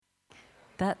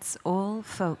That's all,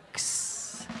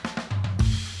 folks.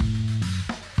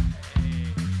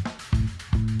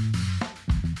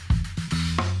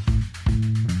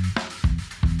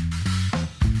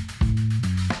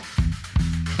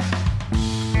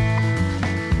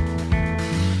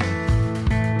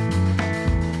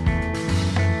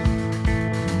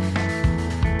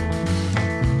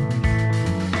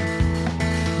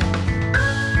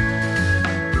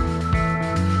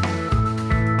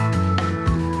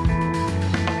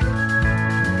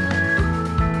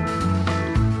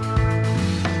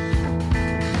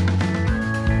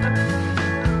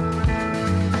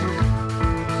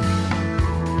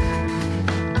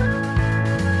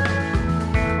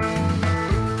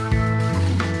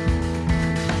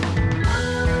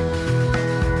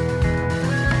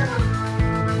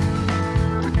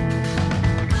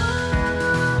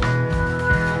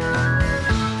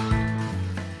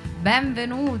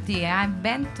 Benvenuti e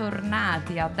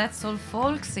bentornati a That's All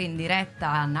Folks in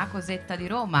diretta a Cosetta di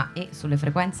Roma e sulle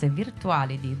frequenze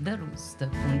virtuali di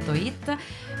theroost.it.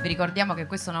 Vi ricordiamo che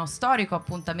questo è uno storico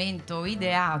appuntamento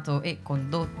ideato e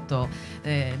condotto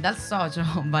dal socio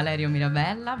Valerio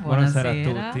Mirabella. Buonasera a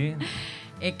tutti.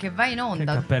 E che va in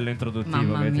onda. Che cappello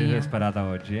introduttivo che ti sei sparata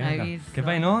oggi, Hai visto? Che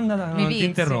va in onda non ti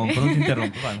interrompo.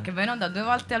 Che va in onda 2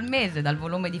 volte al mese dal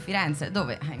volume di Firenze,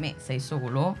 dove ahimè sei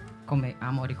solo, come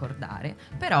amo ricordare,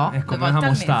 però come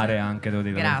amo stare anche, devo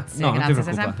dire. Grazie,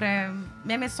 sei sempre,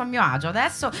 mi hai messo a mio agio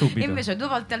adesso. Subito. Invece 2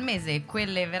 volte al mese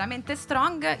quelle veramente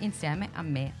strong insieme a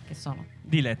me, che sono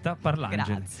Diletta Parlangeli.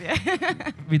 Grazie.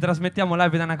 Vi trasmettiamo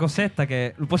live da una Cosetta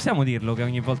che, possiamo dirlo, che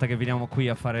ogni volta che veniamo qui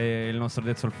a fare il nostro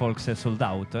Dead Soul Folks è sold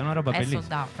out. È una roba bellissima.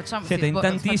 Sold out. Siete in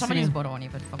tantissimi. Facciamo gli sboroni,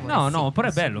 per favore. No, però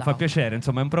è bello, fa piacere.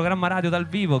 Insomma, è un programma radio dal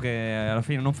vivo che alla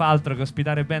fine non fa altro che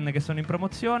ospitare band che sono in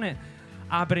promozione.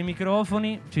 Apre i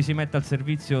microfoni, ci si mette al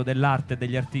servizio dell'arte e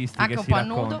degli artisti anche che si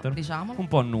raccontano. Nudo, diciamo. Un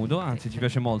po' nudo, anzi ci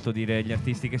piace molto dire gli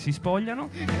artisti che si spogliano.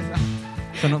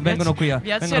 Esatto. Vengono qui a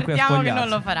vi accertiamo spogliarsi. che non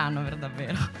lo faranno per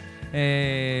davvero.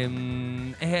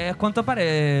 E a quanto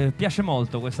pare piace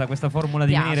molto questa formula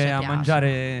di venire a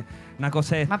mangiare una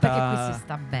cosetta. Ma perché qui si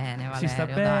sta bene, Valerio? Si sta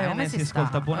bene, si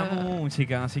ascolta buona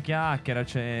musica, si chiacchiera,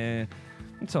 c'è...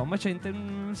 Insomma,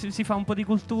 si fa un po' di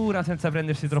cultura senza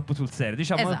prendersi troppo sul serio.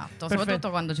 Diciamo, esatto, soprattutto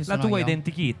quando ci sono la tua io.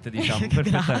 identikit, diciamo,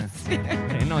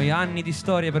 perfettamente. Noi anni di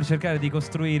storia per cercare di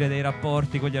costruire dei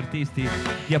rapporti con gli artisti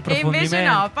di approfondimento. E invece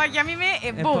no, poi chiami me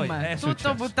e boom, tutto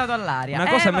successo. buttato all'aria.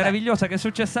 Una cosa meravigliosa che è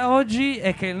successa oggi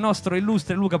è che il nostro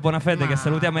illustre Luca Bonafede, che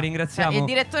salutiamo e ringraziamo, il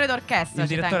direttore d'orchestra,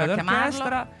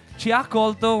 ci ha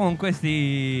accolto con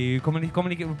questi, come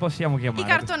li possiamo chiamare? I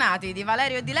cartonati di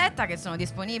Valerio e Diletta, che sono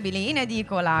disponibili in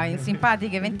edicola in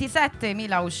simpatiche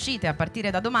 27.000 uscite a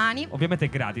partire da domani. Ovviamente è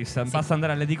gratis, basta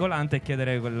andare all'edicolante e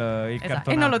chiedere il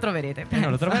cartonato. E non lo troverete. Non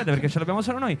lo troverete perché ce l'abbiamo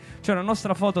solo noi. C'è una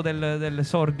nostra foto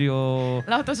dell'esordio.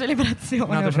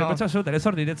 L'autocelebrazione assoluta.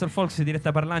 L'esordio di Dead Soul Folks,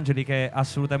 Diletta Parlangeli, che è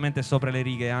assolutamente sopra le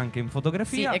righe anche in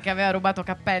fotografia. Sì, e che aveva rubato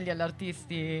cappelli agli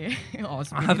artisti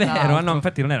ospiti. Ah, vero? No,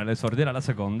 infatti non era l'esordio, era la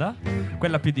seconda.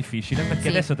 Quella più difficile, perché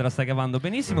adesso te la stai cavando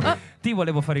benissimo. Ti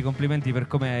volevo fare i complimenti per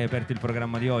come hai aperto il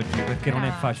programma di oggi, perché non è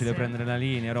facile prendere la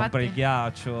linea, rompere il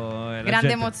ghiaccio.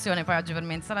 Grande emozione poi oggi per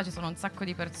me in sala ci sono un sacco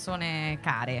di persone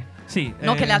care. Sì,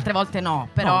 non che le altre volte no,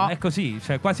 però è così,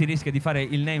 cioè quasi rischia di fare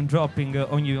il name dropping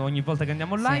ogni volta che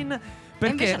andiamo online.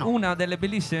 Perché una delle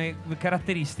bellissime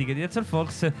caratteristiche di Dead Soul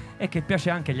Folks è che piace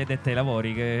anche agli addetti ai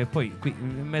lavori, che poi qui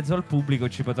in mezzo al pubblico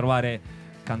ci può trovare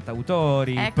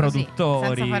cantautori,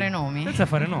 produttori, senza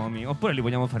fare nomi, oppure li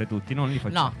vogliamo fare tutti, non li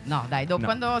facciamo. No, dai,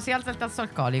 quando si alza il tasso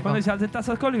alcolico. Quando si alza il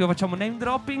tasso alcolico facciamo name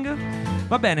dropping.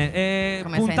 Va bene,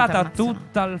 puntata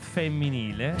tutta al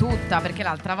femminile. Tutta, perché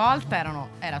l'altra volta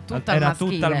era tutta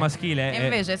al maschile. E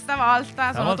invece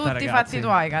stavolta sono tutti, ragazzi, fatti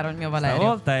tuoi, caro il mio Valerio.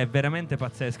 Stavolta è veramente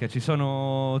pazzesca. Ci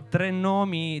sono 3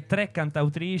 nomi, 3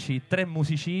 cantautrici, 3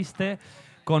 musiciste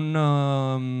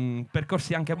con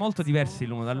percorsi anche molto diversi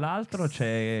l'uno dall'altro.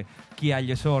 C'è chi ha gli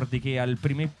esordi, chi ha il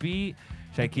primo EP,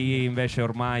 c'è chi invece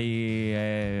ormai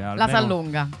è la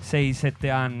s'allunga 6-7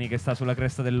 anni che sta sulla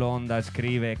cresta dell'onda e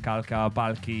scrive e calca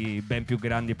palchi ben più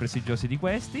grandi e prestigiosi di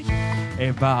questi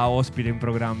e va ospite in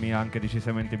programmi anche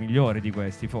decisamente migliori di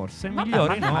questi, forse.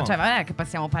 Migliori no. Ma cioè, non è che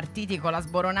siamo partiti con la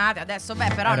sboronata adesso,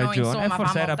 però noi insomma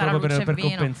forse era proprio per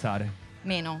compensare.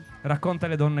 Meno. Racconta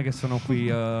le donne che sono qui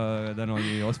da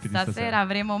noi ospiti Stasera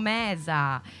avremo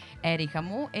MESA, Erika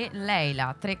MOU e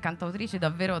LEILA, 3 cantautrici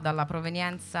davvero dalla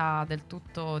provenienza del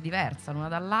tutto diversa l'una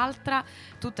dall'altra,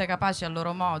 tutte capaci a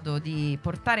loro modo di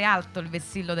portare alto il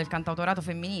vessillo del cantautorato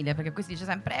femminile, perché qui si dice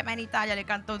sempre ma in Italia le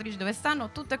cantautrici dove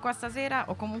stanno? Tutte qua stasera,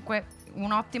 o comunque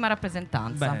un'ottima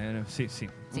rappresentanza. Beh, sì.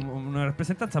 Una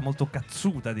rappresentanza molto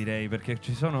cazzuta, direi, perché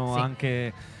ci sono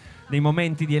anche dei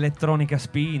momenti di elettronica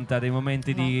spinta, dei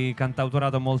momenti di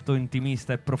cantautorato molto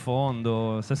intimista e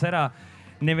profondo. Stasera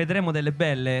ne vedremo delle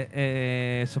belle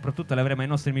e soprattutto le avremo ai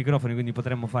nostri microfoni, quindi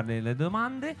potremo farle le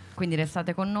domande. Quindi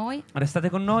restate con noi. Restate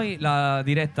con noi, la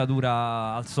diretta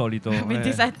dura al solito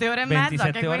 27 ore e mezza,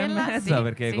 27 ore quella, e mezza, sì,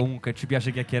 perché comunque ci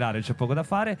piace chiacchierare, c'è poco da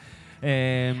fare.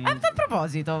 A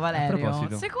proposito, Valerio,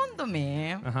 proposito. secondo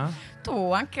me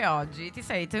tu anche oggi ti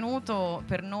sei tenuto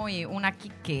per noi una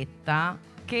chicchetta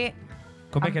che...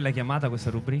 Com'è che l'hai chiamata questa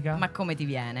rubrica? Ma come ti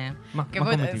viene? Ma poi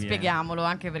come ti spieghiamolo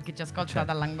anche per chi ci ascolta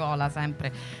dall'Angola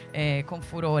sempre con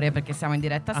furore, perché siamo in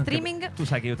diretta streaming. Tu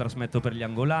sai che io trasmetto per gli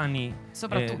angolani,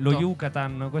 soprattutto lo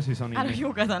Yucatan, questi sono lo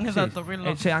Yucatan, esatto, quello.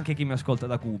 E c'è anche chi mi ascolta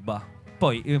da Cuba.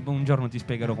 Poi un giorno ti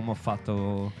spiegherò come ho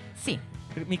fatto. Sì.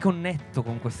 Mi connetto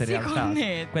con queste realtà,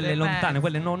 quelle beh. lontane,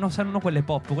 quelle non saranno quelle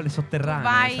pop, quelle sotterranee. Tu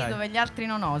vai sai? dove gli altri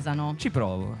non osano. Ci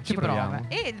proviamo.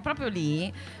 E proprio lì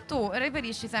tu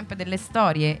reperisci sempre delle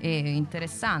storie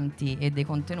interessanti e dei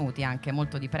contenuti anche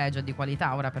molto di pregio e di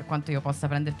qualità. Ora, per quanto io possa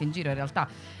prenderti in giro, in realtà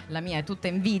la mia è tutta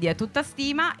invidia e tutta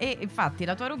stima. E infatti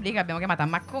la tua rubrica abbiamo chiamata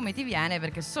Ma come ti viene?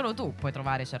 Perché solo tu puoi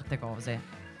trovare certe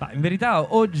cose. Ma in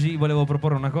verità oggi volevo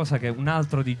proporre una cosa che un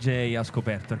altro DJ ha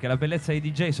scoperto, perché la bellezza dei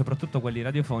DJ, soprattutto quelli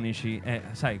radiofonici, è,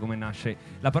 sai come nasce?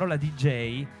 La parola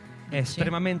DJ è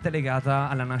estremamente legata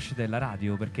alla nascita della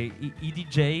radio, perché i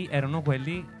DJ erano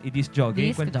quelli, i disc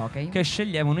jockey, che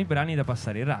sceglievano i brani da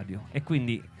passare in radio, e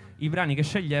quindi i brani che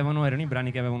sceglievano erano i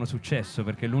brani che avevano successo,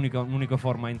 perché l'unica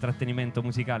forma di intrattenimento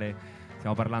musicale,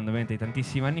 stiamo parlando ovviamente di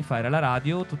tantissimi anni fa, era la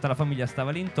radio. Tutta la famiglia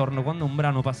stava lì intorno, quando un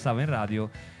brano passava in radio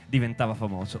diventava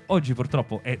famoso. Oggi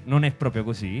purtroppo non è proprio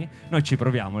così, noi ci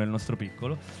proviamo nel nostro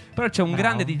piccolo, però c'è un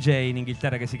grande DJ in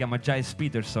Inghilterra che si chiama Giles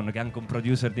Peterson, che è anche un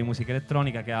producer di musica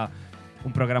elettronica, che ha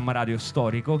un programma radio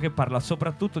storico che parla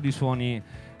soprattutto di suoni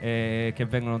che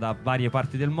vengono da varie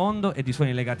parti del mondo e di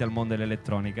suoni legati al mondo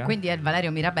dell'elettronica. Quindi è il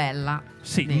Valerio Mirabella.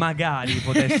 Sì, magari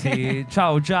potessi.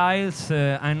 Ciao Giles,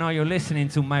 I know you're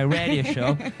listening to my radio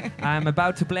show. I'm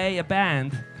about to play a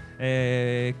band.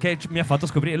 Che mi ha fatto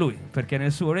scoprire lui, perché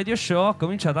nel suo radio show ha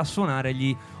cominciato a suonare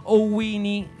gli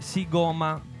Owini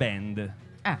Sigoma Band.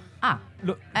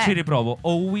 Ci riprovo,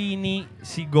 Owini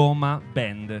Sigoma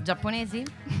Band. Giapponesi?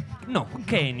 No,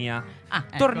 Kenya.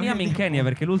 Ecco. Torniamo in Kenya,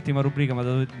 perché l'ultima rubrica, ma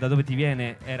da dove ti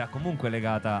viene, era comunque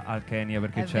legata al Kenya,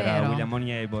 perché c'era vero. William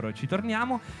Onyebor. Ci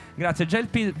torniamo grazie a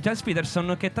Giles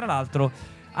Peterson, che tra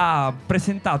l'altro ha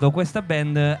presentato questa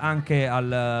band anche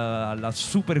al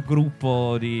super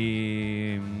gruppo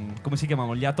di, come si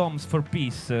chiamano, gli Atoms for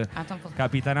Peace,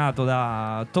 capitanato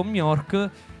da Tom York,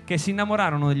 che si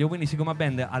innamorarono degli Owini Sigoma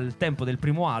Band al tempo del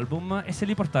primo album e se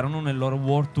li portarono nel loro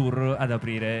World Tour ad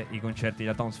aprire i concerti di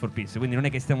Atoms for Peace. Quindi non è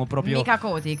che stiamo proprio mica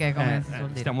cotiche, come si suol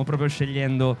dire. Stiamo proprio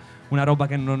scegliendo una roba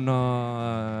che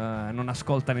non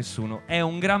ascolta nessuno. È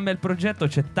un gran bel progetto,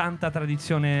 c'è tanta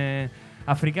tradizione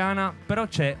africana, però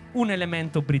c'è un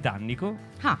elemento britannico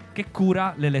che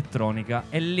cura l'elettronica,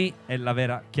 e lì è la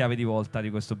vera chiave di volta di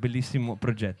questo bellissimo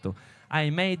progetto. I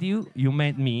Made You, You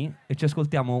Made Me, e ci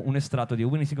ascoltiamo un estratto di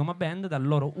Owini Sigoma Band dal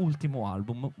loro ultimo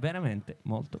album, veramente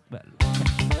molto bello.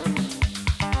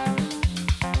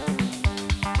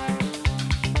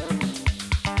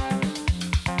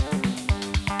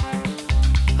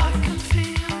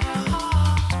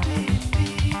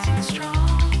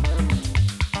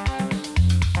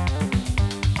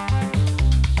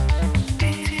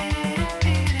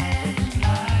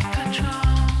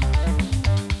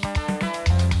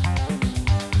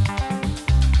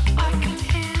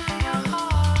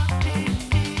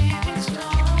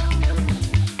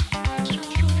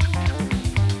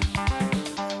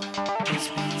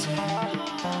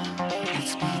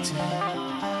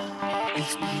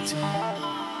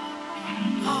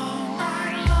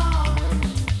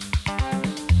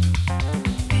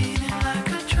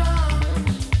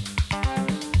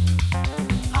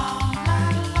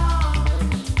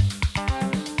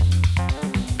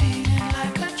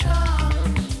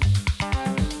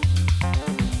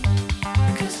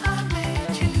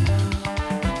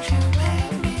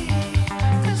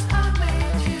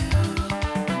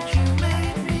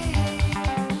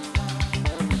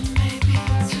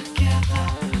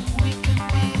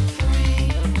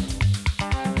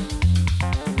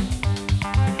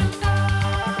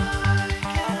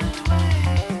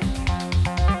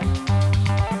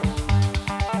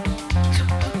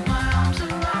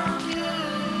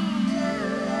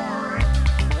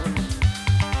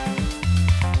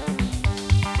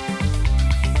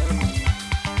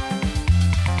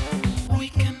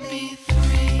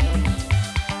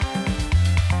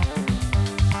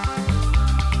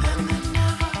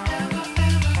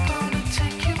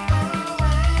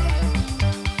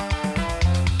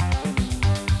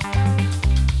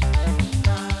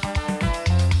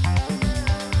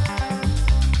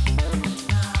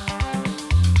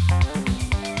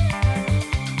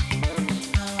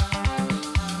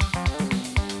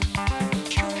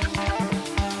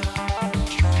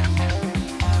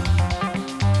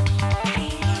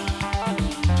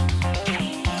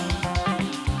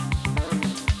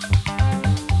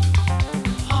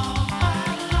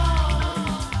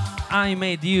 I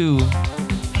Made You,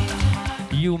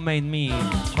 You Made Me.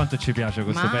 Quanto ci piace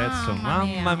questo pezzo,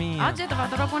 mamma mia. Oggi hai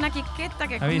trovato proprio una chicchetta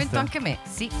che ha Hai convinto visto? anche me.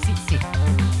 Sì.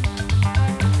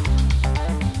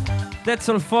 That's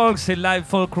All Folks, il live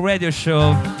folk radio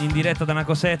show in diretta da una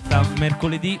Cosetta,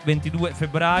 mercoledì 22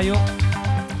 febbraio.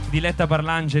 Diletta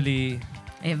Parlangeli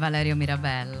E Valerio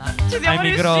Mirabella. ai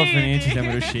microfoni, ci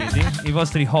siamo riusciti. I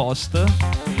vostri host.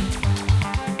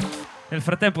 Nel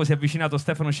frattempo si è avvicinato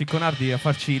Stefano Cicconardi a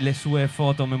farci le sue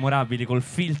foto memorabili col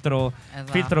filtro,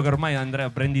 Esatto. filtro che ormai andrà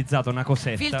brandizzato una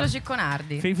Cosetta. Filtro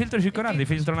Cicconardi. Filtro Cicconardi,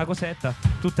 filtro una Cosetta.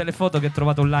 Tutte le foto che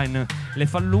trovate online le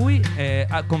fa lui,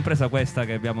 compresa questa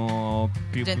che abbiamo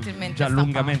Gentilmente già stampato.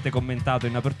 lungamente commentato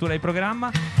in apertura di programma.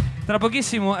 Tra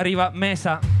pochissimo arriva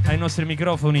MESA ai nostri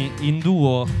microfoni in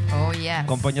duo, Oh yes.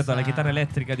 accompagnato dalla chitarra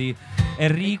elettrica di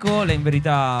Enrico. Lei in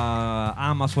verità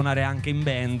ama suonare anche in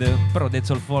band, però That's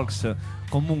All Folks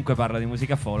comunque parla di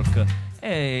musica folk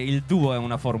e il duo è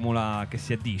una formula che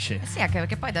si addice. Sì, anche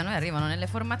perché poi da noi arrivano nelle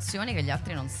formazioni che gli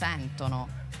altri non sentono.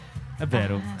 È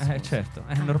vero, scusa. certo,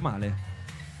 è normale.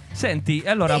 Senti,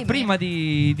 allora, Dimmi. prima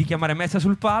di chiamare MESA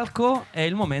sul palco è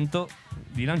il momento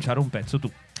di lanciare un pezzo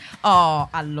tu. Oh,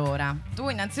 allora, tu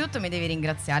innanzitutto mi devi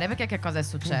ringraziare perché che cosa è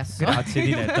successo? Grazie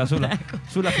Diletta, Prego.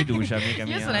 sulla fiducia, amica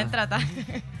mia. Io sono entrata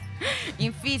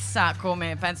in fissa,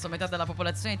 come penso metà della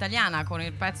popolazione italiana, con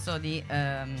il pezzo di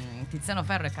Tiziano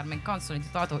Ferro e Carmen Consoli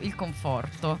intitolato Il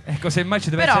Conforto. Ecco, se mai ci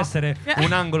dovesse Però- essere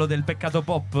un angolo del peccato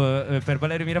pop per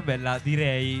Valerio Mirabella,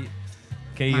 direi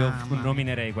che io Mamma.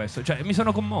 nominerei questo. Cioè, mi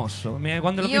sono commosso.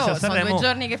 Quando l'ho Io vista a sono Sanremo 2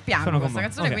 giorni che piango sono questa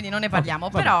commosso. canzone, Ok. quindi non ne parliamo.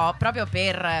 Vabbè. Però, proprio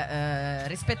per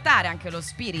rispettare anche lo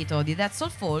spirito di That's All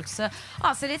Folks,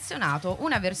 ho selezionato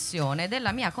una versione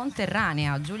della mia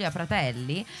conterranea Giulia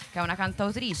Pratelli, che è una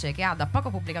cantautrice che ha da poco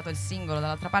pubblicato il singolo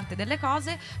Dall'altra parte delle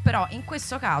cose, però in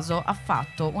questo caso ha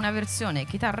fatto una versione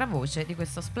chitarra-voce di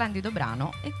questo splendido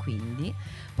brano e quindi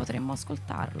potremmo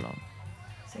ascoltarlo.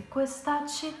 Se questa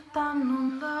città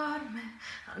non dorme,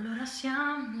 allora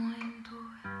siamo in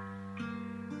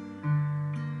due.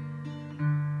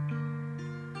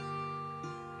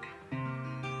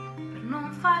 Per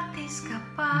non farti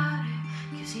scappare,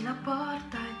 chiusi la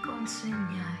porta e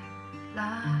consegnai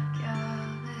la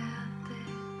chiave a te.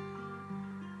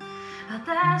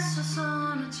 Adesso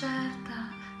sono certa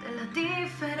della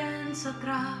differenza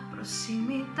tra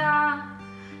prossimità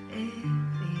e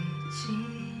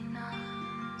vicinanza.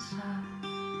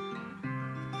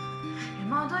 Il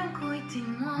modo in cui ti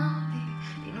muovi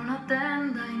in una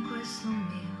tenda in questo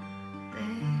mio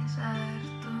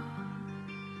deserto.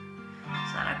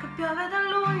 Sarà che piove da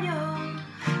luglio,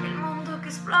 il mondo che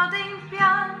esplode in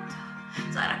pianto.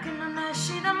 Sarà che non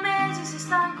esci da mesi, sei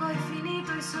stanco, hai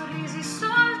finito i sorrisi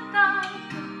soltanto.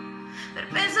 Per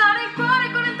pesare il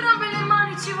cuore con entrambe le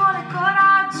mani ci vuole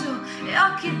coraggio e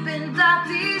occhi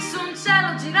bendati su un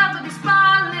cielo girato di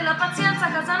spalle. La pazienza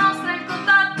a casa nostra, il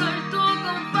contatto, il tuo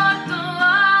conforto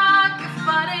ha a che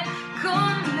fare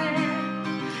con me.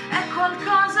 È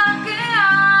qualcosa che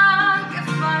ha a che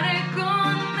fare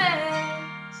con me.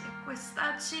 Se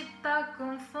questa città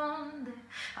confonde,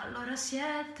 allora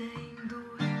siete in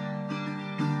due.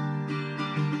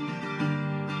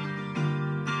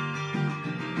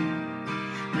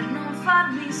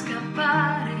 Farmi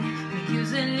scappare, mi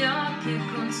chiuse gli occhi e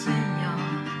consegnò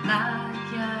la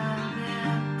chiave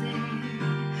a te.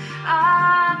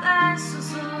 Adesso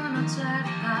sono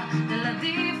certa della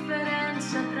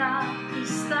differenza tra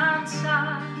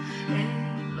distanza e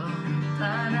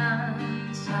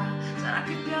lontananza. Sarà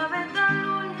che piove da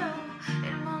luglio e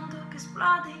il mondo che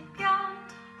esplode in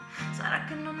pianto. Sarà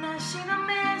che non esci da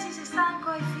mesi, sei stanco,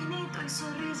 hai finito i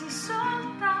sorrisi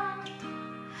soltanto.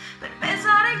 Per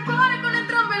pesare il cuore con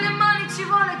entrambe le mani ci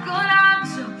vuole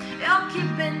coraggio e occhi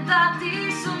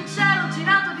bendati su un cielo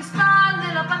girato di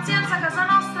spalle. La pazienza a casa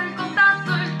nostra, il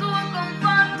contatto, il tuo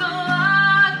conforto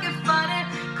ha a che fare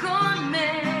con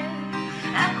me.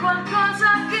 È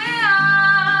qualcosa che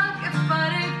ha a che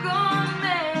fare con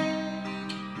me.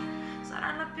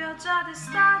 Sarà la pioggia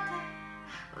d'estate,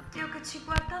 oddio che ci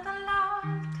guarda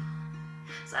dall'alto.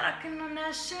 Sarà che non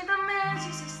esci da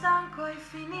mesi, sei stanco, hai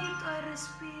finito e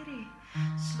respiri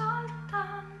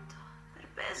soltanto. Per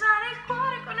pesare il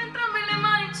cuore con entrambe le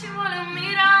mani ci vuole un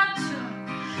miraggio,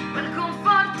 quel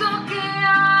conforto che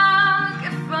ha a che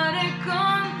fare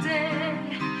con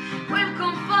te, quel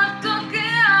conforto che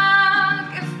ha a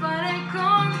che fare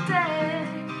con te.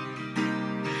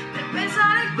 Per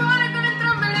pesare il cuore con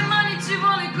entrambe le mani ci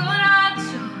vuole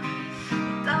coraggio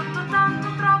e tanto,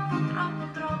 tanto, troppo,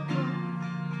 troppo, troppo,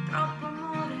 troppo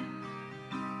amore.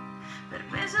 Per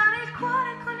pesare il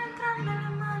cuore con entrambe le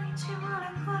mani ci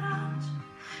vuole coraggio,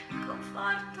 il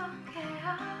conforto che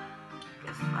ha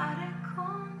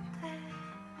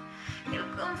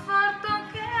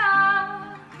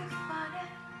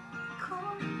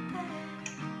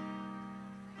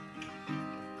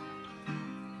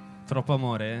Troppo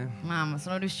amore? Mamma,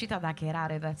 sono riuscita ad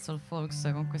hackerare That's All Folks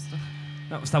con questo.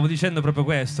 No, stavo dicendo proprio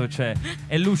questo, cioè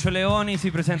e Lucio Leoni si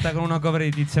presenta con una cover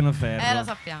di Tiziano Ferro. Lo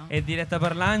sappiamo. E Diretta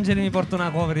Parlangeli mi porta una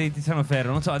cover di Tiziano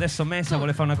Ferro. Non so, adesso Mesa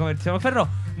vuole fare una cover di Tiziano Ferro.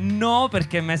 No,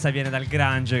 perché Mesa viene dal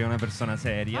Grange, che è una persona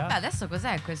seria. Vabbè, adesso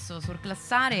cos'è questo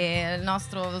surclassare il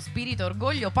nostro spirito,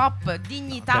 orgoglio pop,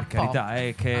 dignità per pop? carità,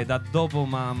 è che da dopo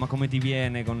ma come ti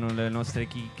viene con le nostre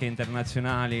chicche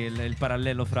internazionali, il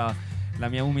parallelo fra la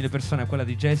mia umile persona e quella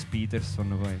di Jazz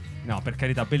Peterson, poi. No, per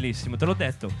carità, bellissimo, te l'ho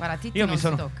detto. Guarda, Titti Io non mi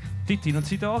sono... si tocca. Titti non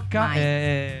si tocca Mai.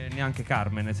 e neanche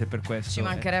Carmen, se per questo. Ci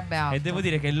mancherebbe altro. E devo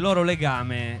dire che il loro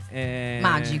legame è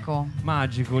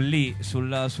magico lì su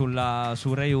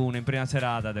Rai 1 in prima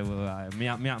serata mi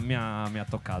ha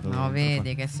toccato. No,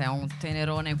 vedi che sei un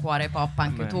tenerone cuore pop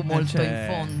anche tu, molto in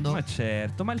fondo. Ma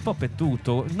certo, ma il pop è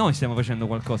tutto. Noi stiamo facendo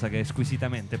qualcosa che è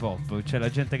squisitamente pop. C'è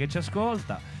la gente che ci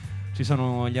ascolta. Ci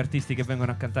sono gli artisti che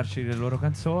vengono a cantarci le loro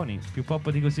canzoni. Più pop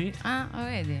di così. Ah,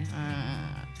 vedi?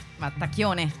 Ma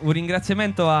tacchione. Un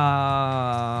ringraziamento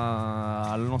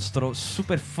al nostro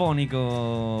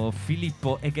superfonico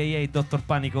Filippo, a.k.a. Dottor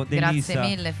Panico d'Elisa.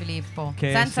 Grazie mille Filippo.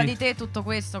 Senza di te tutto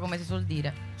questo, come si suol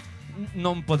dire,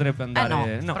 non potrebbe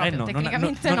andare.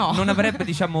 Tecnicamente no. Non avrebbe,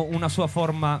 diciamo, una sua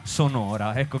forma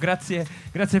sonora. Ecco, grazie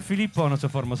Filippo, una sua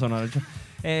forma sonora.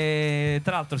 E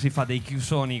tra l'altro si fa dei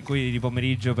chiusoni qui di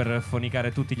pomeriggio per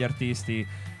fonicare tutti gli artisti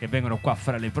che vengono qua a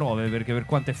fare le prove, perché per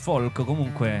quanto è folk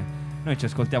comunque noi ci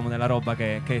ascoltiamo della roba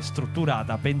che è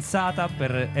strutturata, pensata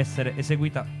per essere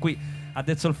eseguita qui a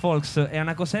That's All Folks e a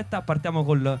una Cosetta. Partiamo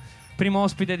col primo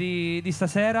ospite di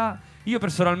stasera. Io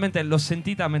personalmente l'ho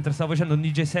sentita mentre stavo facendo un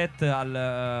DJ set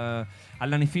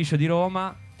all'Anificio di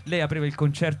Roma. Lei apriva il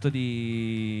concerto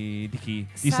di chi?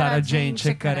 Di Sara Jane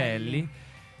Ceccarelli.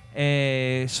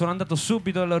 E sono andato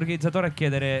subito dall'organizzatore a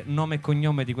chiedere nome e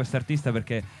cognome di quest'artista,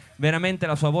 perché veramente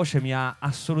la sua voce mi ha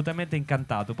assolutamente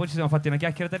incantato. Poi ci siamo fatti una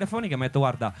chiacchiera telefonica e mi ha detto: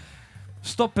 guarda,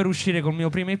 sto per uscire col mio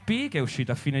primo EP, che è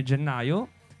uscito a fine gennaio,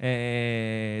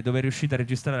 dove è riuscita a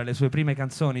registrare le sue prime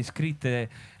canzoni scritte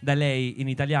da lei in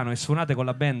italiano e suonate con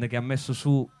la band che ha messo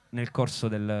su nel corso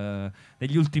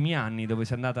degli ultimi anni, dove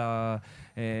si è andata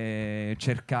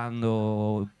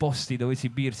cercando posti dove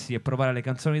esibirsi e provare le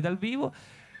canzoni dal vivo.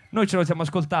 Noi ce lo siamo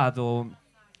ascoltato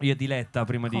io e Diletta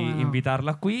prima di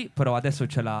invitarla qui, però adesso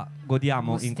ce la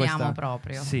godiamo in questa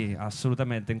proprio. Sì,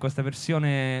 assolutamente, in questa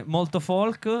versione molto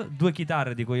folk, 2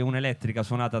 chitarre di cui una elettrica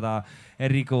suonata da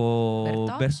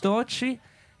Enrico Bertocci,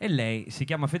 e lei si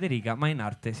chiama Federica, ma in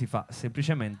arte si fa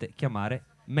semplicemente chiamare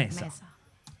Mesa.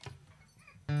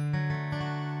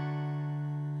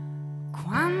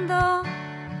 Quando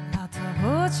la tua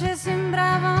voce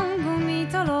sembrava un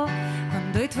gomitolo,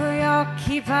 quando i tuoi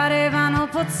occhi parevano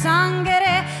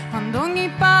pozzanghere, quando ogni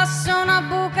passo una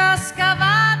buca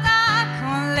scavata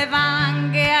con le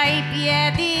vanghe ai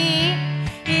piedi.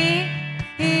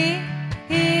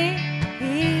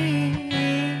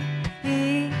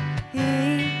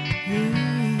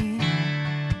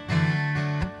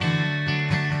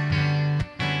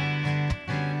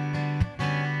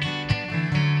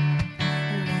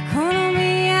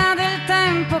 L'economia del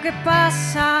tempo che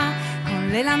passa con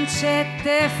le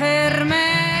lancette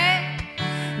ferme,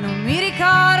 non mi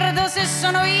ricordo se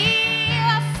sono io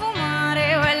a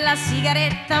fumare o è la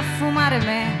sigaretta a fumare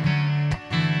me.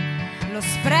 Lo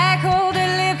spreco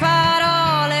delle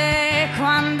parole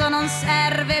quando non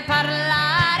serve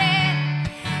parlare,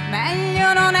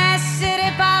 meglio non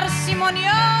essere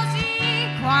parsimoniosi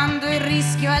quando il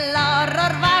rischio è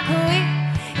l'horror vacui.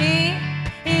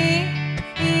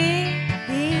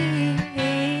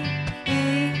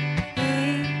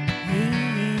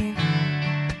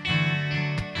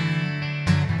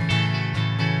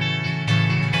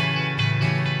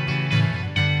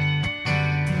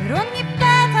 Per ogni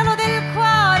petalo del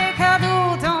cuore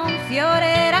caduto un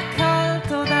fiore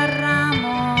raccolto dal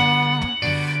ramo,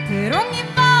 per ogni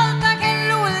volta che è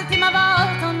l'ultima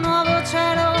volta un nuovo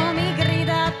cielo mi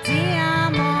grida ti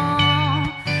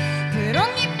amo, per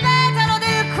ogni petalo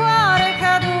del cuore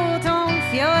caduto un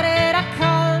fiore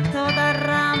raccolto dal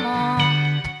ramo,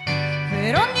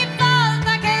 per ogni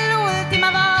volta che è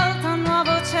l'ultima volta un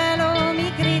nuovo cielo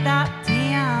mi grida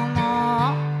ti amo.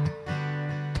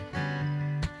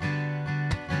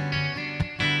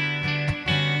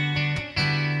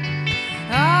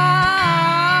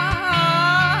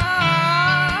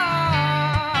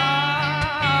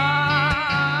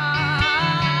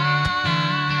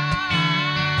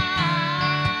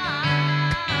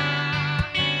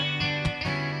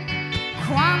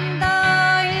 Quando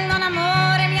il non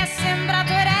amore mi è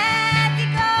sembrato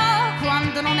eretico,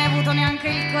 quando non hai avuto neanche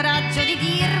il coraggio di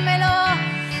dirmelo,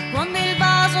 quando il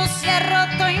vaso vaso si è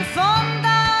rotto in fondo,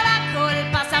 la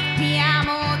colpa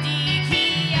sappiamo di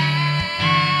chi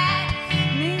è.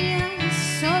 Mia,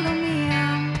 solo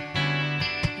mia,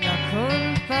 la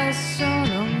colpa è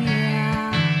solo mia.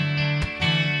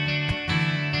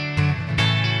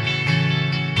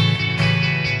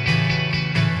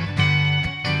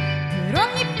 Per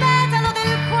ogni petalo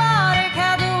del cuore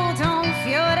caduto un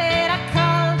fiore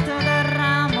raccolto dal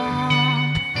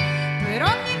ramo, per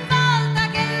ogni volta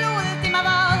che è l'ultima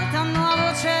volta un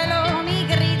nuovo cielo mi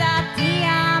grida ti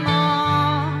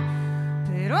amo,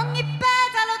 per ogni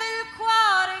petalo del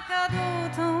cuore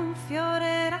caduto un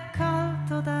fiore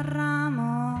raccolto dal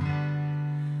ramo,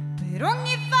 per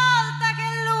ogni volta che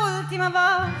è l'ultima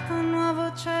volta un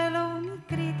nuovo cielo mi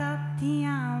grida ti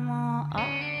amo.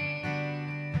 Oh.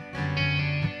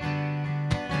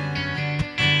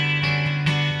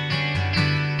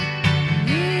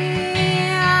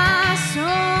 Mia,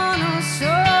 sono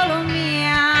solo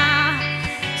mia,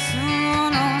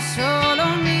 sono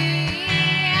solo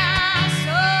mia,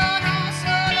 sono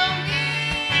solo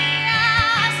mia,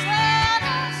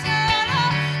 sono solo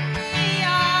mia.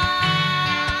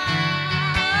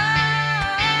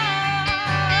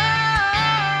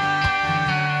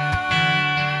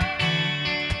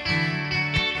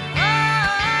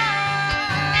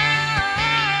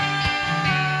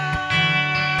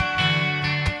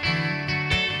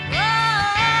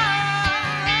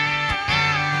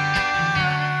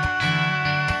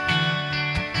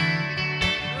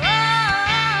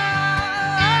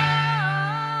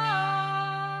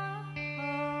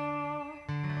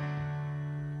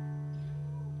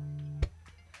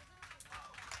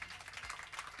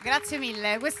 Grazie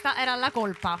mille, questa era La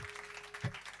colpa.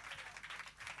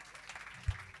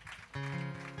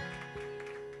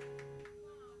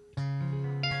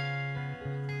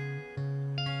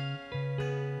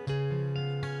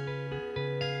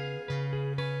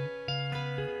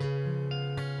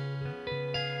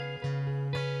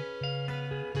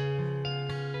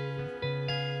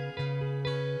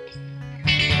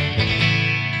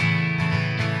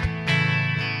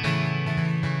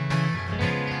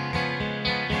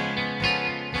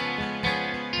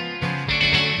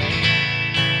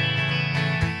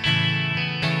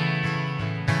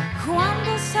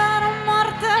 Quando sarò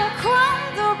morta,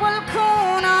 quando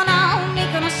qualcuno non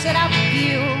mi conoscerà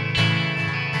più,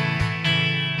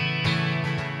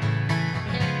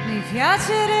 mi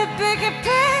piacerebbe che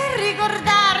per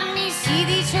ricordarmi si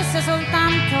dicesse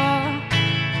soltanto: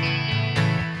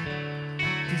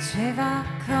 diceva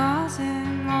cose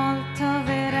molto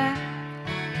vere,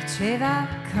 diceva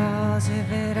cose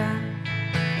vere,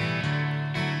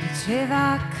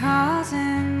 diceva cose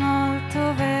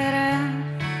molto vere,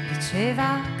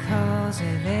 diceva cose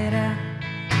vere.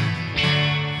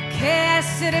 Che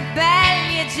essere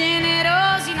belli e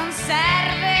generosi non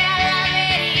serve alla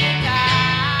verità,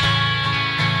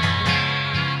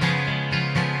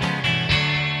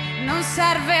 non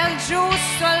serve al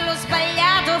giusto, allo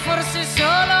sbagliato, forse solo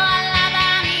alla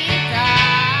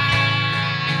vanità.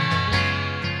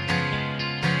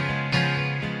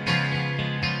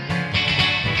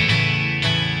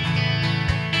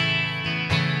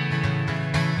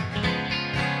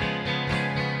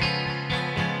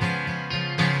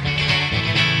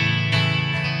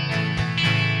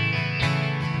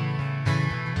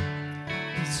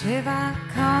 Diceva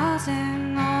cose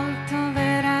molto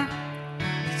vere,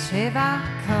 diceva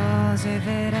cose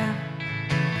vere,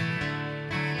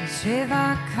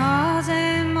 diceva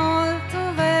cose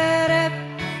molto vere,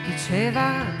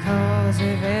 diceva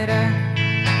cose vere.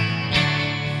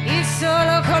 Il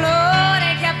solo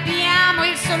colore che abbiamo,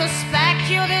 il solo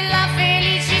specchio della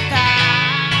felicità,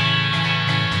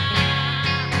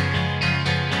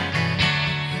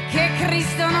 che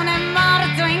Cristo non è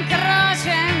morto in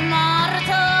croce, è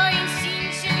morto in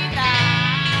sincerità.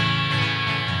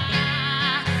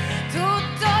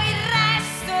 Tutto il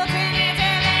resto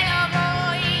tenetevelo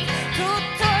voi,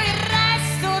 tutto il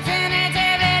resto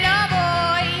tenetevelo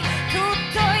voi,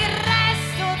 tutto il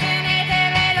resto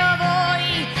tenetevelo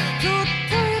voi,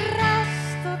 tutto il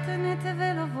resto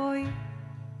tenetevelo voi,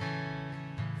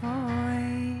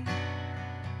 voi.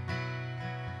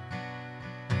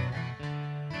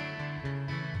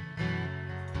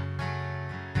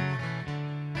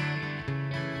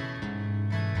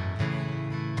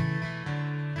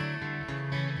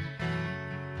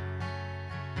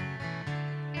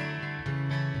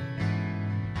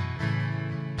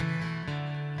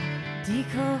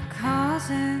 Dico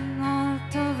cose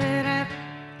molto vere,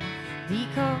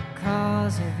 dico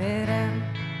cose vere,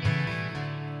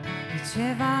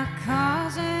 diceva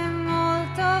cose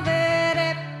molto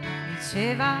vere,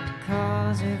 diceva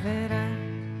cose vere.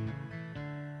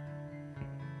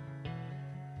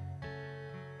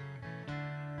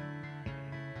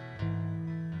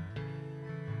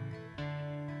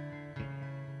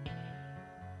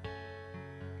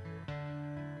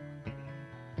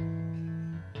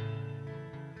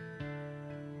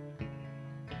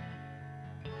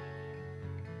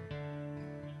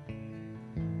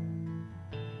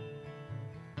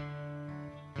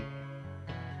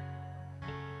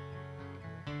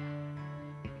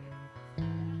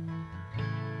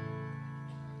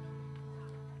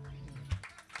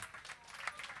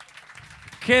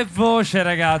 Che voce,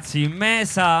 ragazzi,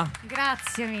 MESA.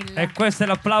 Grazie mille. E questo è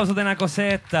l'applauso di una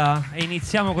Cosetta. E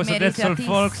iniziamo questo Dead Soul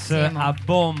Folks a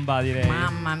bomba, direi.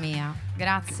 Mamma mia.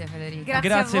 Grazie Federica.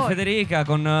 Grazie Federica,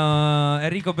 con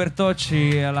Enrico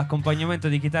Bertocci all'accompagnamento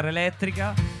di chitarra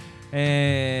elettrica.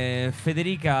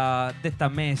 Federica, detta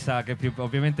MESA, che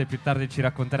ovviamente più tardi ci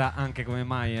racconterà anche come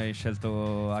mai ha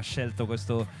scelto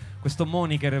questo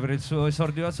moniker per il suo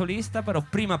esordio da solista. Però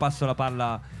prima passo la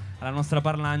palla alla nostra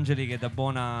Parlangeli, che da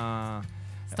buona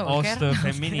Stalker. host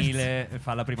femminile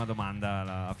fa la prima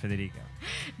domanda a Federica.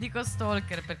 Dico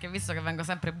stalker perché, visto che vengo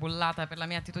sempre bullata per la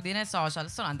mia attitudine social,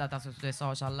 sono andata sui tuoi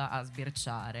social a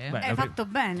sbirciare. Beh, Hai fatto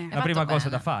bene. La prima cosa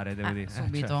da fare, devo dire.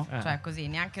 Subito, cioè così,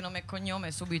 neanche nome e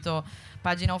cognome, subito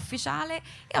pagina ufficiale,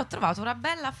 e ho trovato una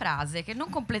bella frase che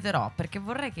non completerò perché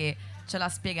vorrei che ce la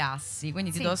spiegassi,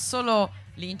 quindi ti do solo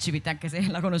l'incipit, anche se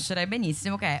la conoscerai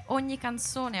benissimo, che è: ogni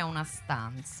canzone ha una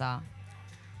stanza.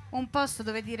 Un posto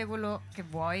dove dire quello che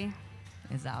vuoi.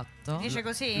 Esatto. Dice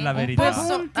così? La verità.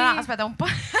 Aspetta un po'.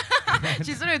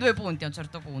 Ci sono i 2 punti a un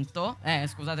certo punto.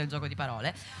 Scusate il gioco di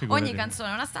parole. Figurati. Ogni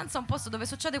canzone è una stanza, un posto dove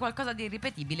succede qualcosa di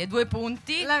irripetibile. 2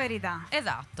 punti. La verità.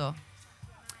 Esatto.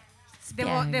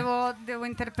 Devo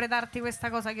interpretarti questa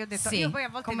cosa che ho detto. Sì, Io poi a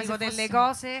volte come dico se delle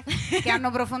fosse- cose che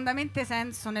hanno profondamente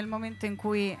senso nel momento in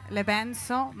cui le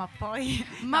penso, ma poi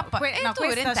Tu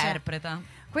questa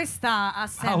reinterpreta. Questa ha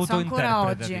senso ancora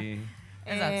oggi. Autointerpretati.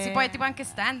 Esatto. Si può tipo anche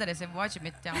stendere, se vuoi, ci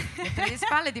mettiamo di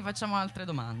spalle e ti facciamo altre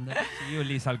domande. Io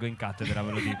lì salgo in cattedra,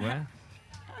 ve lo dico,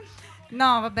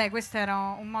 No, vabbè, questo era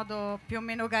un modo più o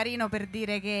meno carino per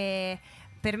dire che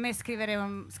per me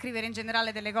scrivere in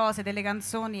generale delle cose, delle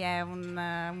canzoni, è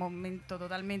un momento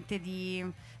totalmente di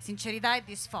sincerità e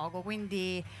di sfogo,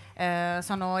 quindi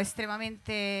sono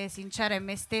estremamente sincera in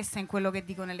me stessa in quello che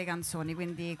dico nelle canzoni,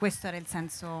 quindi questo era il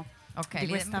senso di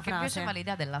questa che frase. piaceva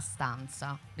l'idea della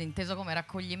stanza, inteso come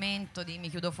raccoglimento di mi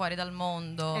chiudo fuori dal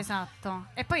mondo. Esatto,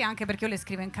 e poi anche perché io le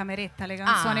scrivo in cameretta le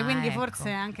canzoni, quindi ecco.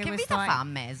 forse anche che questo vita fa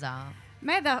Mesa?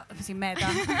 Meda, sì, Meda.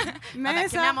 Vabbè,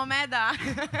 chiamiamo Meda.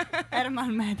 Ermal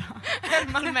Meda.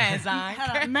 Ermal Mesa anche.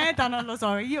 Allora, Meta non lo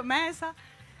so, io MESA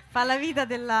fa la vita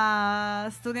della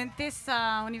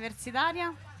studentessa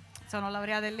universitaria. Sono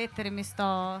laureata in lettere e mi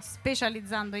sto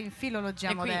specializzando in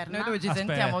filologia E qui moderna. noi due ci Aspetta.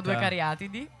 sentiamo 2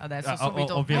 cariatidi. Adesso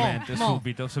subito. Ovviamente, Mo.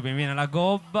 subito mi viene la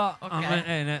gobba. Ok.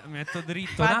 Mi metto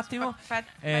dritto un attimo.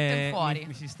 Fate fuori.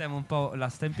 Mi sistemo un po' la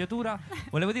stempiatura.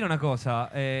 Volevo dire una cosa,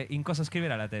 in cosa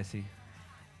scriverai la tesi?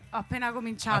 Ho appena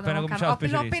cominciato. Appena l'ho cominciato,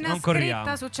 l'ho appena specialista. Non scritta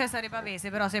corriamo. su Cesare Pavese,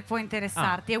 però se può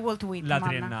interessarti, è Walt Whitman. La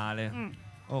triennale. Mm.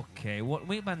 Ok,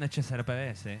 Whitman e Cesare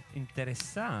Pavese.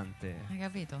 Interessante. Hai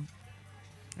capito?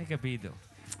 Hai capito?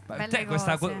 Belle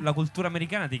Questa cose. la cultura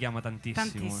americana ti chiama tantissimo.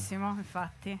 Tantissimo,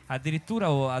 infatti. Addirittura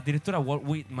Walt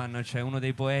Whitman, cioè uno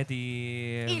dei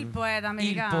poeti. Il poeta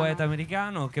americano. Il poeta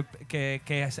americano che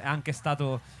è anche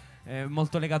stato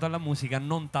molto legato alla musica,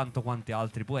 non tanto quanti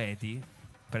altri poeti.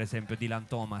 Per esempio Dylan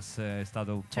Thomas è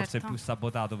stato forse più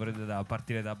sabotato a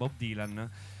partire da Bob Dylan.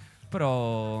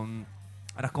 Però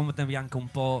raccontami anche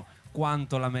un po'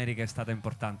 quanto l'America è stata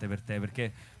importante per te,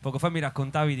 perché poco fa mi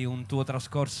raccontavi di un tuo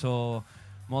trascorso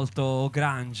molto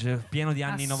grunge, pieno di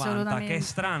anni 90, che è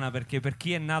strana perché per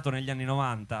chi è nato negli anni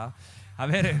 90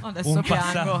 avere Adesso un piango,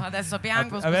 passato, adesso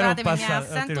piango, avere un scusatemi, mi passato-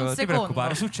 assento un ti secondo.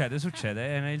 preoccupare, succede,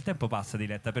 il tempo passa,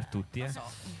 Diletta, per tutti. Lo so.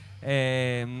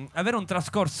 Avere un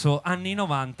trascorso anni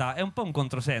 90 è un po' un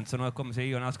controsenso, no? È come se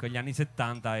io nasco negli anni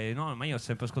 70 e no, ma io ho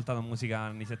sempre ascoltato musica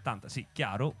anni 70, sì,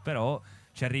 chiaro, però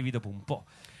ci arrivi dopo un po'.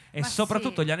 E Ma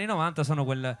soprattutto sì. gli anni 90 sono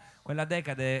quella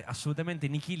decade assolutamente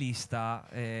nichilista,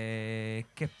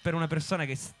 che per una persona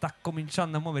che sta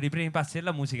cominciando a muovere i primi passi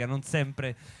della musica non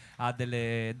sempre dà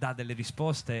delle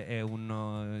risposte e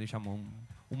un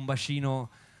bacino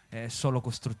solo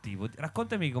costruttivo.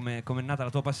 Raccontami com'è nata la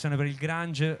tua passione per il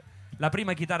grunge. La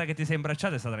prima chitarra che ti sei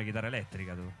imbracciata è stata la chitarra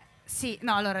elettrica, tu. Sì,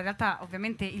 no, allora in realtà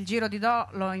ovviamente il giro di do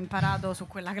l'ho imparato su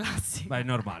quella classica. Ma è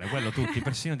normale, quello tutti,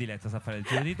 persino Diletta sa fare il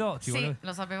giro di do. Sì,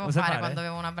 lo sapevo Lo sai fare quando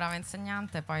avevo una brava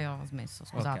insegnante, poi ho smesso,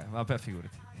 scusate. Ok, vabbè,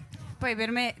 figurati. Poi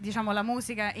per me, diciamo, la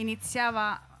musica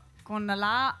iniziava con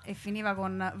la A e finiva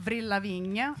con Avril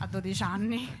Lavigne a 12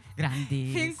 anni.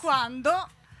 Grandi. Fin quando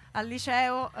al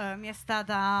liceo mi è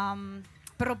stata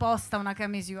proposta una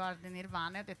Come As You Are di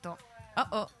Nirvana e ho detto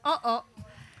oh.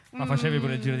 Ma facevi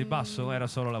pure il giro di basso o era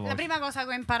solo la voce? La prima cosa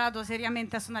che ho imparato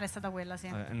seriamente a suonare è stata quella, sì.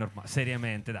 È normale,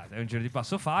 seriamente, dai, è un giro di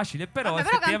basso facile, però Vabbè,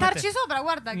 però effettivamente... cantarci sopra,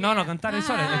 guarda che... No, cantare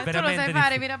solo è tu lo veramente sai fare,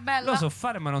 difficile. Mirabella? Lo so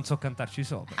fare, ma non so cantarci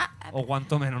sopra. O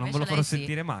quantomeno non ve lo invece farò lei sì.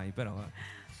 sentire mai, però.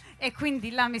 E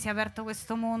quindi là mi si è aperto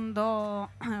questo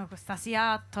mondo, questa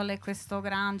Seattle e questo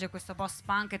grunge, questo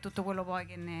post-punk e tutto quello poi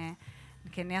che ne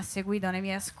che ne ha seguito nei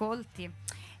miei ascolti.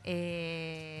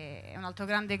 E un altro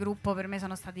grande gruppo per me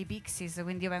sono stati i Pixies,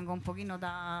 quindi io vengo un pochino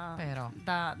da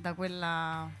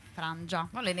quella frangia.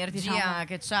 Ma l'energia diciamo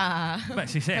che c'ha, beh,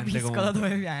 si sente capisco comunque. da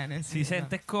dove viene. Si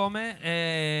sente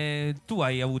come. Tu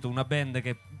hai avuto una band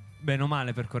che bene o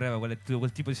male percorreva quel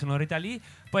tipo di sonorità lì,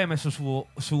 poi hai messo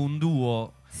su un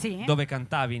duo Sì. dove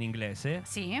cantavi in inglese.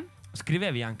 Sì.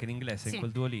 Scrivevi anche in inglese Sì. in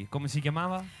quel duo lì. Come si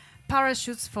chiamava?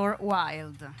 Parachutes for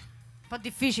Wild. Un po'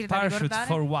 difficile da Parachutes ricordare.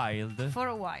 for Wild. For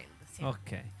Wild, sì.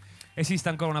 Ok. Esiste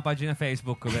ancora una pagina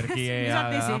Facebook per chi Sì, è mi sa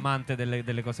di sì. amante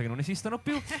delle cose che non esistono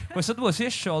più. Questo duo si è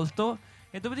sciolto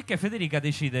e dopodiché Federica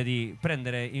decide di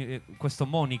prendere questo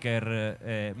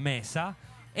moniker MESA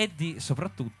e di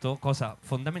soprattutto, cosa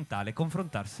fondamentale,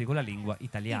 confrontarsi con la lingua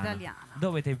italiana.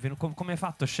 Dove come hai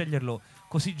fatto a sceglierlo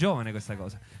così giovane questa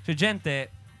cosa? C'è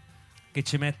gente che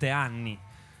ci mette anni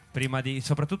prima di,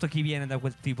 soprattutto chi viene da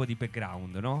quel tipo di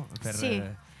background, no? Sì.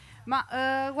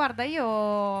 Ma guarda, io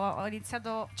ho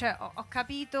iniziato, cioè ho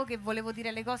capito che volevo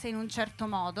dire le cose in un certo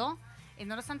modo, e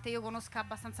nonostante io conosca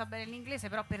abbastanza bene l'inglese,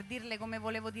 però per dirle come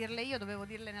volevo dirle io dovevo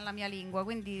dirle nella mia lingua,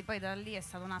 quindi poi da lì è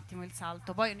stato un attimo il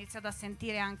salto. Poi ho iniziato a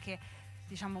sentire anche,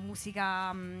 diciamo,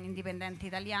 musica indipendente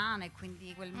italiana, e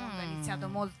quindi quel mondo ha iniziato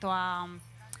molto a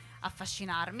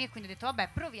affascinarmi, e quindi ho detto vabbè,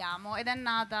 proviamo, ed è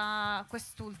nata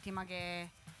quest'ultima che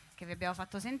vi abbiamo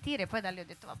fatto sentire. Poi da lì ho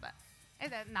detto vabbè,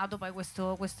 ed è nato poi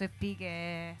questo EP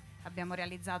che abbiamo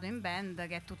realizzato in band,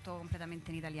 che è tutto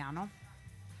completamente in italiano.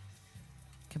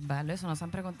 Che bello, io sono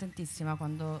sempre contentissima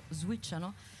quando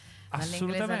switchano dall'inglese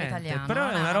Assolutamente, all'italiano. però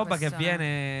è una roba che questione...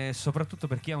 avviene soprattutto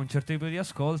per chi ha un certo tipo di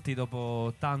ascolti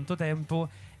dopo tanto tempo,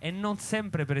 e non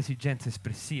sempre per esigenze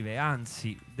espressive,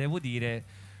 anzi devo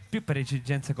dire più per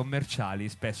esigenze commerciali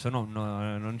spesso.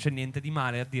 Non c'è niente di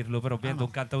male a dirlo, però ovviamente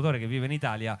un cantautore che vive in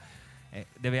Italia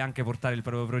deve anche portare il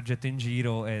proprio progetto in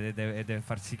giro e deve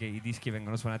far sì che i dischi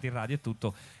vengano suonati in radio e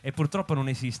tutto, e purtroppo non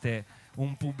esiste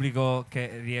un pubblico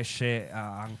che riesce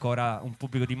ancora, un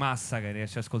pubblico di massa che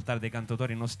riesce ad ascoltare dei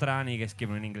cantautori nostrani che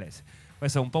scrivono in inglese.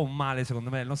 Questo è un po' un male secondo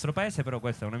me del nostro paese, però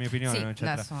questa è una mia opinione, Sì, non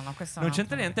c'entra, non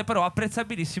c'entra niente, però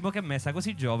apprezzabilissimo che MESA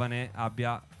così giovane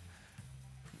abbia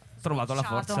trovato la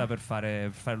forza per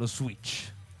fare lo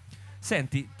switch.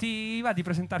 Senti, ti va di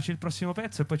presentarci il prossimo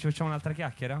pezzo e poi ci facciamo un'altra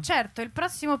chiacchiera? Certo, il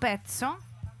prossimo pezzo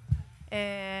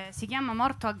si chiama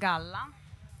Morto a Galla,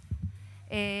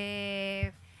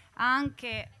 e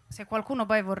anche se qualcuno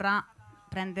poi vorrà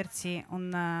prendersi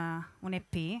un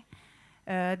EP,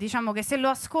 diciamo che se lo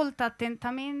ascolta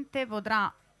attentamente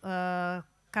potrà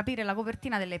capire la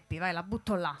copertina dell'EP. Vai, la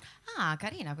butto là. Ah,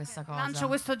 carina questa cosa. Lancio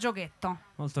questo giochetto.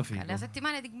 Molto figo. La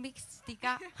settimana di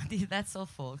mistica di That's All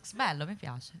Folks. Bello, mi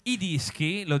piace. I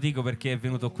dischi, lo dico perché è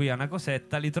venuto qui a una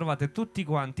Cosetta, li trovate tutti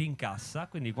quanti in cassa,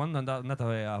 quindi quando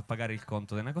andate a pagare il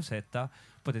conto di una Cosetta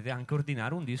potete anche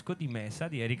ordinare un disco di MESA,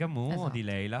 di Erika MOU o di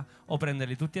LEILA, o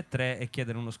prenderli tutti e tre e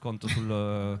chiedere uno sconto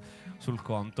sul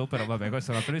conto. Però vabbè,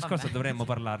 questo è un altro discorso, dovremmo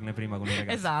parlarne prima con i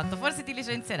ragazzi. Esatto, forse ti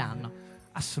licenzieranno.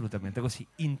 Assolutamente, così,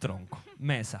 in tronco.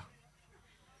 MESA.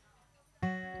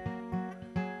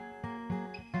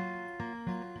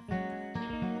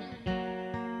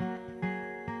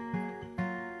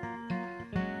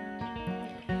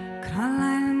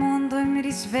 Crolla il mondo e mi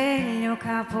risveglio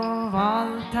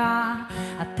capovolta,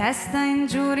 a testa in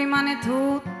giù rimane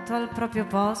tutto al proprio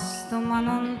posto, ma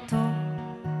non tu,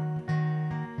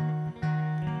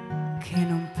 che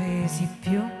non pesi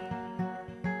più.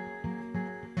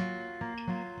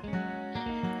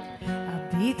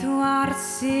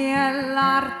 Abituarsi è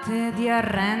l'arte di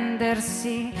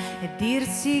arrendersi e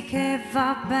dirsi che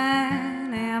va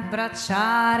bene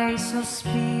abbracciare i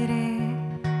sospiri.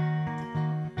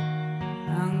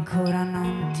 Ancora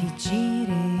non ti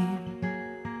giri,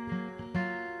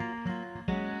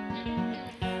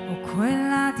 o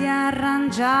quella di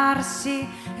arrangiarsi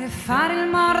e fare il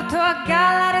morto a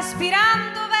galla,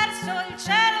 respirando verso il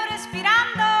cielo,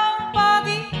 respirando un po'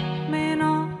 di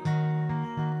meno.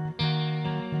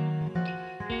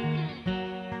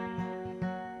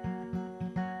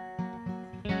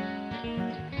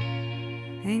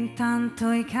 E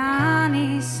intanto i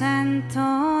cani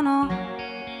sentono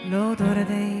l'odore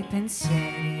dei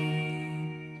pensieri.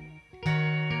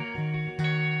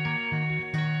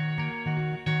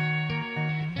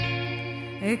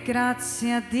 E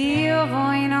grazie a Dio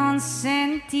voi non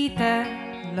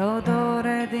sentite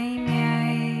l'odore dei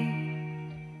miei.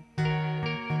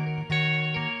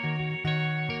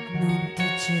 Non ti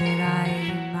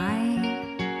girerai mai.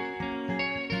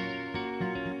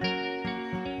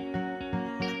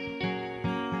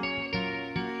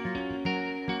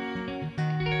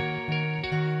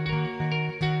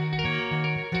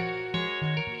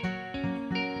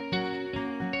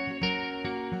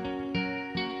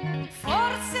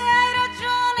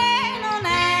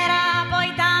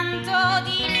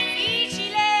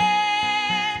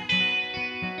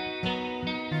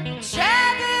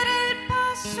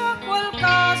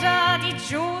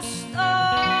 giusto.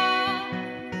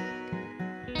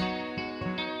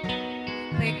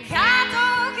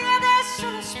 Peccato che adesso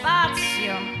lo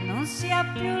spazio non sia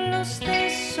più lo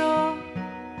stesso.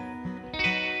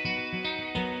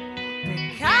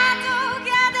 Peccato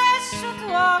che adesso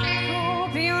tu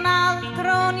occupi un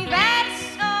altro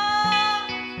universo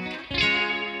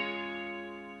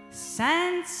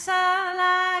senza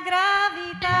la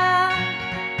gravità.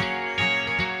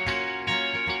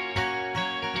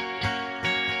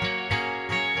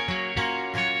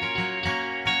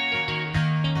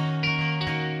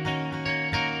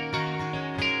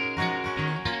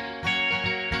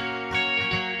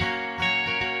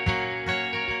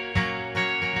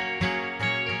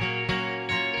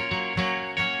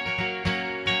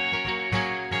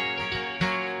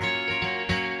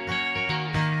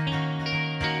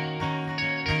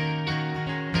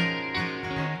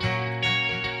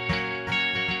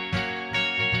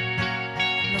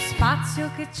 Lo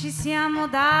spazio che ci siamo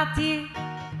dati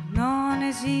non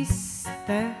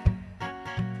esiste.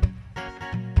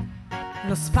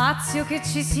 Lo spazio che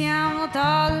ci siamo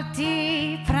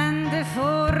tolti prende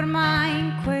forma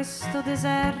in questo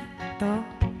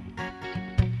deserto.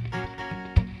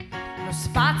 Lo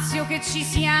spazio che ci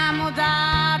siamo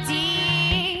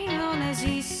dati non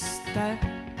esiste.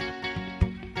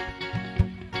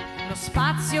 Lo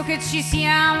spazio che ci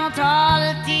siamo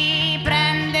tolti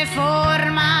prende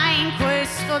forma in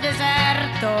questo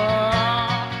deserto.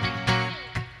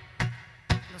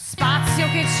 Lo spazio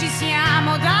che ci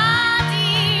siamo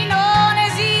dati non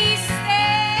esiste.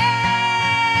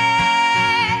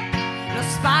 Lo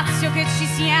spazio che ci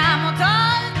siamo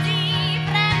tolti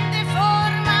prende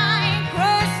forma in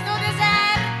questo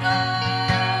deserto.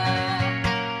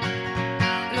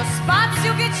 Lo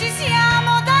spazio che ci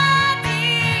siamo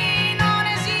dati non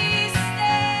esiste.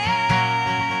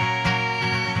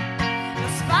 Lo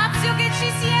spazio che ci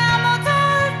siamo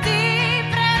tolti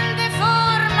prende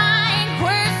forma in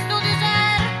questo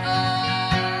deserto.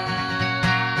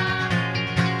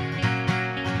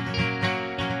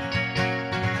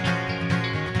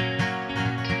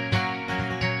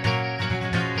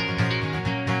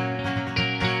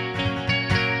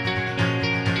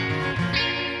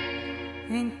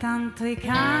 E intanto i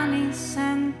cani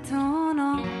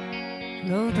sentono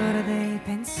l'odore dei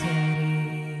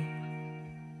pensieri.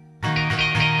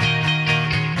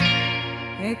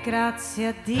 E grazie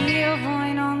a Dio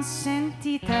voi non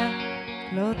sentite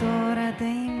l'odore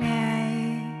dei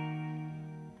miei.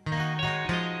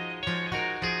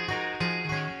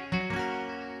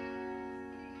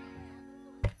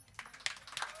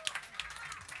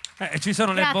 Ci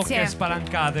sono le Grazie. bocche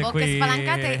spalancate Bocche qui.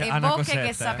 spalancate e Anna bocche Cosetta.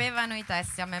 che sapevano i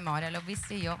testi a memoria, li ho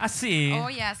visti io. Ah sì? Oh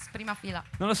yes, prima fila.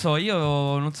 Non lo so, io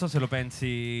non so se lo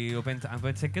pensi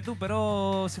pensi anche tu,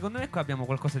 però secondo me qua abbiamo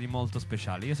qualcosa di molto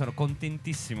speciale. Io sono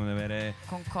contentissimo di avere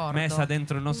Concordo. Mesa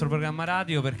dentro il nostro programma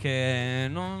radio, perché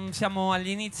non siamo agli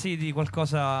inizi di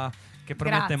qualcosa che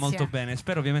promette Grazie. molto bene.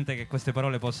 Spero ovviamente che queste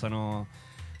parole possano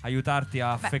aiutarti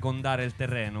a Beh, fecondare il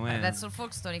terreno. Adesso il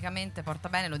folk storicamente porta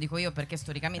bene, lo dico io perché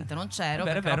storicamente non c'ero. È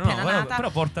vero, è perché vero, ero no, appena però- nata, però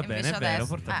porta e bene, invece è vero, adesso-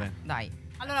 porta bene. Dai.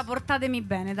 Allora portatemi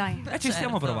bene, dai. Ci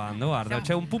stiamo Certo. provando, guarda, Stiamo-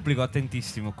 c'è un pubblico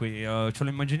attentissimo qui, ce lo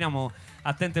immaginiamo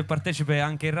attento e partecipe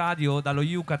anche in radio dallo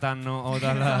Yucatan o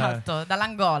Esatto,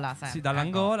 dall'Angola. sempre. Sì,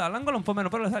 dall'Angola. L'Angola un po' meno,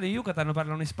 però sai, in Yucatan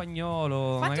parlano in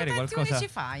spagnolo, Quanti magari utenti qualcosa.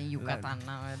 unici fa in Yucatan,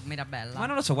 Mirabella? Ma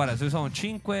non lo so, guarda, se sono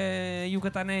 5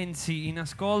 yucatanensi in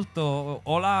ascolto,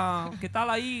 hola, che tal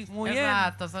ahí? Muy bien.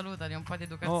 Esatto, salutali, un po' di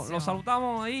educazione. Lo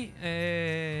salutiamo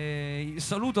ahí.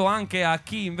 Saluto anche a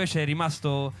chi invece è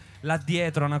rimasto là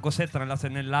dietro, una cosetta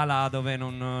nell'ala dove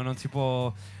non si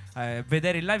può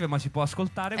vedere il live, ma si può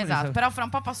ascoltare. quindi Esatto, però fra un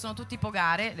po' possono tutti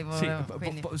pogare. Sì,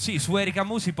 quindi sì, su Erika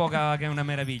Mu si poga, che è una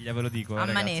meraviglia, ve lo dico. a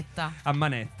ragazzi. manetta. A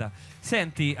manetta.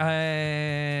 Senti,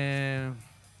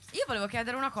 Io volevo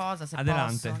chiedere una cosa, se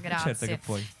adelante. posso. Grazie. Certo che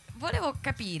puoi. Volevo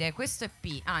capire questo EP.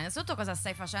 Innanzitutto cosa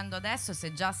stai facendo adesso,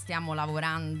 se già stiamo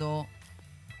lavorando.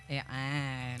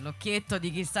 L'occhietto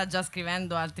di chi sta già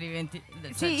scrivendo altri 20.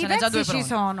 Cioè, Sì, ce i n'è già due pezzi ci pronti.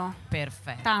 sono.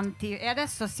 Perfetto. Tanti, e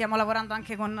adesso stiamo lavorando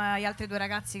anche con gli altri due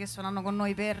ragazzi che suonano con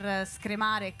noi per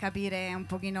scremare e capire un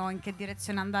pochino in che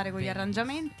direzione andare con gli Benissimo.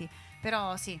 arrangiamenti.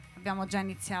 Però sì, abbiamo già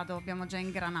iniziato, abbiamo già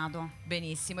ingranato.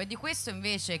 Benissimo, e di questo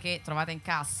invece che trovate in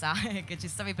cassa, che ci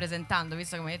stavi presentando,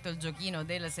 visto che mi hai detto il giochino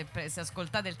del se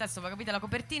ascoltate il testo poi capite la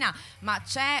copertina, ma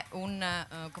c'è un,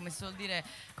 come si suol dire,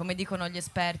 come dicono gli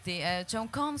esperti, c'è un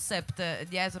concept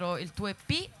dietro il tuo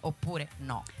EP oppure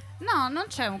no? No, non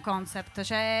c'è un concept,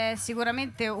 c'è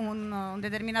sicuramente un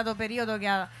determinato periodo che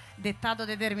ha dettato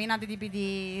determinati tipi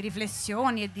di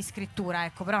riflessioni e di scrittura,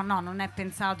 ecco, però no, non è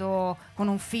pensato con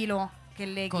un filo che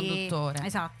leghi. Conduttore.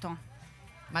 Esatto.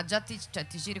 Ma già ti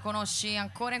ci riconosci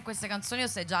ancora in queste canzoni o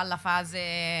sei già alla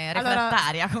fase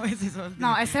refrattaria, come si suol dire?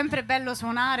 No, è sempre bello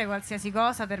suonare qualsiasi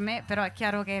cosa per me, però è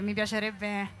chiaro che mi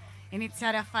piacerebbe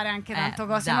iniziare a fare anche tanto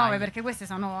cose nuove, perché queste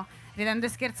sono, ridendo e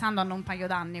scherzando, hanno un paio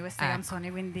d'anni queste canzoni,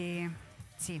 quindi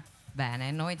sì.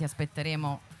 Bene, noi ti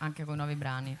aspetteremo anche con i nuovi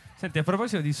brani. Senti, a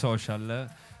proposito di social,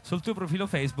 sul tuo profilo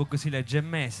Facebook si legge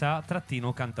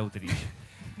MESA-cantautrice.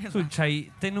 Tu ci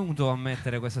hai tenuto a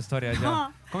mettere questa storia già?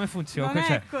 No, come funziona? non è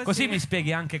Cioè, così. così mi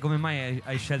spieghi anche come mai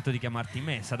hai scelto di chiamarti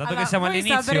Mesa. Dato Allora, che siamo voi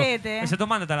all'inizio, saprete. queste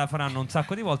domande te la faranno un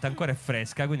sacco di volte, ancora è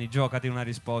fresca, quindi giocati una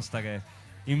risposta che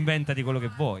inventati quello che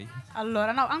vuoi.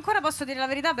 Allora, no, ancora posso dire la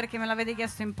verità perché me l'avete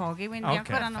chiesto in pochi, quindi Ok.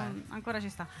 ancora ci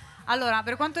sta. Allora,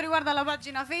 per quanto riguarda la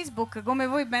pagina Facebook, come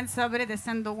voi ben saprete,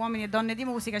 essendo uomini e donne di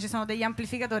musica, ci sono degli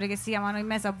amplificatori che si chiamano i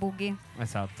MESA Boogie.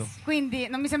 Esatto. Quindi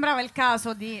non mi sembrava il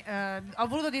caso di... ho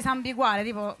voluto disambiguare,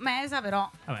 tipo MESA, però...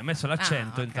 Vabbè, hai messo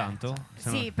l'accento ok, intanto? Se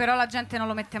no- Sì, però la gente non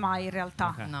lo mette mai in realtà.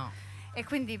 Ok. No. E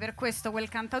quindi per questo quel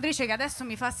cantautrice che adesso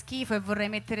mi fa schifo e vorrei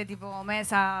mettere tipo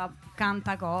Mesa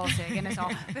canta cose, che ne so,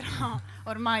 però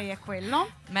ormai è quello.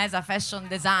 Mesa Fashion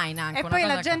Design anche. E una poi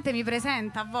cosa la gente mi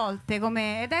presenta a volte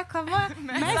come, ed ecco a voi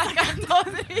Mesa È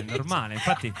cantautrice. normale,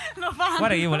 infatti. Lo fanno.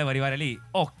 Guarda che io volevo arrivare lì,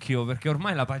 occhio, perché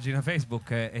ormai la pagina Facebook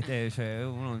cioè,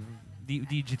 uno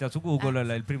digita su Google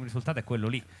il primo risultato è quello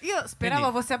lì. Io speravo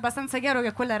Quindi- fosse abbastanza chiaro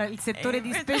che quello era il settore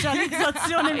di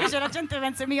specializzazione, invece la gente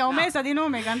pensa mica o Mesa di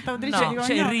nome, cantautrice No, di C'è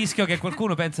il cognome. rischio che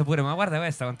qualcuno pensa pure, ma guarda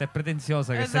questa quanto è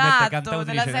pretenziosa che si mette Esatto, cantautrice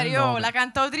della nel serie nome. la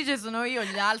cantautrice sono io,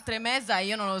 le altre Mesa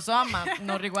io non lo so, ma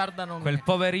non riguardano me. Quel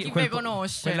poverino, Chi me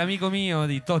conosce? quell'amico mio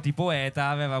di Toti Poeta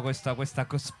aveva questa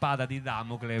spada di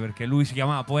Damocle, perché lui si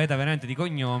chiamava Poeta veramente di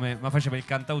cognome, ma faceva il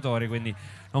cantautore, quindi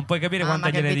non puoi capire quanta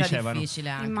ma che gliene vita dicevano. difficile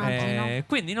anche. Immagino.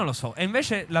 Quindi non lo so. E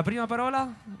invece la prima parola?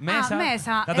 Mesa?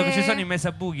 Mesa, Dato che ci sono i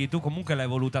Mesa Boogie, tu comunque l'hai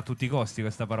voluta a tutti i costi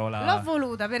questa parola. L'ho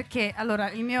voluta perché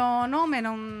allora il mio nome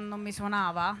non mi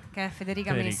suonava, che è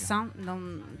Federica Messa,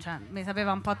 cioè, mi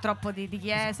sapeva un po' troppo di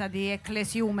chiesa, di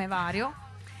ecclesiume vario.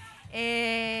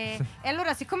 E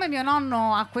allora, siccome mio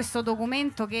nonno ha questo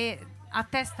documento che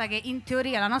attesta che in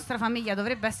teoria la nostra famiglia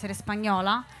dovrebbe essere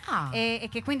spagnola e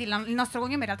che quindi il nostro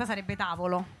cognome in realtà sarebbe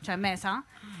Tavolo, cioè Mesa,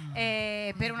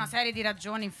 per una serie di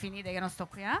ragioni infinite che non sto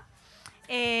qui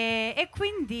e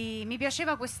quindi mi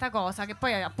piaceva questa cosa, che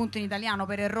poi appunto in italiano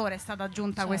per errore è stata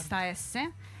aggiunta questa S.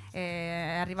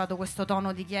 È arrivato questo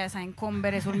tono di chiesa a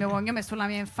incombere sul mio cognome e sulla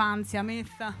mia infanzia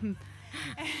Messa.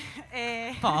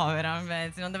 Povera,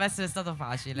 pensi, non deve essere stato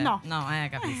facile. No.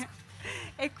 Capisco.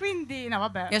 E quindi no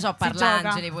vabbè, Io ho si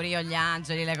parlangeli gioca. pure io, gli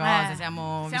angeli, le cose,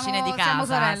 siamo vicine di casa. siamo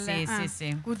sorelle, Sì,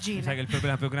 sì. cugine. Sai che il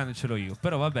problema più grande ce l'ho io.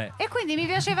 Però vabbè. E quindi mi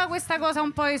piaceva questa cosa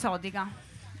un po' esotica.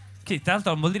 Che tra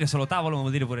l'altro non vuol dire solo tavolo, ma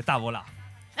vuol dire pure tavola.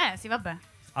 Sì, vabbè.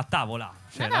 A tavola.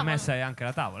 Cioè La la tavola. messa è anche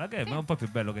la tavola, che è un po' più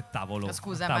bello che tavolo.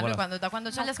 Scusa, A ma tavola. lui da quando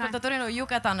c'è Ok. gli ascoltatori lo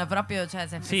Yucatan proprio, cioè,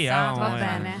 si è Sì, fissato. va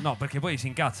bene. no, perché poi si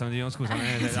incazzano, dicono scusa,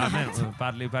 almeno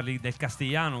parli del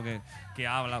castigliano che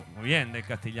habla bien del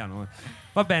castigliano.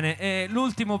 Va bene,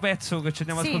 l'ultimo pezzo che ci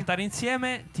andiamo ad Sì. ascoltare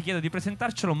insieme, ti chiedo di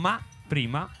presentarcelo, ma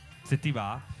prima, se ti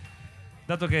va,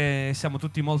 dato che siamo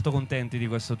tutti molto contenti di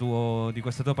questa tua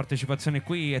partecipazione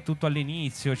qui, è tutto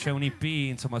all'inizio, c'è un EP,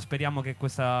 insomma, speriamo che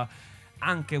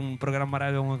anche un programma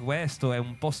radio come questo e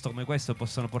un posto come questo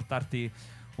possano portarti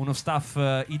uno staff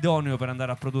idoneo per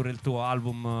andare a produrre il tuo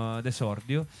album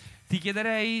d'esordio. Ti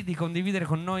chiederei di condividere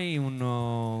con noi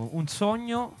un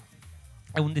sogno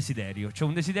e un desiderio. Cioè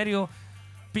un desiderio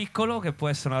piccolo che può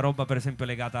essere una roba per esempio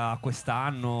legata a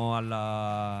quest'anno,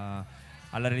 alla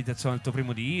realizzazione del tuo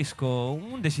primo disco,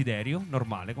 un desiderio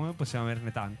normale, come possiamo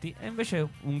averne tanti, e invece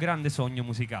un grande sogno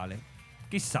musicale.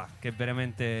 Chissà che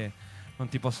veramente non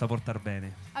ti possa portare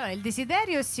bene. Allora, il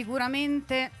desiderio è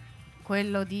sicuramente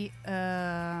quello di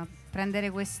prendere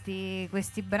questi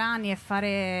brani e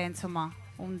fare insomma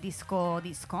un disco,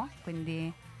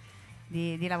 quindi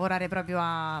di lavorare proprio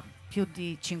a più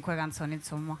di 5 canzoni,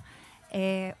 insomma.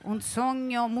 E un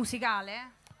sogno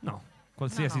musicale? No,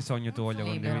 qualsiasi No. sogno tu voglia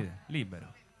Libero. condividere.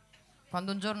 Libero.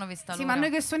 Quando un giorno vi sta Sì, l'ora. ma noi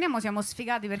che suoniamo siamo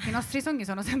sfigati perché i nostri sogni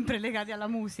sono sempre legati alla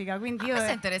musica, quindi io...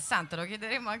 Questo è interessante, lo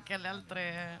chiederemo anche alle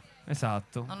altre.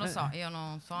 Esatto. Non lo so, io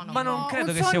non suono. Ma non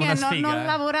credo un che sia sogno una è sfiga. non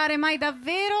lavorare mai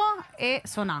davvero e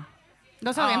suonare.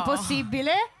 Lo so che è Oh.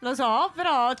 impossibile, lo so,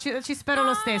 però ci spero lo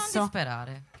Non stesso. di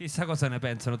sperare. Chissà cosa ne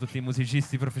pensano tutti i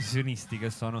musicisti professionisti che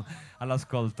sono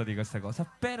all'ascolto di questa cosa.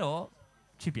 Però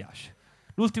ci piace.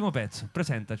 L'ultimo pezzo,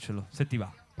 presentacelo, se ti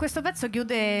va. Questo pezzo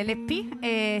chiude l'EP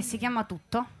e si chiama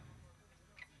Tutto.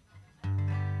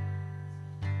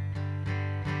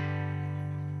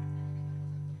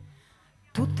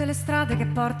 Tutte Tutte le strade che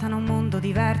portano a un mondo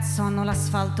diverso hanno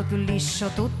l'asfalto più liscio.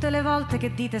 Tutte le volte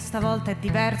che dite stavolta è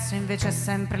diverso, invece è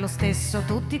sempre lo stesso.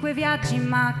 Tutti quei viaggi in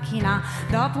macchina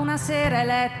dopo una sera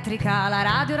elettrica, la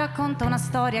radio racconta una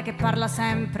storia che parla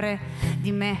sempre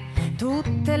di me.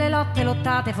 Tutte le lotte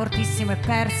lottate fortissimo e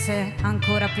perse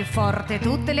ancora più forte.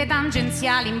 Tutte le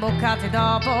tangenziali imboccate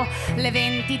dopo le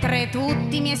 23.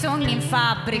 Tutti i miei sogni in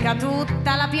fabbrica,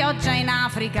 tutta la pioggia in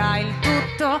Africa, il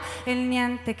tutto e il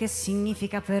niente che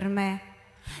significa per me.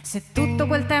 Se tutto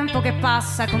quel tempo che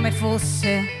passa come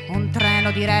fosse un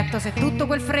treno diretto, se tutto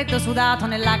quel freddo sudato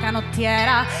nella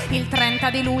canottiera il 30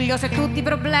 di luglio, se tutti i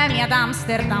problemi ad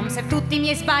Amsterdam, se tutti i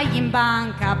miei sbagli in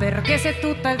banca, perché se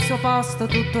tutto è il suo posto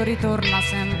tutto ritorna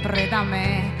sempre da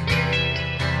me.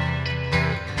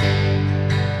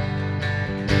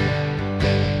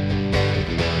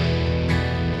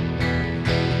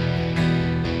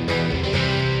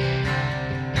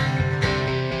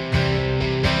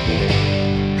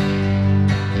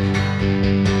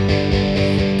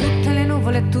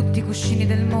 Tutti i cuscini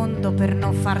del mondo per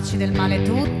non farci del male,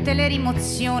 tutte le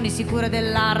rimozioni sicure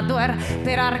dell'hardware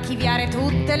per archiviare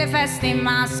tutte le feste in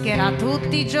maschera,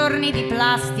 tutti i giorni di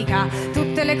plastica,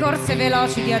 tutte le corse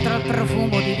veloci dietro al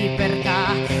profumo di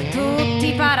libertà, tutti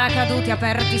i paracaduti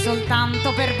aperti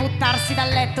soltanto per buttarsi dal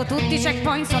letto, tutti i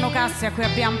checkpoint sono casse a cui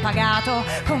abbiamo pagato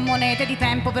con monete di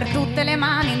tempo per tutte le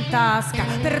mani in tasca,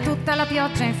 per tutta la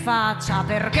pioggia in faccia,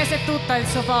 perché se tutto ha il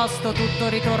suo posto tutto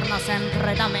ritorna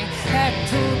sempre da me. È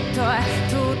tutto, è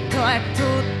tutto, è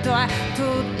tutto, è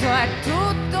tutto, è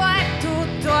tutto, è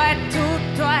tutto, è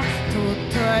tutto, è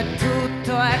tutto, è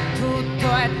tutto, è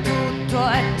tutto, è tutto,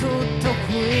 è tutto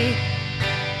qui.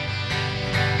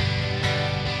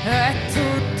 È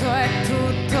tutto, è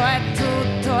tutto, è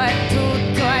tutto, è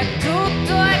tutto, è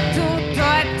tutto, è tutto,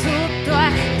 è tutto,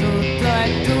 è tutto,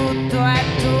 è tutto, è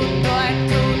tutto, è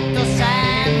tutto,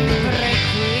 sempre qui.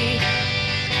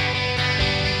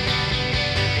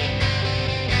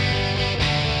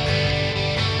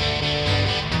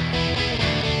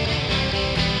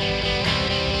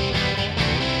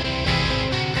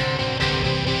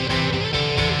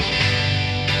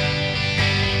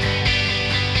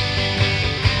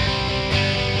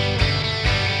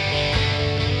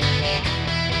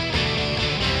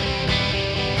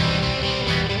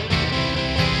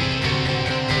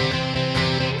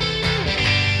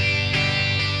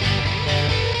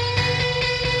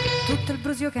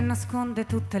 Che nasconde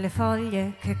tutte le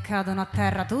foglie che cadono a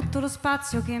terra, tutto lo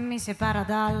spazio che mi separa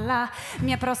dalla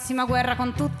mia prossima guerra,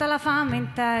 con tutta la fame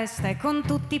in testa e con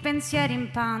tutti i pensieri in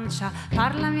pancia.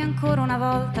 Parlami ancora una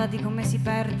volta di come si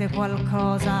perde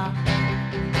qualcosa.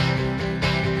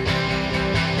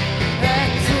 È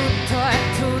tutto, è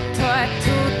tutto, è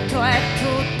tutto, è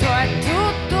tutto, è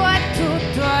tutto, è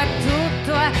tutto, è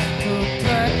tutto, è tutto,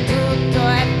 è tutto,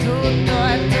 è tutto,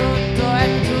 è tutto,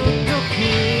 è tutto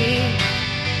qui.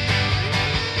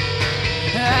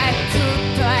 È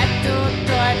tutto, è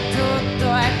tutto, è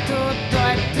tutto, è tutto,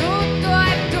 è tutto, è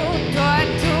tutto, è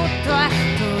tutto, è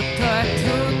tutto, è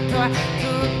tutto, è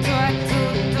tutto, è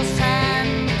tutto,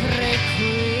 sempre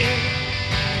qui.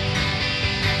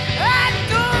 È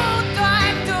tutto,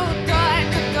 è tutto, è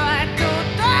tutto, è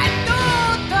tutto, è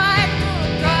tutto, è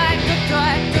tutto, è tutto,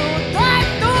 è tutto,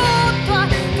 è tutto,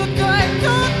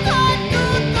 è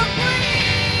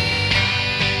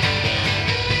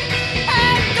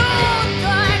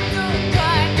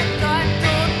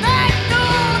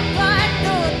tutto,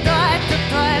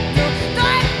 è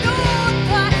tutto, è tutto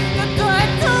qui.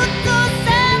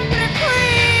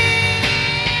 È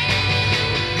tutto, è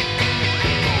tutto, è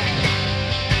tutto, è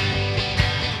tutto, è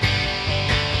tutto, è tutto,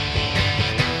 è tutto, è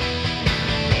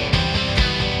tutto,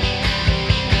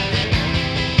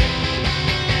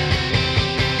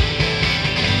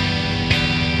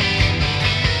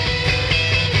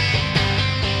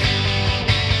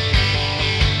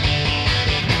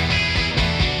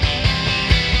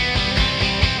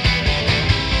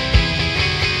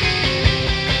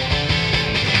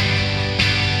 è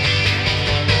tutto, è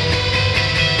tutto,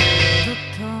 sempre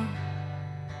qui.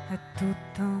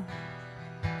 Tutto,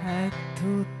 è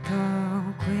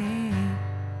tutto qui.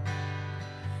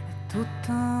 È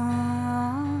tutto,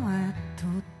 è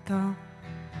tutto,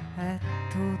 è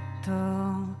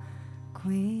tutto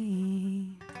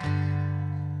qui.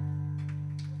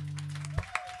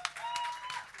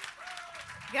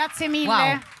 Grazie mille.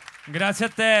 Wow. Grazie a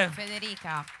te,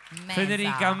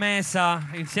 Federica Mesa,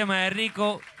 insieme a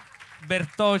Enrico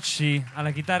Bertocci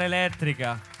alla chitarra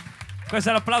elettrica. Questo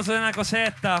è l'applauso di una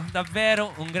Cosetta,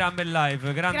 davvero un gran bel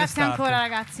live, grande Grazie start. ancora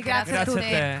ragazzi, grazie a Grazie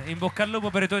tutti. a te, in bocca al lupo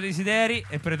per i tuoi desideri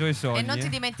e per i tuoi sogni. E non ti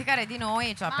dimenticare di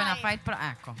noi, cioè appena Mai. fai il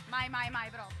ecco, Mai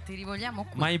proprio. ti rivogliamo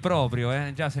qui. Mai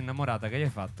proprio, già sei innamorata, che gli hai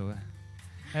fatto?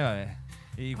 Vabbè,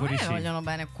 i A me cuoricini. vogliono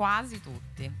bene quasi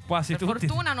tutti. Quasi per tutti.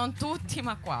 fortuna non tutti,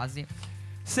 ma quasi.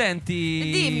 Senti,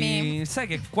 Dimmi. sai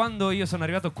che quando io sono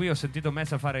arrivato qui ho sentito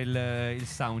Mesa fare il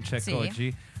soundcheck Sì.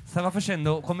 oggi. Stava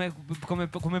facendo come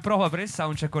prova per il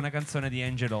soundcheck una canzone di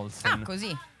Angel Olsen. Ah,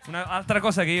 così. Un'altra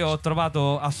cosa che io ho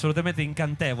trovato assolutamente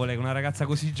incantevole, che una ragazza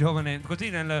così giovane, così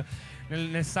nel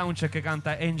soundcheck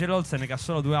canta Angel Olsen, che ha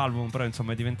solo 2 album, però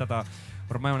insomma è diventata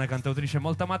ormai una cantautrice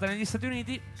molto amata negli Stati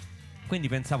Uniti. Quindi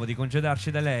pensavo di congedarci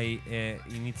da lei e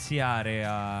iniziare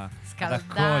ad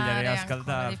accogliere e a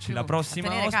scaldarci la prossima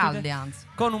tenere ospite caldi, anzi.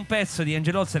 con un pezzo di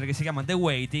Angel Olsen che si chiama The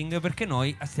Waiting, perché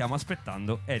noi stiamo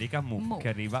aspettando Erika MOU MOU. che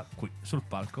arriva qui sul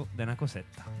palco della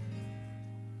Cosetta.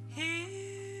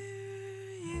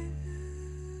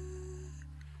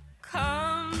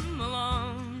 Come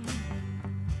along.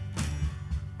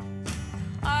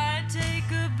 I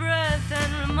take a breath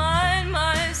and remind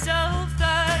myself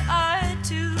that I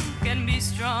too can be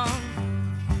strong.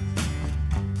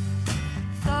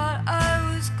 Thought I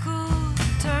was cool,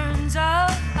 turns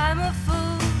out I'm a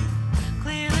fool.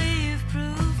 Clearly you've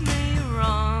proved me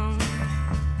wrong.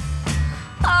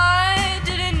 I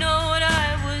didn't know what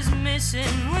I was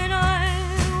missing when I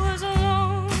was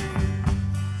alone.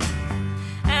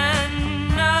 And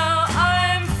now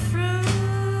I'm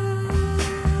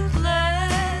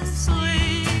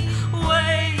fruitlessly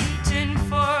waiting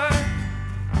for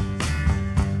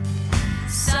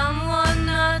someone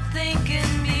not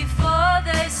thinking before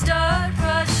they start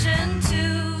rushing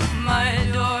to my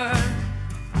door.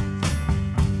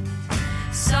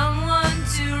 Someone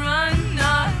to run,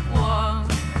 not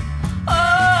walk.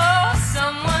 Oh,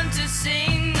 someone to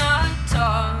sing, not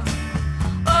talk.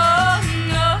 Oh,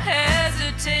 no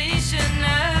hesitation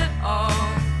at all.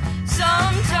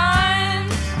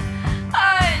 Sometimes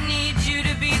I need you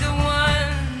to be the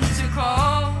one to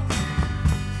call.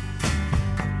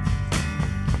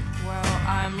 Well,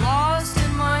 I'm lost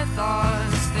in my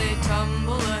thoughts, they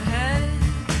tumble ahead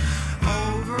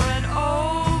over and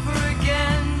over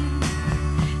again.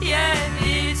 Yeah,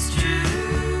 it's true.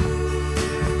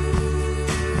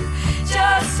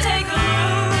 Just take a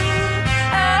look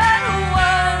at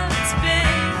what's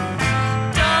been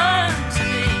done to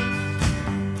me.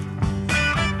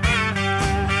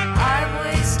 I've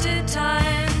wasted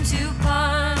time to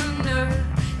ponder.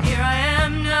 Here I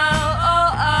am now,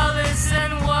 oh, Alice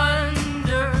and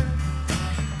wonder.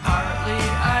 Partly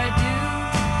I do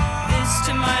this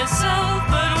to myself,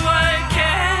 but why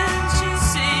can't you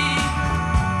see?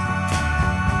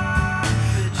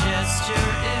 The gesture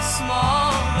is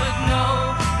small, but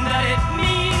know that it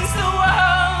means the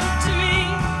world to me.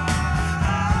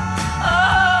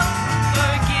 Oh,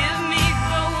 forgive me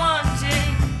for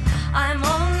wanting. I'm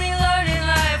only learning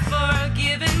life,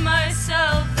 forgiving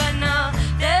myself, and now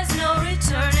there's no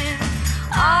returning.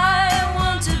 I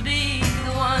want to be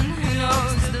the one who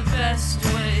knows the best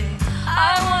way.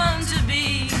 I want to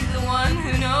be the one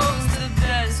who knows the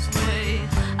best way.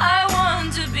 I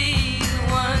want to be the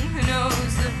one who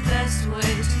knows the best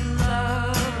way to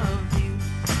love you.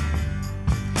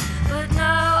 But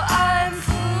now I'm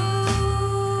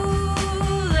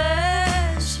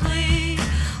foolishly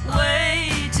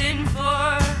waiting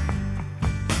for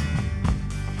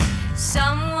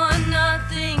someone not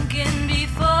thinking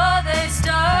before they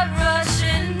start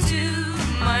rushing to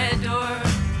my door.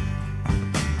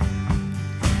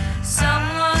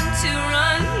 Someone to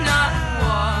run, not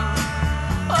walk.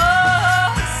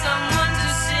 Oh, someone to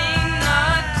sing,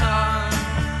 not talk.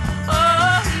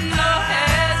 Oh, no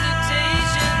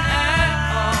hesitation at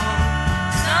all.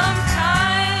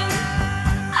 Sometimes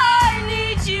I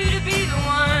need you to be the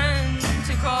one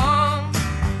to call.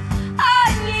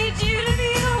 I need you to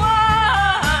be the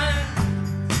one.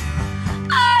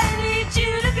 I need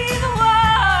you to be the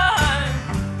one.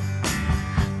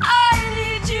 I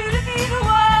need you to be the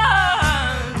one.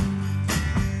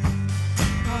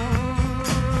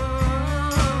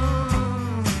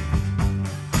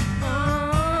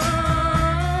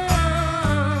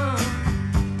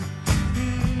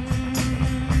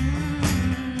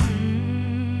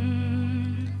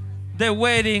 The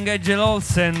Wedding, Angel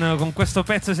Olsen. Con questo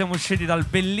pezzo siamo usciti dal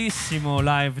bellissimo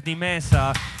live di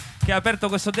Mesa che ha aperto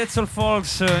questo Dead Soul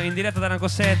Folks in diretta da una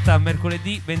Cosetta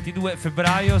mercoledì 22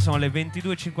 febbraio, sono le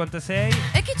 22:56.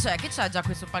 E chi c'è? Chi c'è già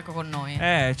qui sul palco con noi?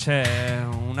 C'è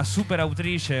una super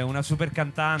autrice, una super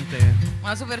cantante,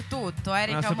 Una super tutto,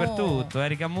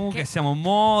 Erika MOU, che siamo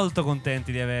molto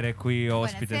contenti di avere qui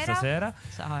ospite Buonasera.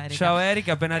 stasera. Ciao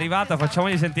Erika. Appena arrivata,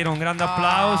 facciamogli sentire un grande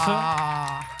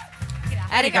applauso.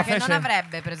 Erika che fece- non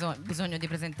avrebbe bisogno di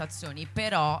presentazioni,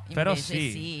 però invece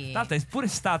sì. Tra l'altro è pure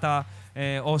stata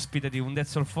ospite di un Dead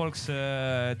Soul Folks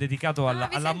dedicato vi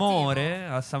all'amore,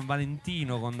 a San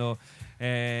Valentino, quando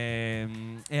è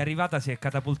arrivata, si è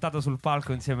catapultata sul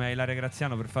palco insieme a Ilaria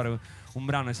Graziano per fare un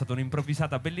brano. È stata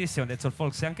un'improvvisata bellissima. Dead Soul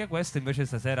Folks è anche questo, invece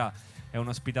stasera è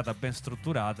un'ospitata ben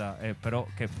strutturata, però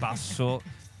che passo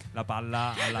la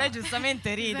palla alla... Lei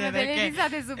giustamente ride Sono delle perché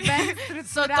risate su ben È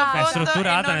strutturate.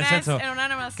 strutturata nel senso che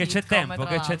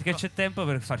che c'è tempo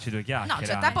per farci due chiacchiere. No,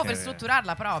 c'è tempo anche. per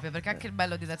strutturarla proprio, perché anche il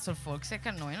bello di Dead Soul Folks è che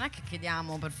a noi non è che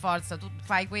chiediamo per forza tu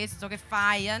fai questo che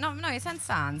fai, no, noi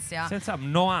senza ansia.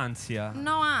 No ansia.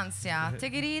 No ansia,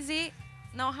 take it easy,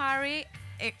 no hurry.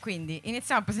 E quindi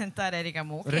iniziamo a presentare Erika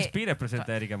MOU. Respira e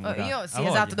presenta Erika MOU. Io sì,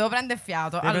 esatto, devo prendere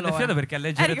fiato. Devi prendere fiato perché a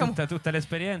leggere Erika tutta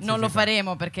l'esperienza non lo si fa.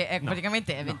 faremo perché è No,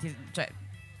 praticamente è no. 20, cioè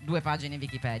 2 pagine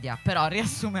Wikipedia. Però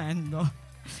riassumendo,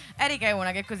 Erika è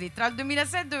una che così tra il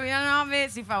 2006 e il 2009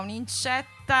 si fa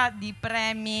un'incetta di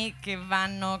premi che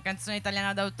vanno canzone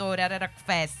italiana d'autore, Area Rock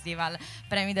Festival,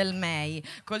 premi del MEI.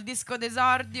 Col disco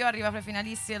d'esordio arriva fra i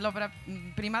finalisti dell'opera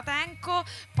Prima Tenco,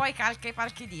 poi calca i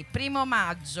palchi di Primo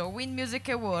Maggio, Wind Music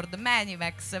Award,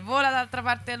 Manivex, vola dall'altra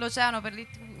parte dell'oceano per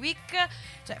l'Hit Week,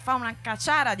 cioè fa una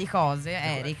cacciara di cose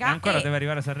Erika. E ancora deve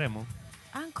arrivare a Sanremo?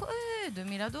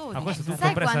 2012. questo tutto Sai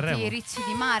compreso quanti Sanremo? ricci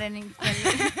di mare in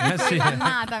Sì.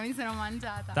 quell'annata mi sono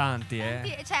mangiata? Tanti,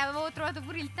 Cioè avevo trovato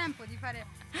pure il tempo di fare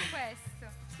questo.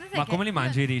 Ma come li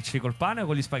mangi i ricci? Col pane o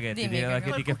con gli spaghetti? Dimmi,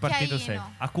 Di che partito sei?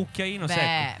 cucchiaino. A cucchiaino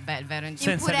secco? Beh, il vero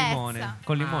Senza purezza. limone?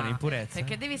 Con limone, in purezza?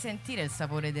 Perché devi sentire il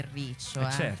sapore del riccio.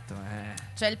 Certo.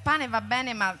 Cioè il pane va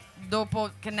bene, ma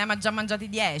dopo che ne hai già mangiati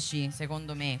 10,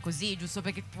 secondo me. Così, giusto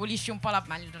perché pulisci un po'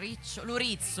 ma il riccio,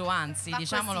 l'urizzo, anzi, Va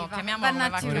diciamolo, così, va. chiamiamolo come va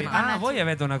Vannaggio, chiamato. vannaggio. Voi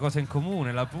avete una cosa in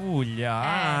comune, la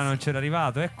Puglia. sì. Non c'era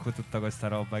arrivato. Ecco tutta questa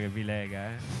roba che vi lega,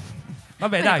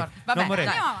 Vabbè, Mi dai, ricordo. Vabbè, non vorrei.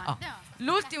 dai. Andiamo avanti, Oh. andiamo avanti.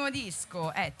 L'ultimo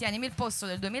disco è Tienimi il posto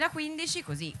del 2015,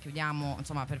 così chiudiamo,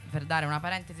 insomma, per dare una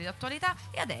parentesi di attualità.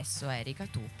 E adesso, Erika,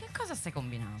 tu che cosa stai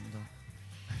combinando?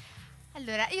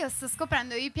 Allora, io sto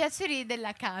scoprendo i piaceri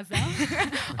della casa.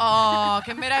 Oh,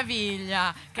 che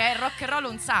meraviglia! Che è rock and roll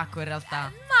un sacco in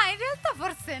realtà. Ma in realtà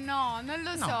forse no, non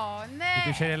lo No. so. Ti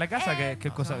piacerebbe la casa?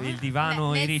 Che cosa? Il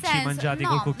divano, nel i ricci senso- mangiati no,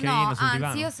 col cucchiaino no, sul anzi,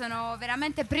 divano? io sono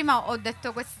veramente. Prima ho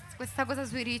detto questa cosa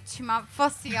sui ricci, ma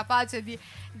fossi capace di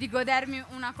godermi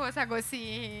una cosa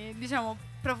così, diciamo,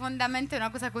 profondamente una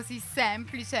cosa così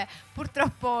semplice.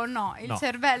 Purtroppo no, il No.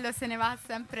 cervello se ne va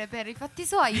sempre per i fatti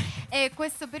suoi. E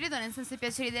questo periodo, nel senso, i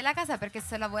piaceri della casa, perché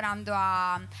sto lavorando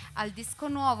al disco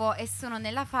nuovo e sono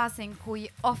nella fase in cui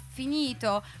ho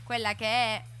finito quella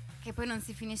che poi non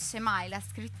si finisce mai, la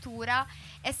scrittura,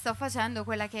 e sto facendo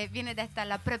quella che viene detta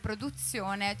la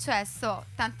preproduzione, cioè sto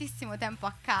tantissimo tempo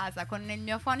a casa con il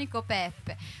mio fonico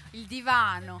Peppe, il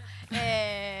divano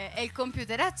e il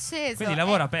computer acceso. Quindi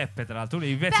lavora Peppe, tra l'altro. Tu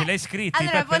i pezzi l'hai scritti,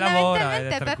 allora, Peppe lavora.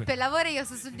 fondamentalmente Peppe lavora, io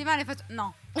sto sul divano e faccio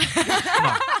no.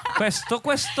 No,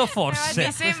 questo forse.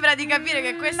 Mi sembra di capire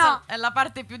che questa No. è la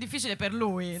parte più difficile per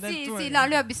lui. Sì, no,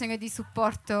 lui ha bisogno di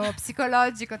supporto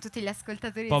psicologico, tutti gli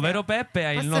ascoltatori. Povero Peppe ha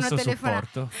il possono nostro telefonare.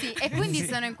 supporto. Sì, e quindi Sì.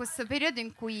 sono in questo periodo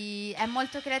in cui è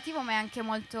molto creativo ma è anche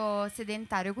molto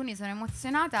sedentario, quindi sono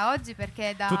emozionata oggi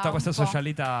perché da Tutta questa un po'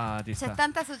 socialità ti sta. c'è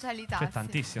tanta socialità. C'è sì.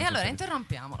 tantissimo. E allora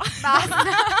interrompiamo. Basta.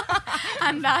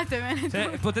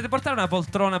 Andatevene. Potete portare una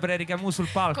poltrona per Erika MOU sul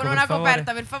palco? Con per una favore?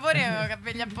 coperta, per favore,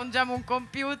 gli appoggiamo un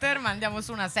computer, mandiamo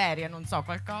su una serie, non so,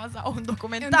 qualcosa, o un È un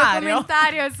documentario.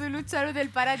 documentario sull'uccello del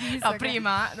paradiso. No, che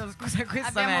prima, no, scusa, questa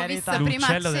abbiamo merita. visto prima a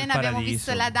L'uccello del cena, abbiamo paradiso.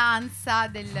 visto la danza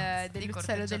dell'uccello del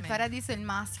corteggiamento. paradiso, il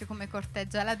maschio come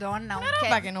corteggia la donna. Una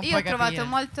roba che non io puoi ho trovato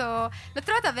capire. l'ho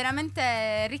trovata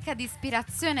veramente ricca di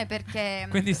ispirazione, perché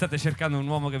Quindi state cercando un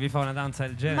uomo che vi fa una danza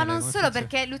del genere? ma non come solo, funziona?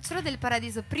 perché l'uccello del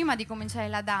paradiso prima di cominciare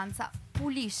la danza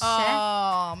pulisce.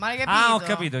 Oh, ma hai capito? Ah, ho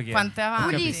capito chi è. Quanto è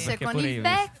avanti. Pulisce perché con pure il io ho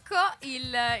visto. becco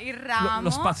il ramo, Lo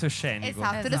spazio scenico.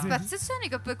 esatto, lo Esatto. spazio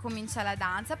scenico, e poi comincia la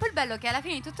danza. Poi il bello è che alla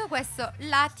fine di tutto questo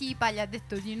la tipa gli ha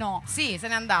detto di no. Sì, se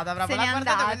n'è andata proprio. Se n'è L'ha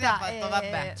guardato così e ha andata, fatto,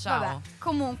 vabbè, ciao.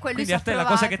 Comunque lui Quindi ci a ha te la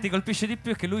provato. cosa che ti colpisce di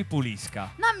più è che lui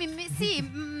pulisca. No, sì,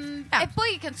 E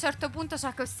poi che a un certo punto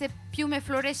c'ha queste piume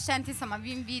fluorescenti, insomma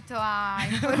vi invito a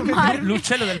informarvi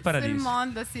L'uccello del paradiso. sul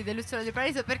mondo, sì, dell'uccello del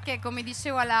paradiso, perché come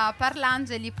dicevo alla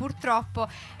Parlangeli purtroppo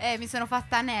mi sono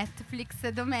fatta Netflix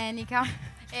domenica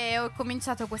e ho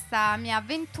cominciato questa mia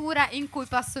avventura in cui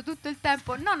passo tutto il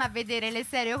tempo non a vedere le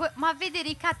serie ma a vedere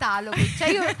i cataloghi, cioè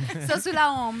io sto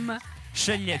sulla home.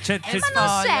 Sceglie, ma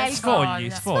non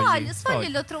scelgo. sfogli. E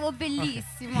lo trovo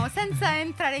bellissimo, senza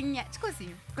entrare in niente.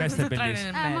 Così. Questo è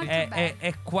bellissimo. Molto bello.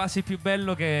 È quasi più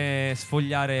bello che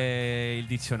sfogliare il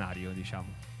dizionario, diciamo.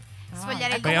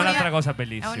 Sfogliare il È un'altra cosa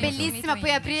bellissima. Bellissima,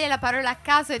 poi aprire la parola a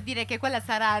caso e dire che quella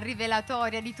sarà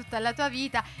rivelatoria di tutta la tua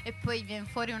vita e poi viene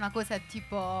fuori una cosa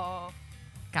tipo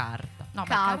Carta. No,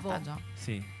 cavo. carta già.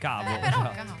 Sì, cavo.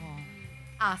 però già.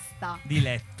 asta Di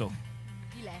letto.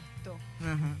 di letto.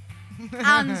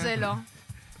 Angelo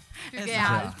più che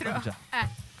altro. Già.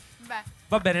 Beh.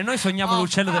 Va bene, noi sogniamo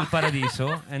l'uccello del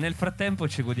paradiso e nel frattempo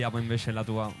ci godiamo invece la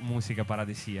tua musica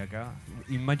paradisiaca,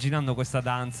 immaginando questa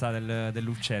danza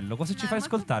dell'uccello. Cosa ci fai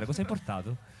ascoltare? Cosa hai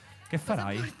portato? Che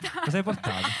farai? Cosa hai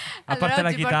portato? A Allora, parte la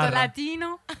oggi chitarra. porto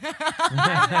latino.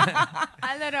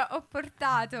 Allora ho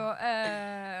portato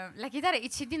la chitarra, i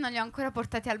CD non li ho ancora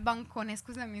portati al bancone,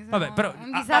 scusami, sono Vabbè, però,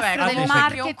 un disastro del adesso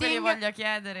Chiunque li marketing. voglia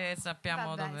chiedere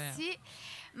sappiamo Vabbè, dove. sì.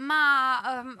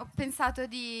 Ma ho pensato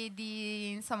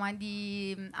insomma,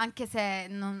 anche se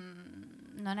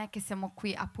non è che siamo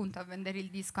qui appunto a vendere il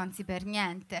disco, anzi per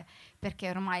niente, perché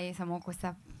ormai siamo in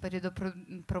questo periodo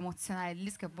promozionale del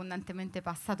disco è abbondantemente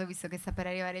passato, visto che sta per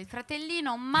arrivare il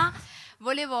fratellino, ma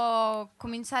volevo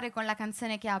cominciare con la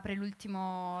canzone che apre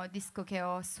l'ultimo disco che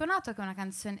ho suonato, che è una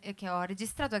canzone che ho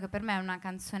registrato, che per me è una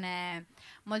canzone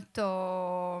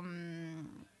molto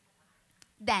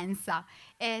densa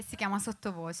e si chiama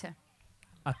Sottovoce.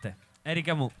 A te,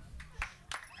 Erika Mu.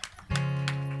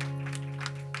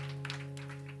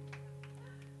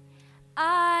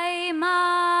 Hai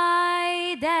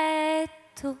mai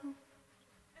detto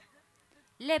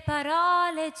le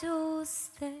parole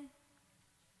giuste?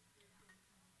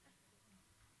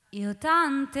 Io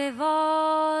tante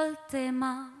volte,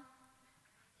 ma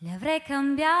le avrei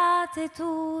cambiate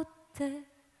tutte.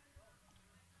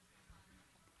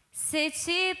 Se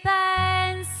ci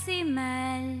pensi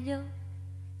meglio,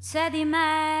 c'è di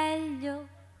meglio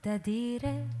da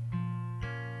dire.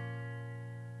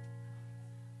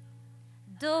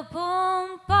 Dopo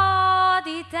un po'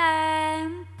 di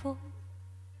tempo,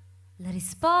 la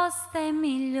risposta è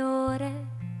migliore.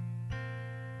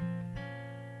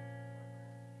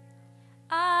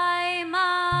 Hai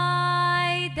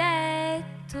mai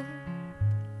detto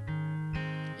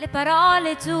le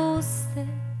parole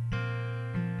giuste?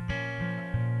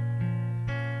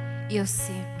 Io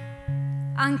sì,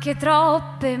 anche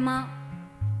troppe, ma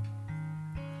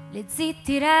le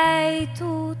zittirei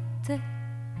tutte.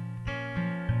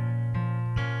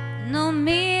 Non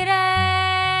mi resta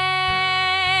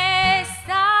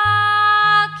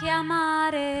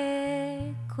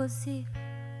chiamare così.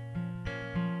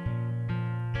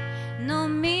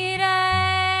 Non mi resta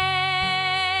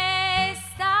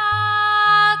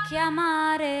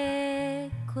chiamare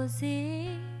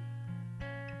così.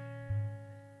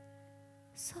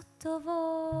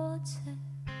 Sottovoce.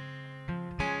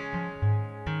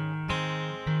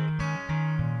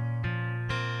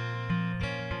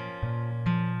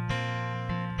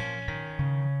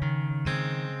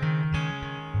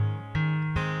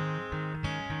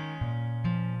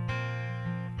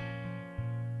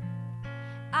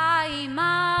 Hai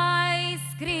mai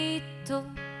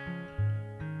scritto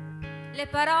le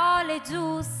parole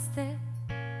giuste?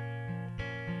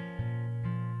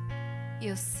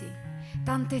 Io sì,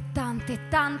 tante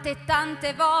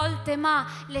volte, ma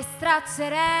le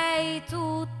straccerei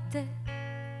tutte,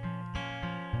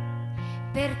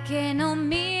 perché non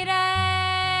mi resta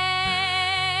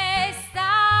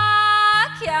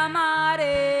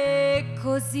chiamare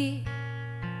così.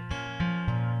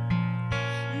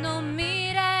 Non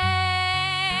mi resta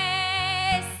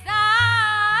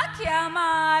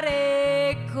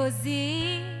chiamare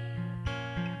così.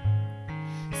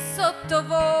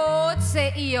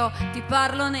 Sottovoce io ti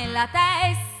parlo nella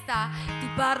testa, ti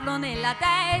parlo nella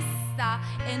testa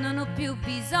e non ho più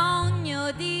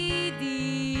bisogno di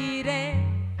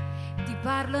dire. Ti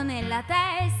parlo nella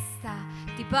testa,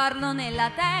 ti parlo nella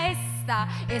testa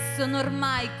e sono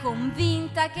ormai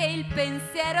convinta che il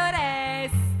pensiero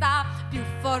resta più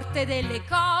forte delle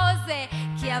cose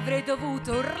che avrei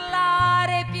dovuto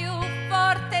urlare, più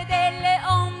forte delle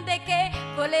onde che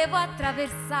volevo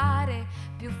attraversare,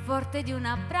 più forte di un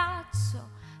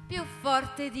abbraccio, più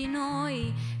forte di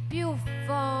noi, più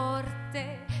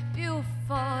forte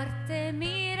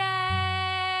mi resta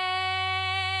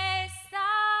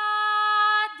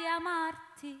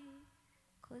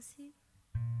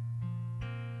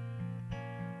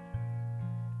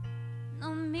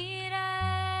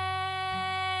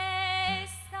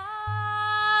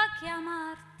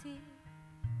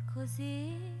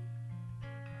così,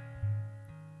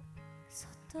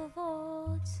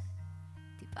 sottovoce,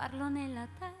 ti parlo nella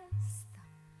testa,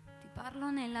 ti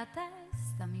parlo nella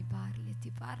testa, mi parli,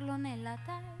 ti parlo nella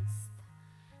testa,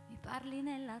 mi parli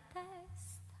nella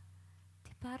testa,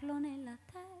 ti parlo nella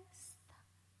testa,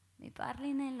 mi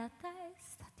parli nella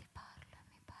testa, ti parlo,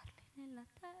 mi parli nella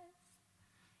testa,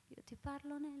 io ti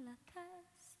parlo nella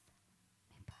testa,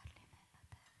 mi parli nella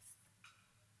testa,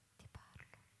 ti parlo.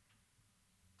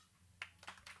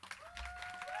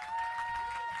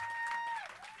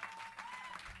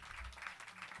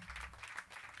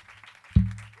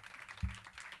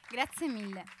 Grazie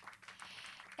mille.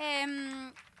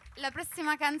 La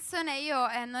prossima canzone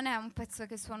non è un pezzo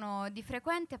che suono di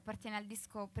frequente, appartiene al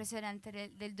disco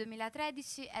precedente del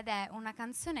 2013 ed è una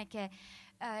canzone che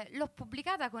l'ho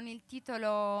pubblicata con il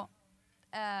titolo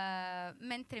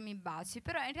Mentre mi baci,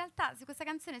 però in realtà questa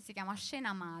canzone si chiama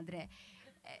Scena Madre.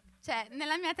 Cioè,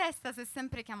 nella mia testa si è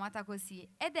sempre chiamata così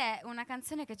ed è una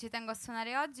canzone che ci tengo a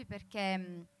suonare oggi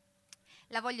perché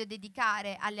la voglio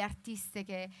dedicare alle artiste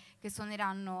che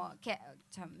suoneranno, cioè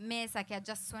MESA che ha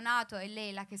già suonato e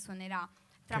LEILA che suonerà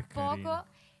tra poco.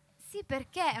 Carina. Sì,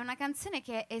 perché è una canzone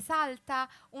che esalta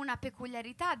una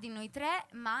peculiarità di noi tre,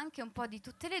 ma anche un po' di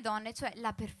tutte le donne, cioè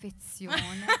la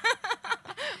perfezione.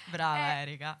 Brava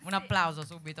Erika, un applauso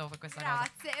subito per questa cosa.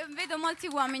 Grazie, vedo molti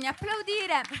uomini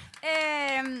applaudire.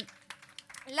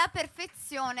 La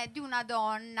perfezione di una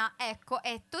donna, ecco,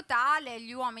 è totale,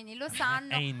 gli uomini lo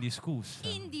sanno. È indiscussa.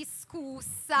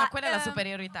 Indiscussa. Ma quella è la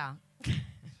superiorità.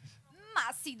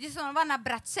 Ma sì, vanno a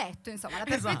braccetto, insomma, la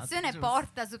perfezione Esatto,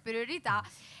 porta superiorità.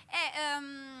 E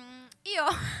io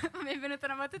mi è venuta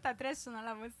una battuta trash, non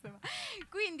la posso fare.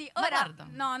 Quindi ora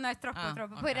no, è troppo.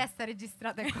 Poi okay. resta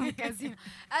registrata e con un casino.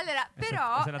 Allora,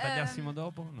 però se la tagliassimo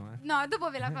dopo? No, no, dopo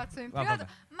ve la faccio in privato.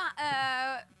 Vabbè. Ma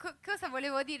cosa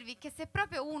volevo dirvi? Che se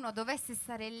proprio uno dovesse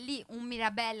stare lì, un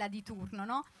Mirabella di turno,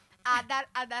 no?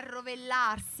 Ad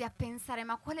arrovellarsi, a pensare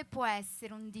ma quale può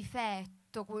essere un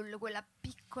difetto, quella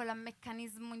piccola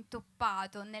meccanismo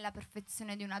intoppato nella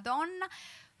perfezione di una donna,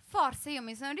 forse io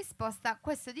mi sono risposta,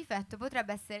 questo difetto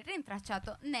potrebbe essere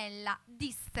rintracciato nella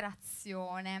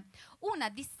distrazione. Una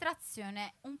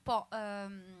distrazione un po'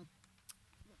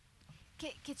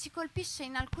 che ci colpisce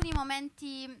in alcuni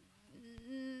momenti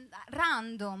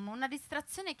random, una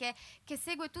distrazione che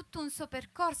segue tutto un suo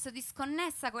percorso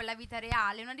disconnessa con la vita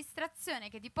reale, una distrazione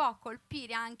che ti può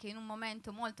colpire anche in un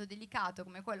momento molto delicato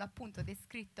come quello appunto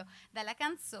descritto dalla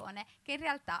canzone, che in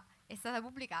realtà è stata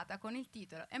pubblicata con il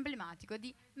titolo emblematico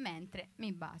di Mentre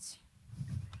mi baci.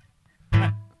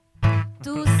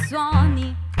 Tu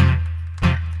suoni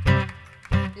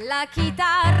la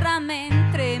chitarra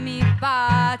mentre mi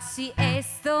baci e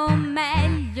sto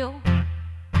meglio,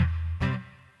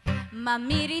 ma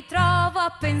mi ritrovo a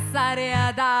pensare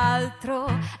ad altro,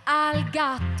 al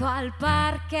gatto al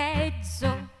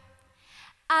parcheggio,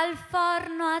 al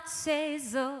forno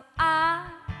acceso,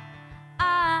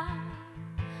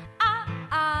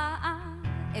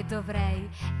 e dovrei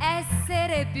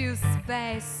essere più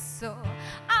spesso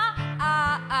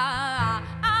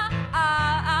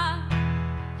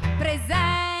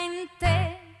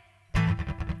presente.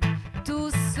 Tu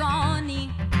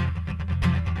suoni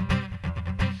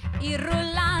il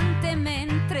rullante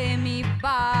mentre mi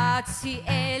baci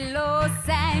e lo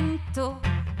sento,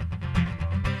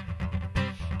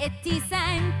 e ti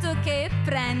sento che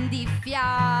prendi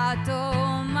fiato,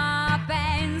 ma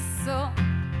penso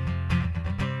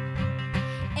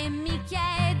e mi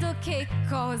chiedo che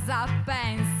cosa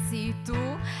pensi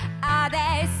tu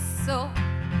adesso,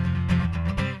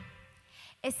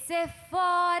 e se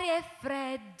fuori è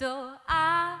freddo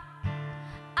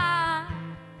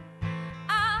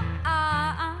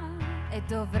e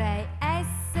dovrei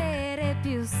essere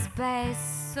più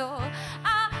spesso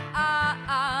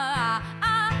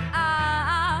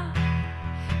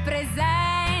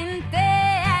presente,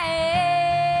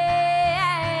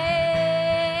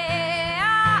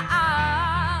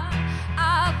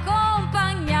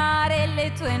 accompagnare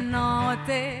le tue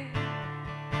note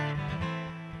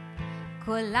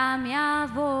con la mia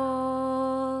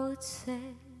voce.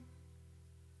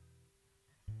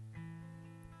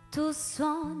 Tu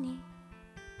suoni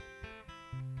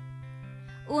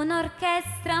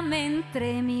un'orchestra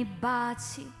mentre mi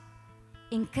baci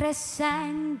in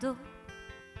crescendo,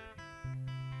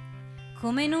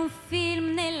 come in un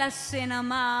film nella scena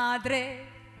madre.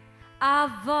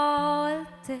 A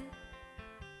volte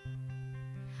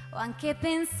ho anche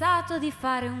pensato di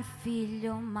fare un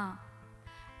figlio, ma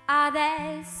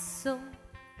adesso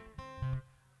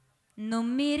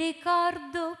non mi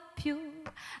ricordo più.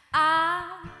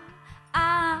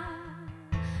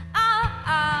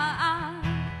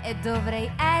 e dovrei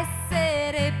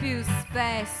essere più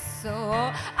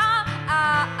spesso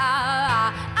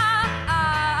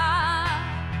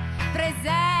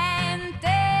presente.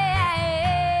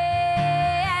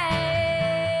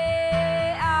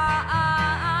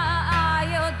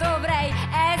 Io dovrei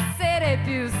essere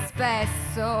più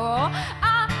spesso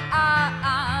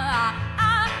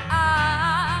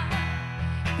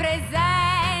presente.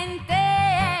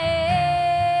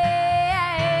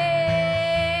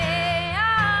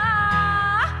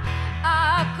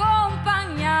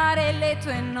 Accompagnare le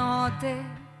tue note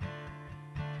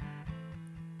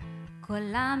con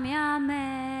la mia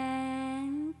mente.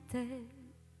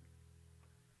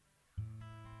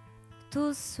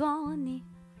 Tu suoni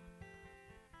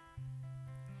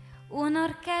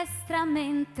un'orchestra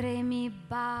mentre mi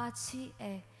baci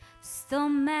e sto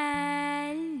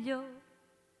meglio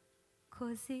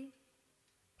così.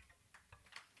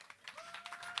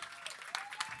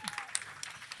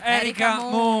 Erika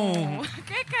Mu.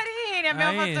 Che carini,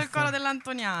 abbiamo fatto il visto? coro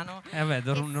dell'Antoniano. Vabbè,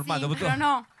 normale, dopo tu,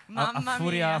 no. Mamma a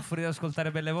furia mia. di ascoltare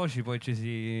belle voci, poi ci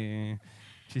si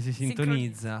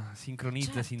sintonizza,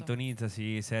 sincronizza, Certo. sintonizza,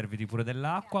 si serviti pure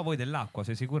dell'acqua. Vuoi dell'acqua?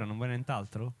 Sei sicura? Non vuoi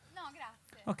nient'altro? No,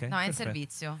 grazie. Ok, No, è in perfetto.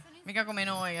 servizio. Mica come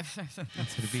noi. È in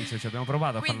servizio, ci abbiamo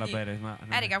provato a farla Quindi, bere. Ma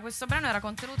Erika, questo brano era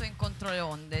contenuto in Contro le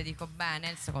onde, dico bene,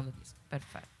 il secondo disco.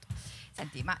 Perfetto.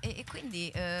 Senti, ma e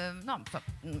quindi no,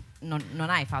 non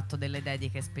hai fatto delle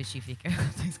dediche specifiche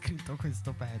quando hai scritto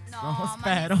questo pezzo? No,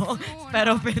 spero, ma nessuno.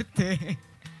 spero per te.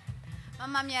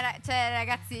 Mamma mia, cioè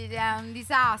ragazzi, è un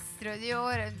disastro di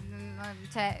ore,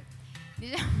 cioè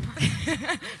diciamo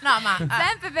No, ma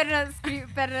sempre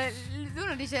per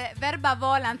uno dice verba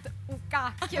volant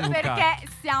cacchio, Un perché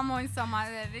stiamo insomma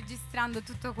registrando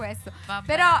tutto questo. vabbè.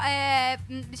 Però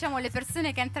diciamo le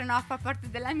persone che entrano a far parte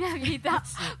della mia vita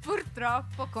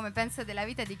purtroppo, come penso della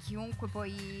vita di chiunque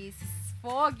poi si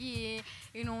sfoghi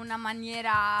in una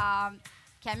maniera,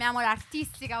 chiamiamola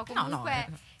artistica o No, comunque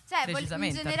no, cioè in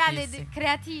decisamente generale artistica.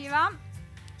 creativa,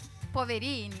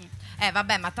 poverini.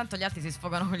 Vabbè, ma tanto gli altri si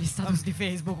sfogano con gli status di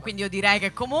Facebook, quindi io direi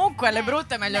che comunque alle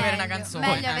brutte è meglio avere una canzone.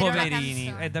 meglio avere una Poverini,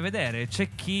 canzone. è da vedere.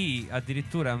 C'è chi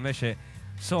addirittura invece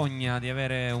sogna di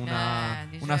avere una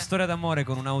dice- storia d'amore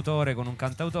con un autore, con un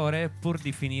cantautore, pur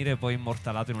di finire poi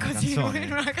immortalato in una Così canzone.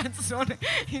 in una canzone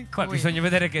in Poi cui- bisogna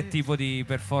vedere che tipo di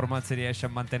performance riesce a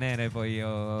mantenere poi.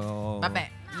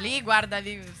 Vabbè, lì guarda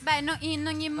lì. Beh, in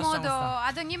ogni Lasciamo modo, stare.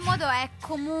 ad ogni modo è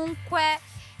comunque.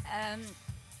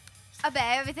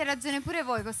 Vabbè, avete ragione pure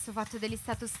voi con questo fatto degli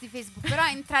status di Facebook, però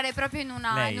entrare proprio in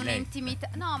una Lei. intimità.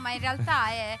 No, ma in realtà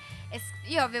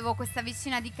io avevo questa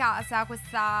vicina di casa,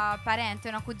 questa parente,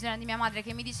 una cugina di mia madre,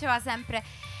 che mi diceva sempre: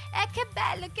 che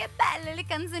belle le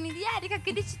canzoni di Erika,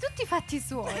 che dici tutti i fatti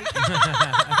suoi.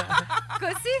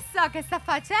 Così so che sta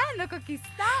facendo, con chi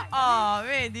sta. Oh,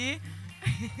 vedi?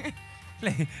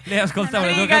 Lei ascoltava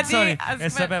le tue Brigati, canzoni e aspetta.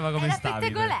 sapeva come Era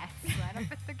stavi.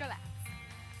 pettegolezzo.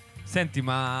 Senti,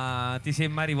 ma ti sei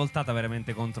mai rivoltata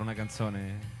veramente contro una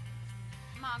canzone?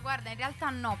 Ma guarda, in realtà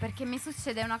no, perché mi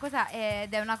succede una cosa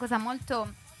ed è una cosa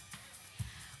molto.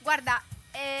 Guarda,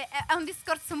 è un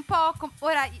discorso un po'.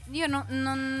 Ora, io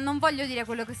non voglio dire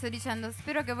quello che sto dicendo,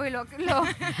 spero che voi lo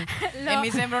E mi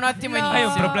sembra un ottimo lo- Hai un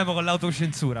inizio. problema con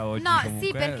l'autocensura oggi? No, comunque,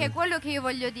 sì, perché quello che io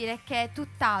voglio dire è che è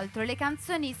tutt'altro. Le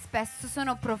canzoni spesso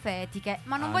sono profetiche,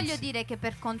 ma non Anzi. voglio dire che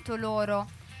per conto loro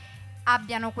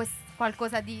abbiano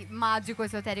qualcosa di magico,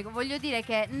 esoterico. Voglio dire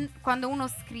che quando uno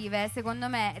scrive, secondo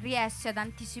me, riesce ad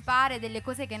anticipare delle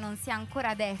cose che non si è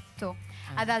ancora detto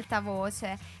ad alta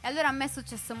voce. E allora a me è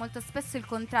successo molto spesso il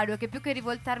contrario, che più che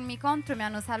rivoltarmi contro mi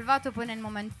hanno salvato poi nel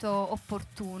momento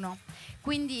opportuno.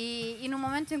 Quindi in un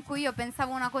momento in cui io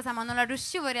pensavo una cosa ma non la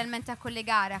riuscivo realmente a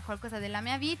collegare a qualcosa della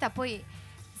mia vita, poi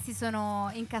si sono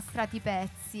incastrati i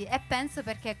pezzi. E penso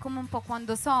perché è come un po'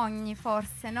 quando sogni,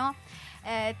 forse, no?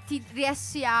 Ti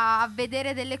riesci a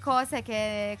vedere delle cose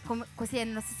che così è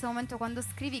nello stesso momento quando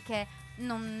scrivi, che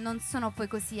non sono poi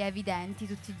così evidenti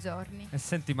tutti i giorni. E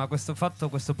senti, ma questo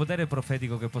potere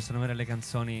profetico che possono avere le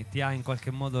canzoni ti ha in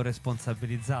qualche modo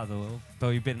responsabilizzato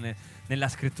poi nella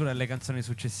scrittura delle canzoni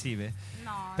successive?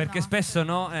 No, Perché no, spesso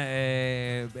no,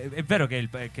 è vero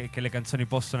che le canzoni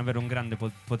possono avere un grande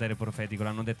potere profetico,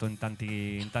 l'hanno detto in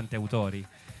tanti autori.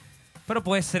 Però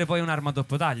può essere poi un'arma a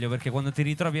doppio taglio, perché quando ti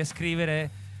ritrovi a scrivere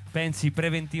pensi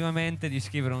preventivamente di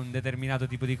scrivere un determinato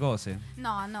tipo di cose.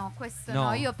 No, questo No.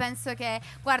 no. Io penso che,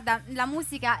 guarda, la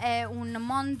musica è un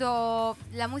mondo.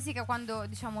 La musica, quando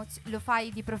diciamo lo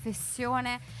fai di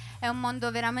professione, è un mondo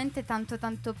veramente tanto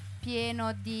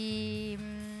pieno di.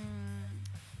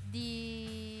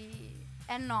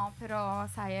 No, però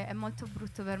sai, è molto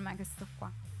brutto per me questo qua.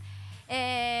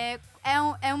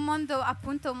 È un mondo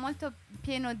appunto molto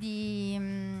pieno di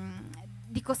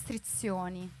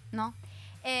costrizioni, no?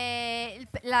 E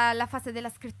la fase della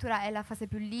scrittura è la fase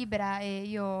più libera e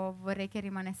io vorrei che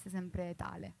rimanesse sempre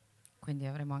tale. Quindi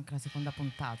avremo anche la seconda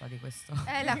puntata di questo.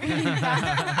 È la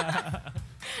quinta.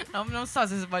 No, non so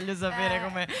se voglio sapere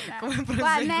come prosegue.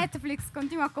 Qua Netflix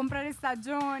continua a comprare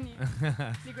stagioni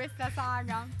di questa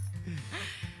saga.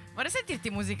 Vorrei sentirti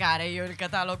musicare io il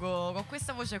catalogo con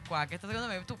questa voce qua, che secondo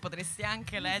me tu potresti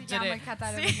anche leggere il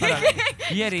catalogo. Sì. Allora,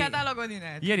 il catalogo di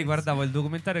Netflix. Ieri guardavo il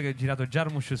documentario che ha girato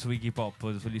Jarmusch su Iggy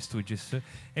Pop, sugli Stooges,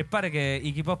 e pare che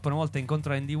Iggy Pop una volta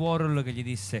incontrò Andy Warhol che gli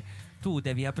disse: tu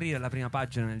devi aprire la prima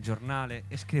pagina del giornale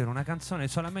e scrivere una canzone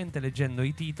solamente leggendo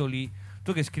i titoli.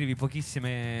 Tu che scrivi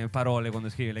pochissime parole quando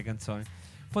scrivi le canzoni,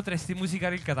 potresti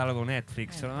musicare il catalogo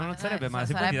Netflix. Non sarebbe male.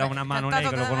 Se poi ti dà una mano lei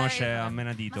che lo conosce a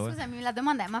menadito. Ma scusami, la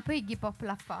domanda è: ma poi Iggy Pop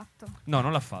l'ha fatto? No,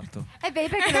 non l'ha fatto. E beh,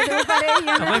 perché lo devo fare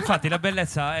io? No, ma infatti la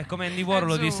bellezza è come Andy Warhol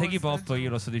lo disse Iggy Pop, io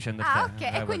lo sto dicendo a te.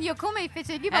 Ok, e quindi io come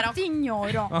fece Iggy Pop ti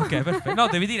ignoro. Ok, perfetto. No,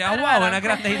 devi dire: wow, è una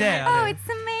grande idea. Oh, it's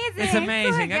amazing. It's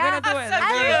amazing. I gotta do it.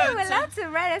 I really would love to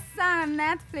write a song on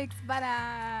Netflix, but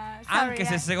sorry, Anche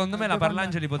se secondo me la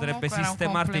Parlangeli potrebbe Comunque era un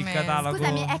sistemarti il complimento. catalogo.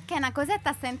 Scusami, è che una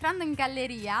Cosetta sta entrando in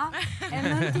galleria e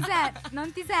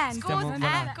non ti sento. Stiamo non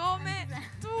parlando. Come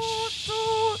tu.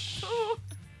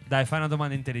 Dai, fai una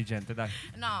domanda intelligente, dai.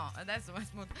 No, adesso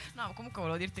no, comunque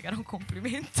volevo dirti che era un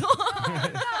complimento. No, mi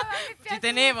Ci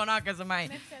tenevo, no, casomai.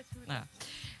 Mi è piaciuto.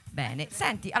 Bene,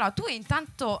 senti, allora tu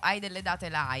intanto hai delle date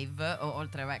live,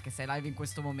 oltre che sei live in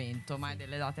questo momento, ma hai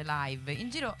delle date live in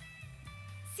giro.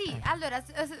 Sì, allora,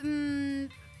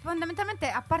 fondamentalmente,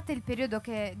 a parte il periodo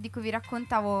di cui vi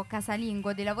raccontavo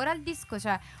casalingo di lavoro al disco,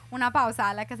 c'è una pausa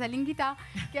alla casalinghità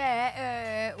che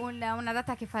è una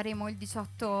data che faremo il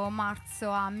 18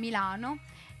 marzo a Milano,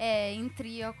 in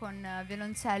trio con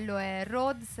violoncello e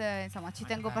Rhodes, insomma ci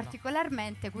tengo bello.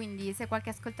 particolarmente, quindi se qualche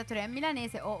ascoltatore è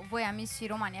milanese o voi amici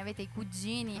romani avete i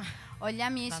cugini o gli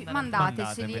amici,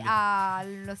 mandateceli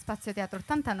allo Spazio Teatro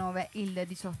 89 il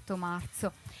 18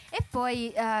 marzo. E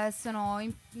poi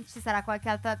ci sarà qualche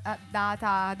altra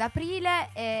data ad aprile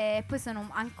e poi sono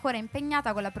ancora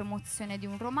impegnata con la promozione di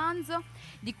un romanzo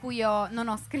di cui io non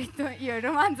ho scritto io il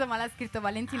romanzo, ma l'ha scritto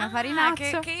Valentina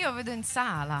Farinaccio, che io vedo in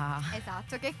sala.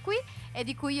 esatto, che è qui, e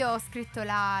di cui io ho scritto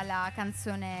la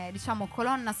canzone, diciamo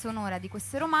colonna sonora di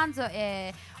questo romanzo,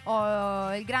 e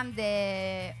ho il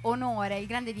grande onore, il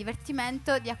grande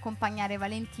divertimento di accompagnare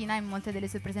Valentina in molte delle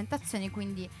sue presentazioni,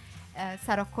 quindi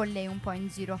sarò con lei un po' in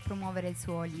giro a promuovere il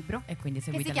suo libro, E quindi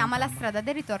che si chiama La strada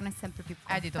del ritorno è sempre più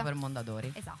corta. Edito per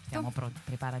Mondadori. Esatto. Siamo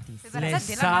preparatissimi. Le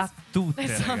Senti, sa tutte,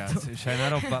 Esatto. ragazzi. Cioè, una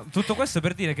roba. Tutto questo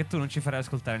per dire che tu non ci farai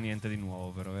ascoltare niente di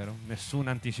nuovo, però, vero?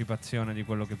 Nessuna anticipazione di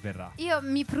quello che verrà. Io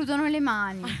mi prudono le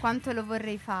mani quanto lo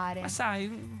vorrei fare. Ma sai,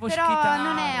 Però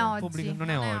non è oggi. pubblico, non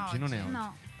è oggi, non è oggi.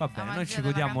 No. Va bene, La noi magia ci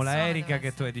della godiamo la canzone Erika deve che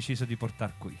tu essere. hai deciso di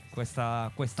portare qui.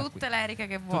 Questa Tutte qui. le Eriche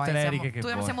che vuoi. Tutte le Eriche che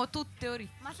vuoi. Siamo tutte ori.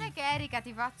 Ma sai che Erika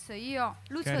ti faccio io?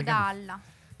 Lucio Erika Dalla.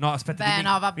 No, aspetta, Beh,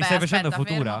 no, vabbè, mi stai facendo aspetta,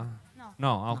 futura? fermo. No.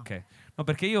 No, ah, ok. No,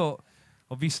 perché io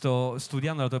ho visto,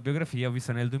 studiando la tua biografia, ho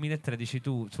visto nel 2013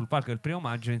 tu sul palco del 1°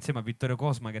 maggio insieme a Vittorio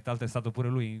Cosma, che tra l'altro è stato pure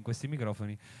lui in questi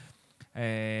microfoni,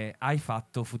 hai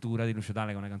fatto Futura di Lucio Dalla,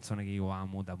 che è una canzone che io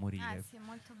amo da morire. Sì, è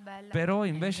molto bella. Però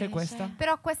invece Invece? questa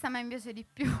Però questa mi piace di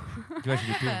più. ti piace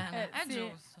di più? Bene, è sì.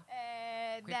 giusto.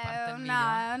 Ed Qui parte è il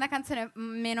una canzone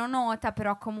meno nota,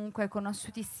 però comunque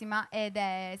conosciutissima,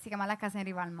 si chiama La casa in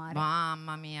riva al mare.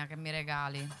 Mamma mia, che mi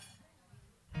regali.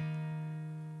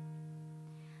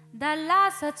 Dalla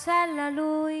sua cella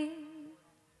lui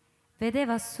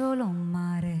vedeva solo un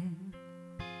mare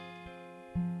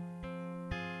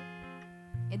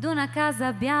ed una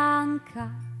casa bianca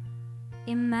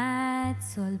in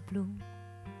mezzo al blu.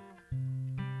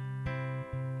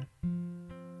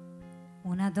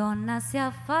 Una donna si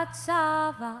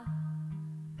affacciava,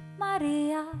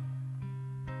 Maria,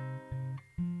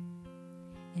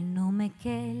 il nome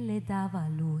che le dava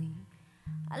lui.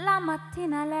 Alla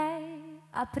mattina lei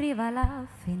apriva la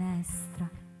finestra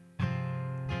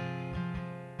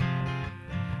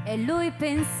e lui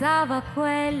pensava: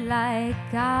 quella è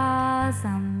casa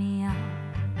mia.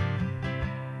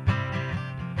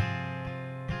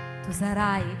 Tu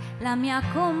sarai la mia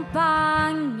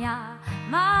compagna,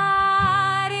 Maria.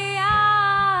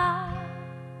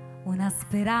 Una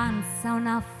speranza,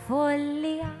 una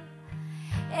follia,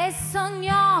 e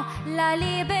sognò la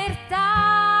libertà.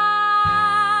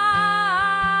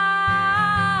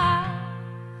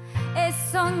 E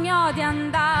sognò di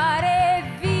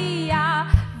andare via,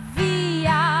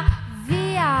 via,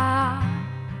 via.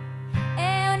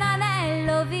 E un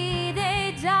anello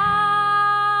vide già.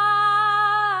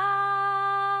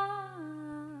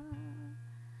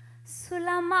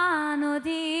 mano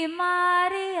di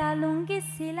Maria, lunghi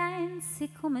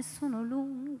silenzi come sono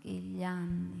lunghi gli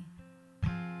anni.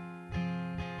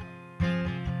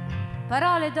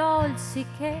 Parole dolci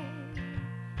che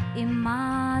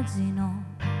immagino.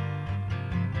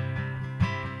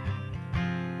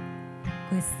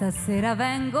 Questa sera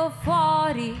vengo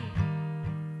fuori,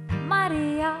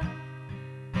 Maria,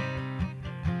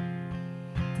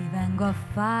 ti vengo a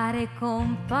fare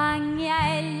compagnia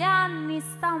e gli anni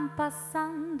stanno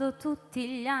passando,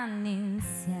 tutti gli anni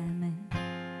insieme.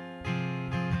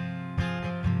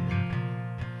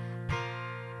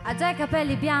 Ha già i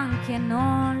capelli bianchi e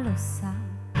non lo sa.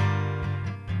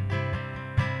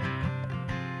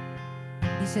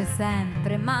 Dice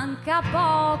sempre manca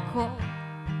poco,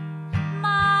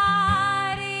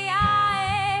 Maria,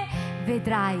 e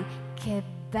vedrai che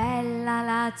bella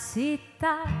la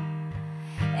città.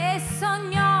 E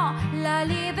sognò la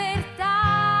libertà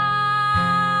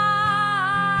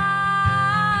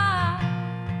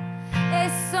e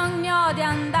sognò di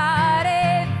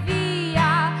andare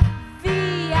via,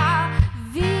 via,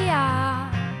 via,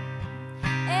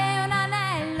 e un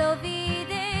anello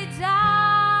vide già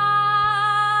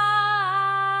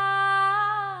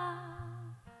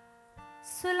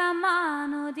sulla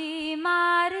mano di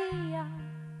Maria.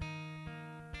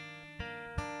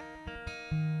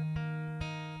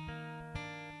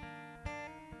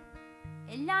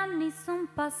 E gli anni son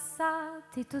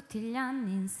passati, tutti gli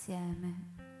anni insieme.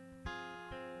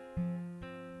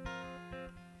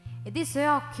 E di suoi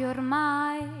occhi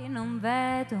ormai non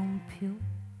vedo più.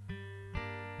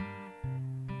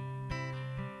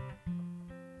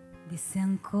 Disse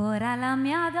ancora la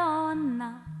mia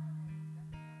donna,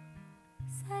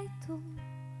 sei tu.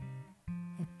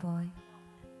 E poi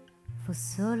fu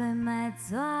solo in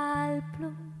mezzo al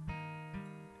blu.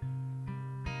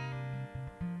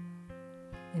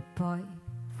 E poi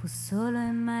fu solo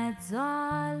in mezzo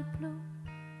al blu.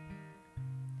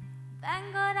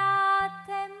 Vengo da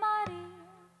te Maria,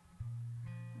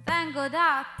 vengo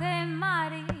da te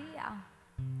Maria,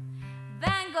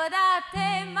 vengo da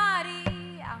te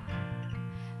Maria,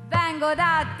 vengo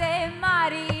da te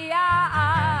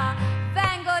Maria,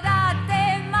 vengo da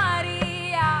te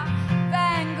Maria,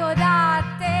 vengo da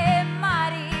te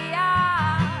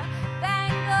Maria,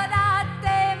 vengo da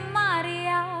te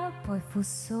Maria. Poi fu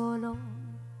solo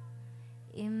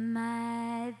in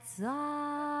mezzo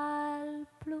al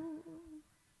blu.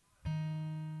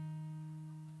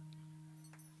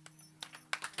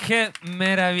 Che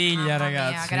meraviglia, Mamma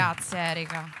ragazzi. mia, grazie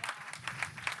Erika.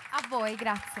 A voi,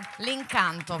 grazie.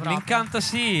 L'incanto proprio. L'incanto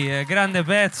sì, è grande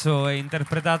pezzo, è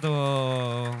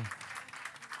interpretato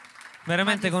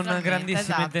veramente con grandissima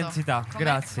esatto. intensità. Come,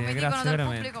 Grazie, come grazie dicono dal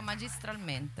veramente. pubblico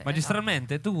magistralmente.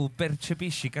 Magistralmente, tu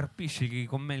percepisci, carpisci il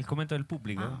commento del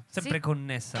pubblico? Ah, Sempre sì.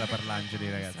 connessa la parlangeli,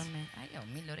 ragazzi. Magistralmente. Io ho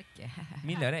 1000 orecchie.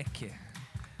 1000 orecchie.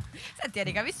 Senti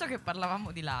Erika, visto che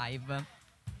parlavamo di live,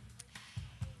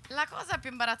 la cosa più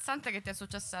imbarazzante che ti è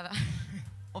successa...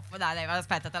 dai,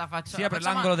 aspetta, te la faccio. Si apre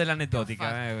Facciamo- l'angolo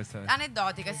dell'aneddotica. Questa.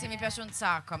 Aneddotica, sì, mi piace un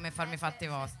sacco a me farmi fatti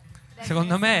vostri.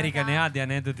 Secondo me Erika ne ha di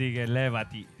aneddoti che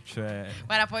levati. Cioè,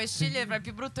 Guarda, puoi scegliere tra il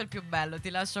più brutto e il più bello. Ti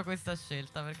lascio questa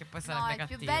scelta perché poi sarebbe No, il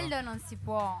cattivo. più bello non si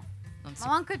può. Non si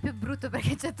Ma manco il più brutto,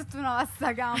 perché c'è tutta una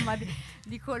vasta gamma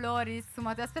di colori, di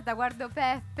sfumature. Aspetta, guardo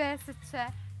Peppe se c'è.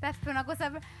 Peppe è una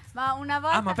cosa. Ma una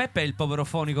volta. ah, ma Peppe è il povero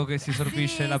fonico che si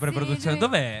sorbisce Sì, la preproduzione. sì,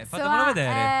 Dov'è? Fatemelo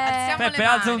vedere. Alziamo Peppe, le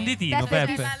alza mani. un ditino, Peppe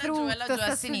Peppe. Là giù, sta a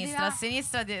sul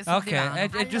sinistra, divano. sul Ok, divano.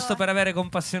 è giusto per avere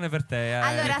compassione per te.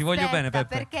 Allora, Ti voglio bene, aspetta,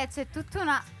 Peppe. perché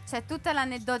c'è tutta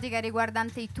l'aneddotica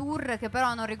riguardante i tour, che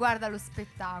però non riguarda lo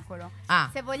spettacolo. Ah,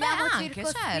 Se vogliamo beh, anche,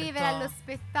 circoscrivere certo. allo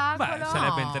spettacolo. Beh,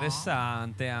 sarebbe No.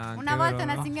 interessante anche. Una volta però,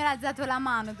 una no? signora ha alzato la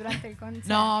mano durante il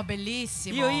concerto. No,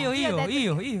 bellissimo. Io.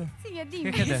 Signor,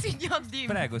 dimmi. Che detto? Signor Dimmi.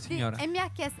 Prego, Sì, signora. e mi ha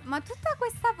chiesto, ma tutta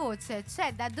questa voce,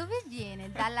 cioè, da dove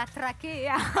viene? Dalla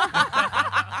trachea.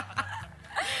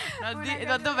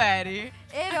 Da dov'eri?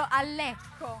 Ero a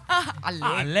Lecco.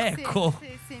 Ah, l'ecco.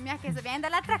 Sì, mi ha chiesto, viene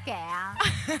dalla trachea?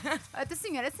 Ho detto,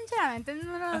 signora, sinceramente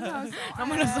non lo so. Non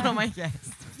me lo sono mai chiesto.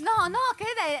 No,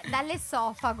 credo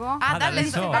dall'esofago. Ah,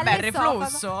 dall'esofago. Vabbè, il Dall'esofago.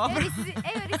 reflusso.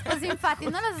 E io risposi, infatti,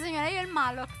 non lo so signora, io il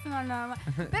Malox no.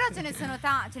 Però ce ne sono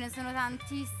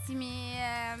tantissimi,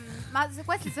 ma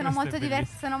questi sono Questo molto, è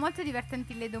bellissimo. sono molto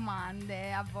divertenti le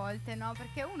domande a volte, no?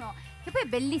 Perché uno, che poi è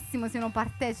bellissimo se uno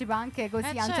partecipa anche così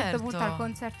a un certo certo. punto al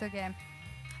concerto che...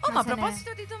 Oh, ma a se ne-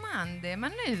 proposito di domande, ma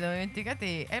noi ci siamo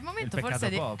dimenticati. È il momento Il forse peccato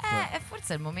di. pop. È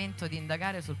forse il momento di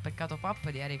indagare sul peccato pop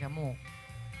di Erika Mu.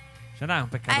 Ce n'hai un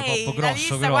peccato Ehi, troppo la grosso,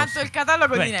 lista grosso. quanto il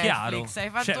catalogo Beh, di è chiaro. Netflix. Hai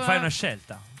fatto Cioè, fai una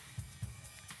scelta.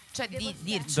 Cioè di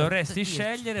dirci. Dovresti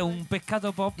scegliere un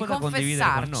peccato pop da condividere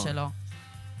con noi. Confessarcelo.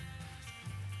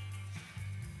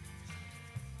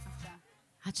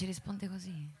 Ah, ci risponde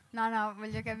così? No,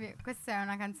 voglio capire. Questa è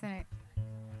una canzone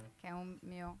che è un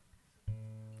mio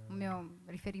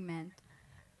riferimento.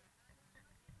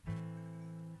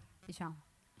 Diciamo.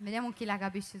 Vediamo chi la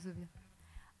capisce subito.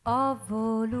 Ho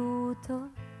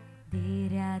voluto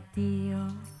dire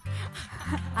addio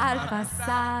al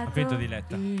passato. Appetito di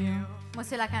Letta. Mo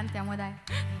se la cantiamo, dai.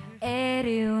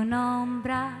 Eri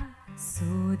un'ombra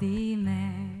su di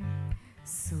me,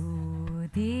 su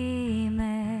di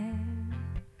me.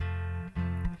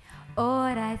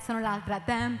 Ora sono l'altra,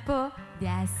 tempo di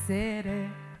essere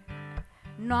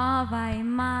nuova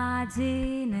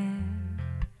immagine.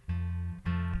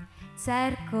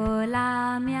 Cerco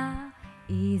la mia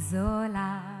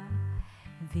isola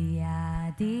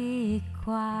via di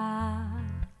qua.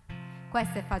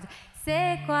 Questo è facile.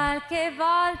 Se qualche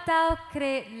volta ho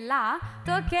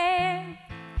creduto che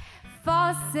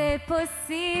fosse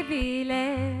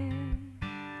possibile,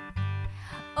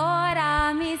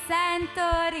 ora mi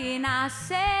sento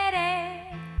rinascere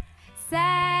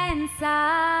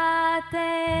senza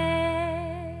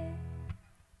te.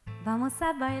 Vamos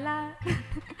a bailar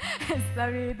esta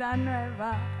vida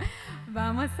nueva.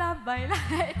 Vamos a bailar.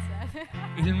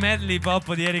 Il medley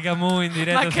pop di Erika Mu in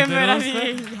diretta. Ma che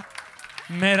meraviglia!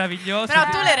 Meraviglioso. Però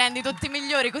tu le rendi tutti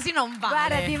migliori, così non vale.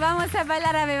 Guarda, di Vamos a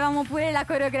bailar avevamo pure la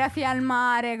coreografia al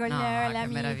mare con No, le che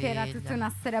amiche, era meraviglia. tutta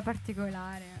una storia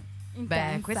particolare. Beh,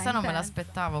 Intensa, questa non me intensa.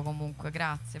 l'aspettavo comunque,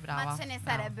 grazie, brava. Ma ce ne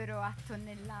brava. sarebbero a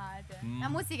tonnellate. La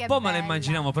musica è Poi bella. me la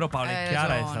immaginavo, però Paola e Hai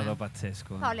Chiara è ragione. stato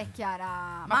pazzesco. Paola e Chiara,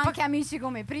 ma poi- anche amici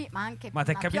come prima, ma anche Ma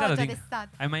ti è prima, capitato Pioggia di... d'estate.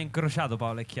 Hai mai incrociato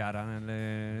Paola e Chiara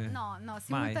nelle... No, Mai?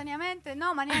 simultaneamente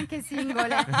no, ma neanche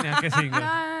singole. Neanche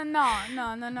singole. No.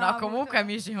 No, comunque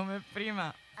amici come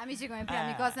prima. Amici come prima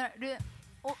mi cosa.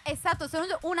 È stato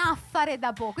solo un affare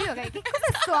da poco. Io che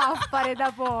cosa sto a fare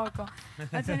da poco?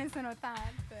 Ma ce ne sono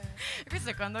tante. Questo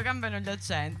è quando cambiano gli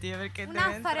accenti, perché Un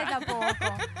deve affare da entrare.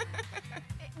 poco.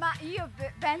 Ma io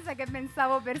penso che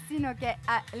pensavo persino che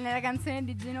nella canzone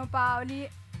di Gino Paoli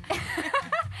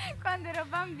quando ero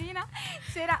bambina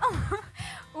c'era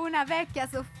una vecchia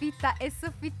soffitta, e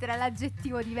soffitta era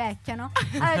l'aggettivo di vecchia, no?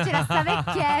 Allora c'era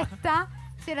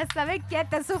sta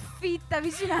vecchietta soffitta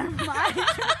vicino al mare.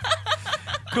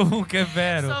 Comunque è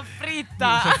vero.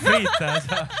 Soffritta. Soffritta,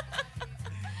 esatto.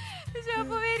 Dicevo,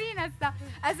 poverina sta.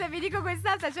 Adesso vi dico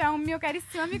quest'altra, c'era un mio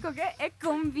carissimo amico che è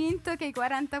convinto che i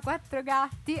 44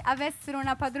 gatti avessero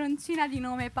una padroncina di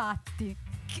nome Patti.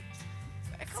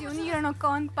 Si unirono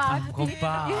con Patti. Con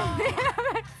Patti.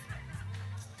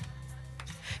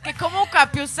 Che comunque ha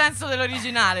più senso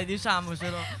dell'originale,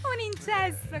 diciamocelo. Un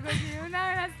incesto così,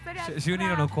 una storia. Cioè, si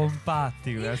unirono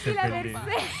compatti. in Questo è fila bellissimo.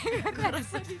 per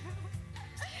sé.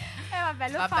 Vabbè,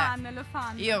 lo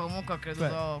fanno. Io comunque ho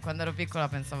creduto, quando ero piccola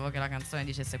pensavo che la canzone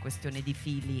dicesse questione di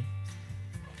fili.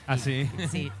 Ah sì?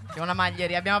 Sì, che una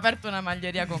maglieria. Abbiamo aperto una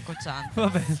maglieria con Cocciante.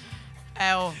 Vabbè.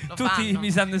 Lo Tutti i fanno.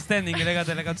 misunderstanding legati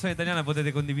alla canzone italiana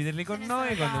potete condividerli con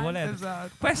noi quando volete.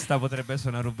 Esatto. Questa potrebbe essere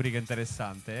una rubrica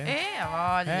interessante. A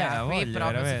voglia, a qui voglia,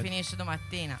 proprio veramente. si finisce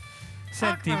domattina.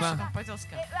 Senti, Ah, ma un po'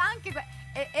 tosca. Anche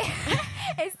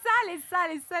e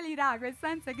salirà questa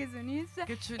ansia che si unisce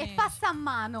Che ci e unisce. passa a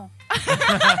mano.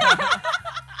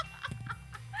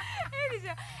 E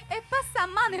dicevo, e passa a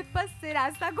mano e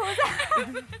passerà sta cosa.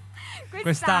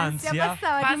 Quest'ansia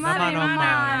passava di Passa mano di in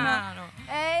mano mano.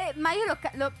 Ma io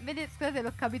scusate,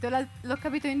 l'ho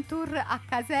capito in tour a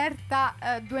Caserta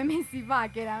 2 mesi fa,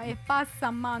 che era e passa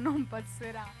a mano non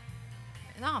passerà.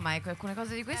 No, ma alcune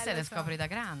cose di queste lo le so. scopri da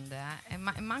grande, e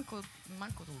manco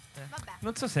tutte. Vabbè.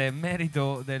 Non so se è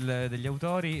merito degli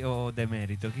autori o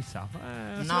demerito, chissà.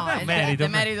 No, è merito.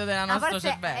 demerito della Ma nostro forse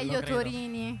cervello. è gli credo.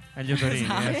 autorini. È gli autorini.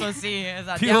 Esatto, sì,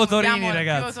 esatto. Più autorini,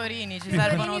 ragazzi. Più autorini, ci Gli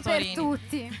servono autorini per autorini.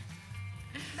 tutti.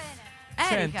 Bene.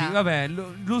 Senti, Erika. vabbè,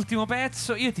 l'ultimo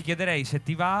pezzo. Io ti chiederei se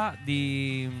ti va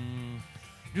di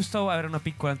giusto avere una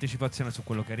piccola anticipazione su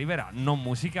quello che arriverà, non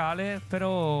musicale,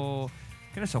 però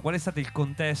che ne so, qual è stato il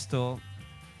contesto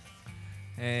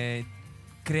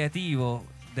creativo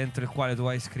dentro il quale tu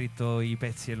hai scritto i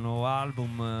pezzi del nuovo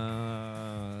album.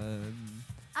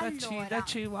 Allora,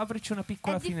 Aprici una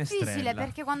piccola è difficile finestrella.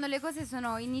 perché quando le cose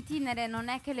sono in itinere non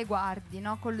è che le guardi,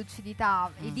 no? Con lucidità.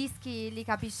 I dischi li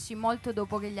capisci molto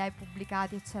dopo che li hai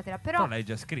pubblicati, eccetera. Però l'hai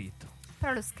già scritto.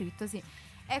 Però l'ho scritto, sì.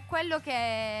 È quello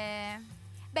che...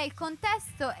 Beh, il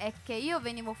contesto è che io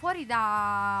venivo fuori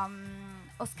da...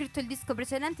 ho scritto il disco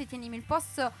precedente, Tienimi il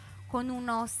posto, con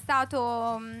uno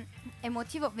stato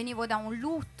emotivo, venivo da un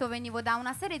lutto, venivo da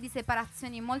una serie di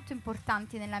separazioni molto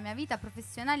importanti nella mia vita,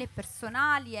 professionali e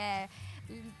personali, e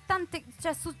tante,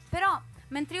 cioè, però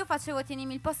mentre io facevo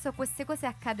Tienimi il posto queste cose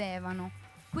accadevano,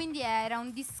 quindi era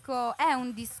un disco, è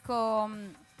un disco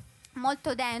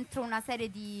molto dentro una serie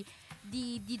di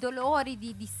dolori,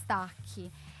 di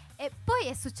distacchi. E poi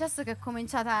è successo che è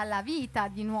cominciata la vita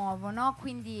di nuovo, no?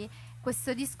 Quindi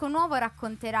questo disco nuovo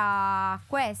racconterà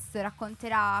questo,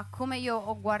 racconterà come io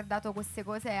ho guardato queste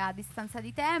cose a distanza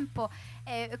di tempo.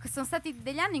 E sono stati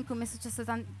degli anni in cui mi è successo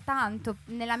tanto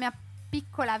nella mia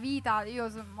piccola vita.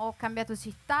 Io ho cambiato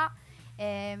città,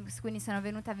 quindi sono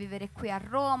venuta a vivere qui a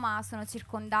Roma, sono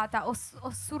circondata,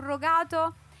 ho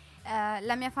surrogato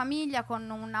la mia famiglia con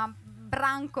un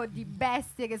branco di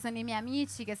bestie che sono i miei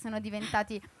amici, che sono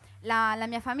diventati la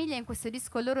mia famiglia. In questo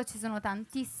disco loro ci sono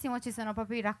tantissimo, ci sono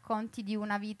proprio i racconti di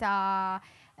una vita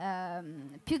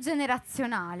più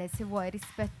generazionale, se vuoi,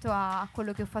 rispetto a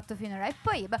quello che ho fatto finora. E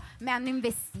poi mi hanno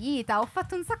investita, ho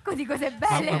fatto un sacco di cose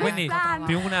belle. Ma quindi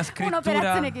più una scrittura,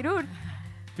 un'operazione chirurgica.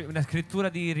 più una scrittura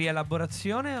di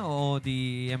rielaborazione o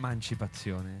di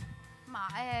emancipazione? Ma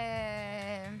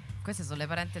Queste sono le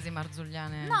parentesi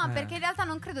marzulliane. no, perché in realtà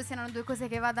non credo siano due cose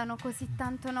che vadano così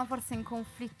tanto, no, forse in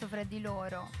conflitto fra di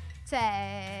loro.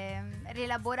 Cioè,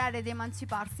 rielaborare ed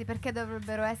emanciparsi, perché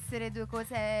dovrebbero essere due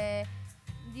cose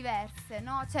diverse,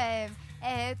 no? Cioè,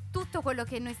 tutto quello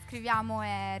che noi scriviamo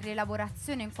è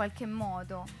rielaborazione in qualche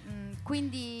modo.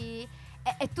 Quindi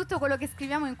è tutto quello che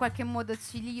scriviamo in qualche modo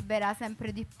ci libera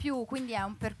sempre di più, quindi è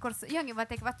un percorso. Io ogni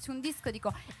volta che faccio un disco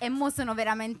dico e mo sono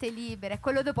veramente libera, e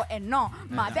quello dopo no,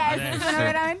 ma adesso sono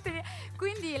veramente libera.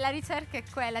 Quindi la ricerca è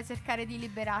quella, cercare di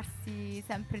liberarsi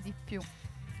sempre di più.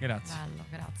 Grazie. Bello,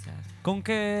 grazie. Con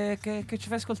che ci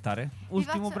fai ascoltare?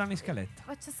 Ultimo brano in scaletta.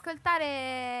 Faccio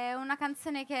ascoltare una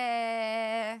canzone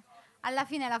che alla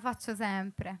fine la faccio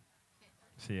sempre.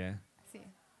 Sì, Sì.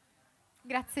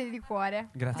 Grazie di cuore.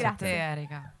 Grazie A te,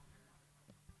 Erika.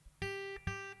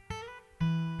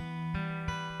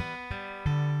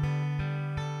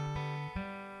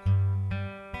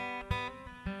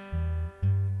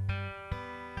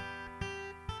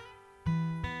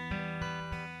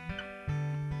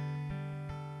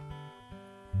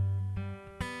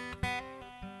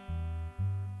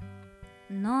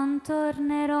 Non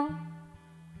tornerò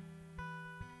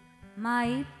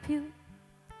mai più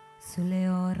sulle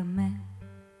orme,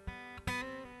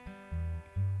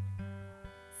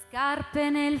 scarpe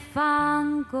nel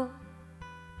fango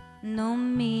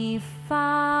non mi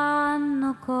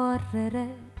fanno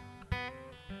correre.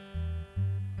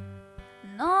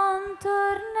 Non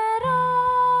tornerò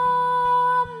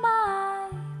mai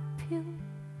più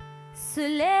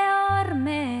sulle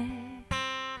orme,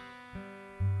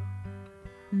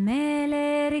 me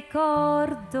le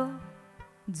ricordo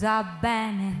già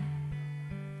bene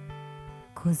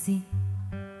così.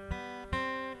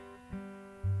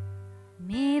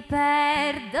 Mi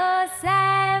perdo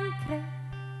sempre,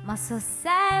 ma so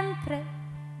sempre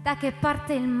da che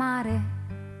parte il mare.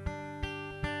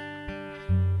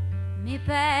 Mi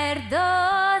perdo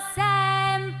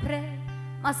sempre,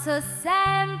 ma so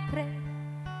sempre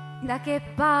da che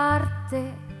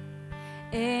parte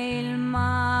è il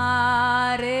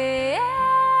mare.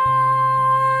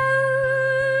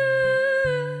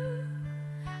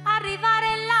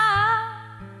 Arrivare là,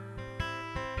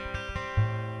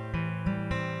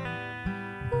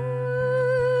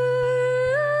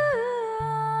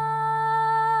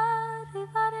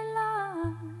 arrivare là.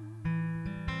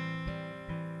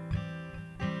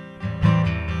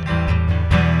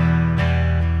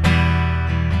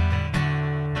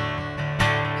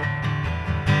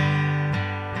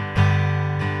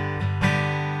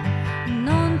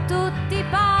 Non tutti i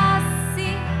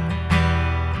passi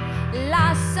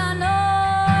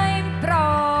lasciano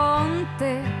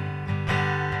impronte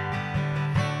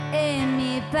e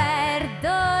mi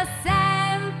perdo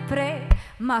sempre,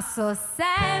 ma so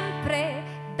sempre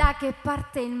da che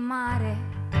parte il mare.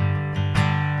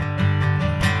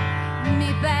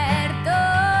 Mi perdo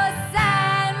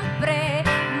sempre,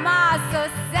 ma so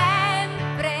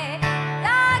sempre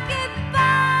da che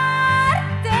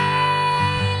parte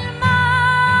il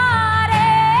mare.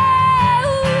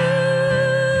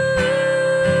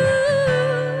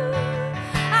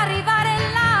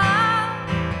 Arrivare là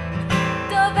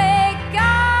dove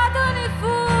cadono i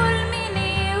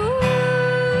fulmini.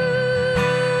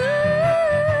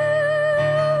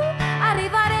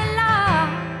 Arrivare là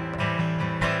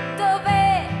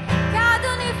dove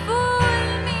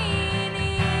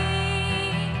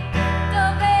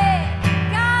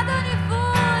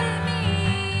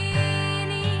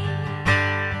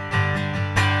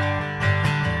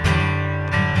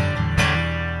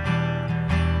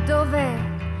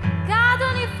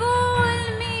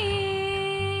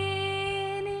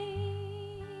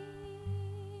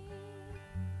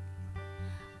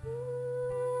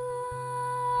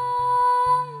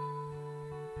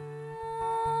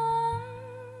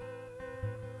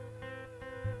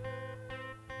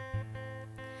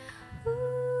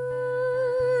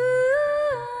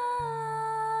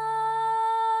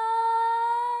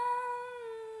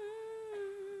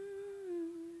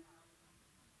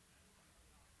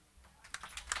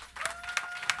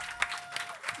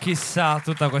Chissà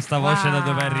tutta questa voce da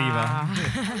dove arriva.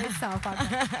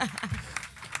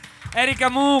 Erika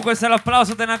Mu, questo è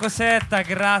l'applauso di una Cosetta.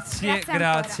 Grazie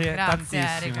tantissimo,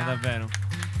 Erika. davvero.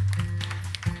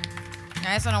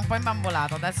 Sono un po'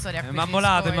 imbambolato, adesso riacquisisco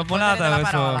Imbambolata il potere della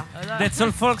parola. Dead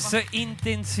Soul Folks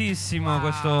intensissimo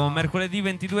questo mercoledì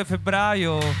 22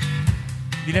 febbraio.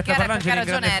 Diretta Parlangeli in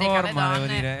grande forma, devo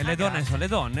dire. Le donne sono le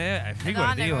donne,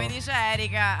 figurati io. Come dice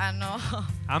Erika, hanno.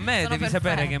 A me devi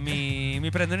sapere che mi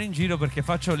prendono in giro perché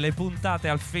faccio le puntate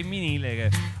al femminile, che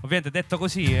ovviamente detto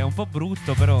così è un po'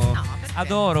 brutto, però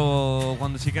adoro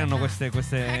quando si creano queste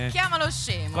chiamalo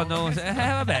scemo. quando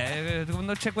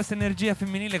c'è questa energia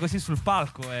femminile così sul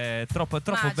palco è troppo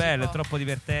bello, è troppo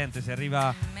divertente, si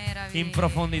arriva in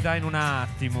profondità in un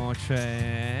attimo,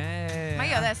 cioè. Ma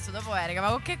io adesso dopo Erika, ma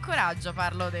con che coraggio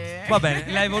parlo di. Va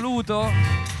bene, l'hai voluto?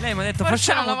 Lei mi ha detto non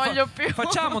lo voglio più.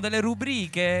 facciamo delle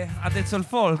rubriche a Dead Soul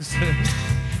Folks.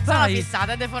 Sono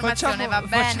fissata, deformazione, va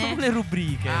bene. Facciamo le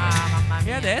rubriche. Mamma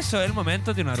mia. E adesso è il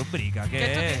momento di una rubrica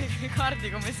che tu ti ricordi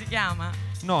come si chiama?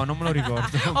 No, non me lo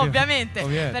ricordo. Ovviamente,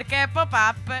 perché è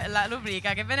pop-up la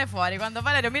rubrica che viene fuori quando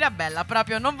Valerio Mirabella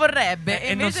proprio non vorrebbe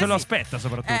e non se lo aspetta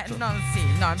soprattutto.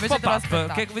 Invece pop-up, te lo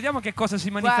aspettavi. Vediamo che cosa si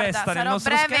manifesta nel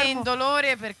nostro schermo. Sarò breve e schermo.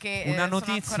 indolore perché una sono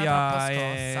notizia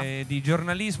scossa. di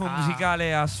giornalismo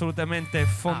musicale assolutamente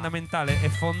fondamentale e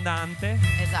fondante.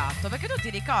 Esatto, perché tu ti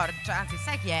ricordi, cioè, anzi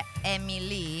sai chi è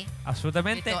Emily?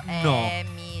 Assolutamente no.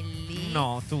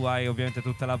 No, tu hai ovviamente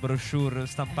tutta la brochure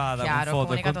stampata con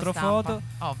foto e controfoto.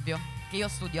 Ovvio, che io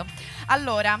studio.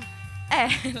 Allora, è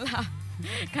la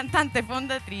cantante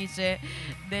fondatrice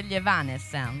degli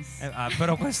Evanescence.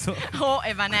 Però questo.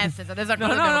 Evanescence, adesso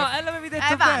no, l'avevi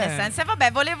detto Evanescence. E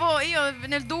vabbè, volevo io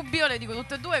nel dubbio le dico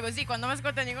tutte e due, così quando mi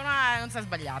ascoltano dicono non sei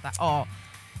sbagliata.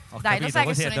 Dai, capito, lo sai che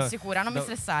così sono insicura, non mi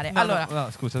stressare. No, allora, no,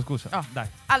 scusa. Dai.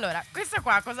 Allora, questa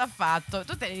qua cosa ha fatto?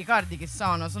 Tu te li ricordi chi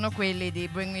sono? Sono quelli di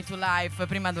Bring Me to Life.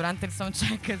 Prima durante il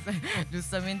soundcheck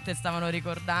giustamente stavano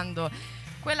ricordando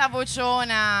quella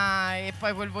vociona e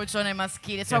poi quel vocione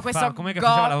maschile. Com'è che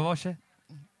faceva la voce?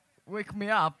 Wake me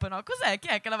up, no? Cos'è? Chi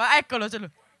è che la va? Eccolo, c'è lui.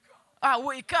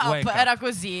 Wake up, era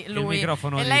così lui.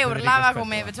 E lei urlava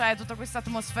come, cioè, tutta questa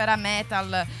atmosfera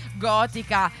metal,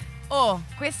 gotica.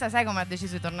 Questa sai come ha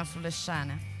deciso di tornare sulle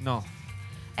scene? No.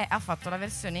 Ha fatto la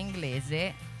versione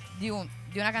inglese di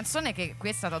una canzone che qui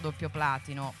è stata a doppio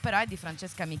platino, però è di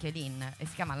Francesca Michelin e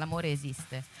si chiama L'amore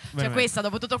esiste. Cioè questa,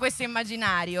 dopo tutto questo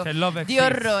immaginario di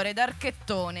orrore,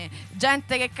 d'archettone,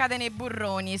 gente che cade nei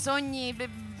burroni, sogni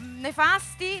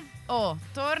nefasti,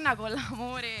 torna con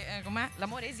l'amore, com'è?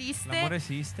 L'amore esiste. L'amore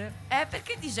esiste.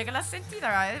 Perché dice che l'ha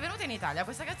sentita, è venuta in Italia,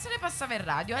 questa canzone passava in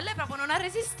radio e lei proprio non ha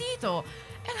resistito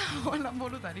e l'ha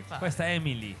voluta rifare. Questa è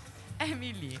Emily.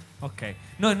 Ok,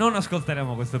 noi non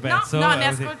ascolteremo questo pezzo. No, ne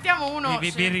ascoltiamo uno.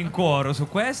 Vi rincuoro su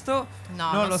questo.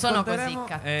 No, non sono così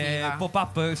cattiva.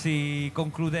 Pop-up si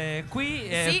conclude qui,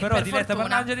 sì, però Diretta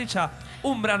Parlangeli c'ha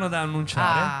un brano da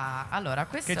annunciare. Allora,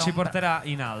 questo che ci porterà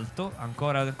in alto,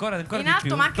 ancora di più. In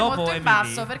alto, ma anche dopo molto in Emily.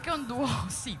 basso, perché è un duo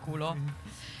siculo.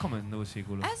 Come un duo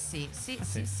siculo? Sì.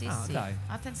 Dai.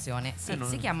 Attenzione,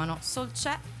 si chiamano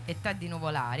Solcè e Teddy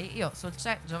Nuvolari. Io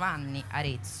Solcè Giovanni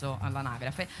Arezzo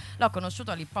all'anagrafe l'ho conosciuto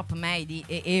all'Hip Hop Made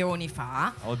eoni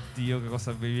fa. Oddio, che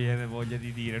cosa mi viene voglia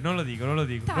di dire. Non lo dico.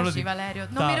 Taci, Valerio,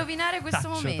 non mi rovinare questo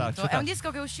momento. Taccio. È un disco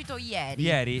che è uscito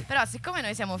ieri. Però siccome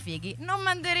noi siamo fighi, non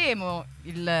manderemo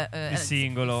il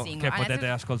singolo che potete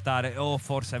ascoltare, o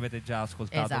forse avete già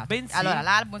ascoltato. Esatto. Bensì. Allora,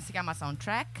 l'album si chiama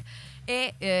Soundtrack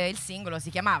e il singolo si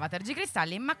chiamava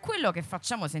Tergicristalli, ma quello che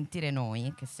facciamo sentire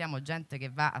noi, che siamo gente che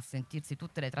va a sentirsi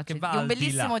tutte le tracce di un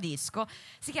bellissimo disco,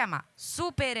 si chiama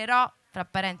Supererò, fra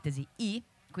parentesi I,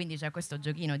 quindi c'è questo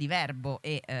giochino di verbo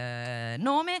e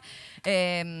nome,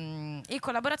 in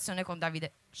collaborazione con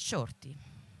Davide Shorty.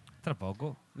 Tra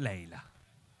poco LEILA.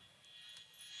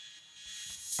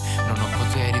 Non ho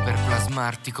poteri per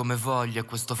plasmarti come voglio e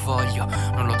questo foglio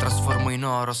non lo trasformo in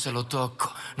oro se lo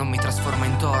tocco. Non mi trasformo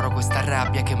in toro questa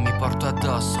rabbia che mi porto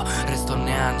addosso. Resto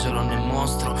né angelo né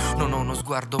mostro, non ho uno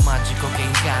sguardo magico che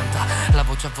incanta. La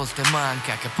voce a volte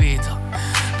manca, capito?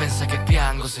 Pensa che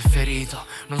piango se ferito.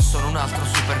 Non sono un altro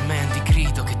Superman di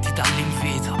grido che ti dà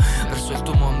l'invito verso il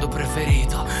tuo mondo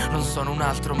preferito. Non sono un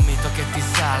altro mito che ti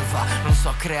salva. Non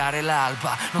so creare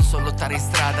l'alba, non so lottare in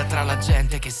strada tra la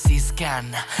gente che si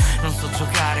scanna. Non so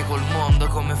giocare col mondo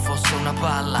come fosse una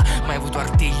palla. Mai avuto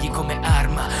artigli come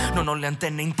arma. Non ho le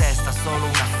antenne in testa, solo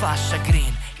una fascia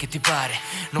green. Che ti pare?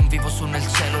 Non vivo su nel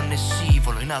cielo né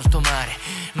scivolo in alto mare.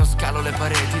 Non scalo le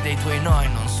pareti dei tuoi noi.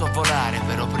 Non so volare,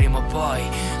 però prima o poi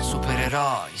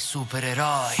supereroi.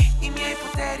 I miei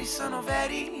poteri sono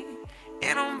veri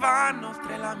e non vanno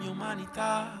oltre la mia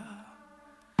umanità.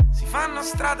 Si fanno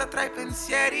strada tra i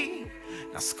pensieri,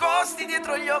 nascosti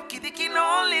dietro gli occhi di chi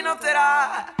non li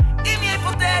noterà. I miei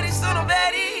poteri sono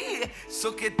veri,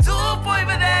 so che tu puoi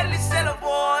vederli se lo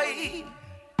vuoi.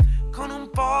 Con un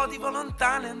po' di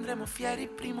volontà ne andremo fieri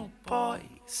prima o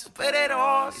poi.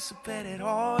 Supereroi,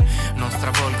 supereroi. Non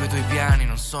stravolgo i tuoi piani,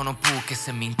 non sono Puck. E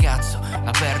se mi incazzo,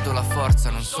 la perdo la forza,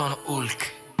 non sono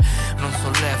Hulk. Non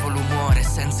sollevo l'umore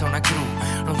senza una gru.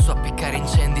 Non so appiccare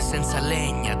incendi senza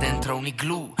legna dentro un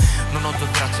igloo. Non ho due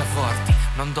braccia forti,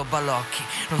 non do balocchi.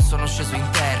 Non sono sceso in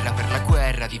terra per la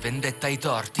guerra di vendetta ai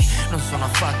torti. Non sono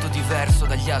affatto diverso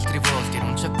dagli altri volti.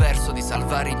 Non c'è verso di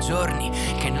salvare i giorni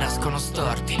che nascono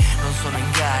storti. Non sono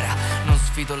in gara, non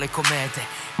sfido le comete.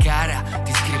 Cara,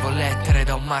 ti scrivo lettere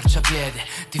da un marciapiede.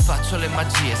 Ti faccio le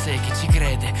magie, sei chi ci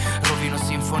crede. Rovino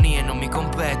sinfonie, non mi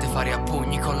compete fare a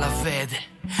pugni con la fede.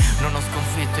 Non ho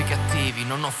sconfitto i cattivi,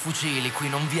 non ho fucili, qui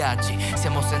non viaggi.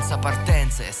 Siamo senza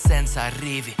partenze e senza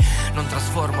arrivi. Non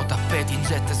trasformo tappeti in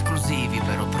jet esclusivi.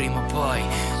 Però prima o poi,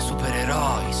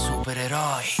 supereroi,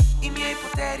 supereroi. I miei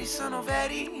poteri sono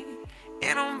veri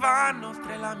e non vanno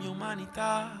oltre la mia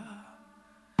umanità.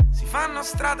 Si fanno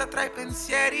strada tra i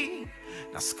pensieri,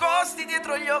 nascosti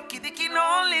dietro gli occhi di chi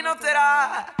non li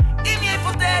noterà. I miei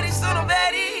poteri sono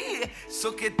veri,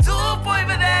 so che tu puoi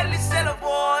vederli se lo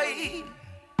vuoi.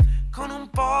 Con un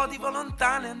po' di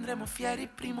volontà ne andremo fieri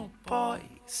prima o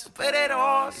poi.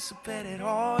 Supereroi,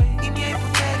 supereroi. I miei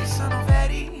poteri sono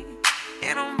veri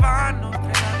e non vanno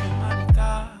oltre la mia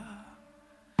umanità.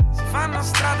 Si fanno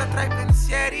strada tra i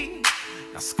pensieri,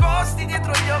 nascosti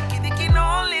dietro gli occhi di chi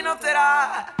non li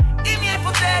noterà. I miei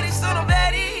poteri sono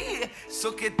veri,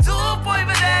 so che tu puoi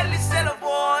vederli se lo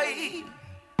vuoi.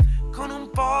 Con un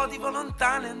po' di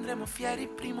volontà ne andremo fieri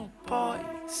prima o poi.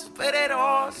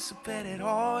 Supereroi,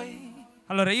 supereroi.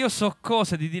 Allora, io so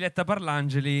cose di Diletta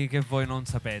Parlangeli che voi non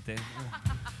sapete.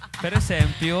 Per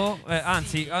esempio,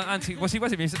 anzi, quasi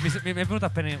quasi mi è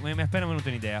appena venuta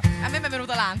un'idea. A me mi è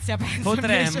venuta l'ansia,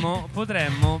 penso.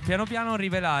 Potremmo piano piano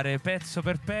rivelare pezzo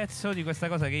per pezzo di questa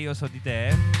cosa che io so di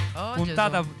te,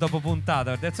 puntata Gesù. dopo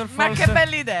puntata. That's all Ma false. che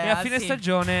bella idea! E a fine sì.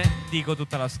 stagione dico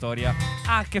tutta la storia.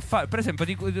 Ha che fare, per esempio,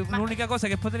 l'unica cosa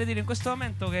che potrei dire in questo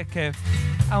momento è che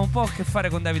ha un po' a che fare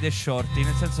con Davide Shorty,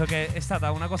 nel senso che è stata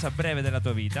una cosa breve della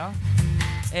tua vita.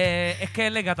 E che è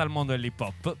legata al mondo dell'hip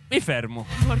hop. Mi fermo.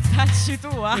 Mortacci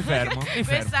tua. Mi fermo.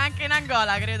 Questa anche in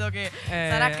Angola credo che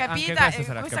sarà anche capita. questa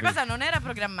sarà Questa capita. cosa non era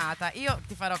programmata. Io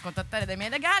ti farò contattare dai miei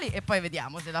legali e poi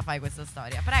vediamo se la fai questa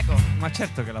storia. Prego. Ma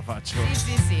certo che la faccio.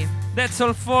 Sì. That's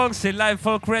All Folks, il live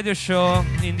folk radio show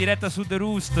in diretta su The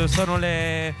Roost. Sono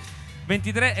le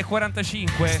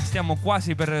 23:45. Stiamo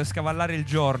quasi per scavallare il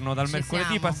giorno. Dal Ci mercoledì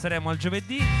siamo. passeremo al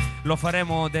giovedì. Lo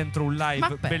faremo dentro un live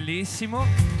Vabbè. bellissimo,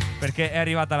 perché è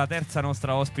arrivata la terza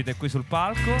nostra ospite qui sul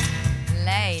palco,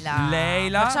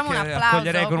 LEILA. Facciamo un che applauso.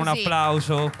 accoglierei con un così.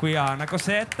 applauso qui a una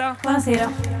Cosetta.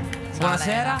 Buonasera.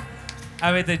 Buonasera. LEILA.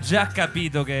 Avete già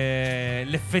capito che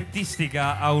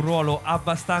l'effettistica ha un ruolo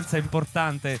abbastanza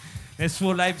importante nel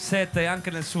suo live set e anche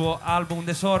nel suo album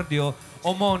d'esordio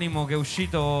omonimo che è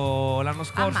uscito l'anno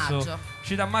scorso. maggio.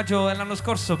 Uscito a maggio dell'anno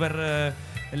scorso per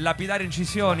Lapidare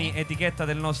Incisioni, etichetta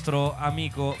del nostro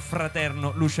amico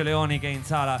fraterno Lucio Leoni, che è in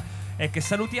sala e che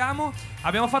salutiamo.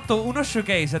 Abbiamo fatto uno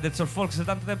showcase a Dead Soul Folks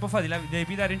tanto tempo fa di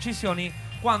Lapidare Incisioni,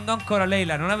 quando ancora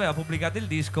Leila non aveva pubblicato il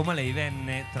disco, ma lei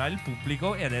venne tra il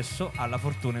pubblico e adesso ha la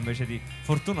fortuna, invece di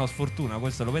fortuna o sfortuna,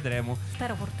 questo lo vedremo.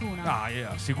 Spero fortuna.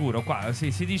 Sicuro, qua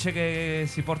si dice che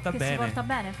si porta che bene. si porta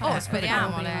bene.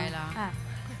 Speriamo, prima. Leila.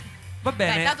 Va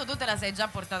bene. Beh, dato tu te la sei già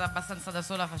portata abbastanza da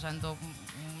sola facendo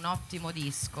un ottimo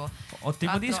disco.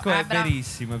 Ottimo Fatto- disco, è bravo.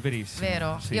 verissimo, è verissimo.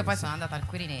 Vero? Sì, Io poi sì. sono andata al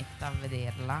Quirinetta a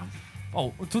vederla.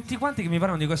 Oh, tutti quanti che mi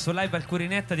parlano di questo live al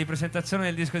Curinetta di presentazione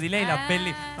del disco di Leila, no,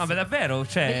 sì. beh, davvero,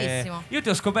 cioè, Bellissimo. io ti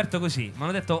ho scoperto così. Mi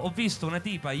hanno detto, ho visto una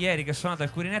tipa ieri che è suonata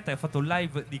al Curinetta e ha fatto un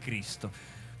live di Cristo.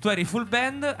 Tu eri full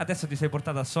band, adesso ti sei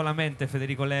portata solamente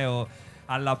Federico Leo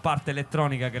alla parte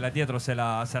elettronica, che là dietro se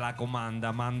la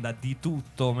comanda, manda di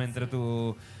tutto mentre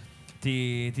tu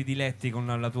ti diletti con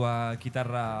la tua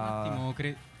chitarra.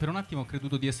 Per un attimo ho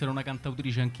creduto di essere una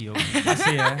cantautrice anch'io. Ah,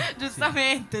 sì, eh?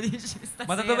 Giustamente, dici stasera.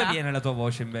 Ma da dove viene la tua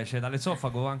voce invece?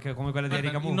 Dall'esofago, anche come quella di Guarda,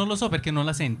 Erika Mu? non lo so perché non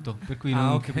la sento, per cui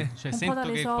non ok. capisco. Cioè, Un po' sento che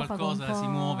dall'esofago, qualcosa un po' si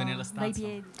muove nella dai stanza.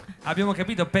 piedi. Abbiamo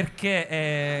capito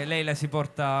perché Leila si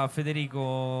porta Federico,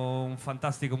 un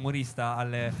fantastico umorista,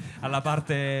 alla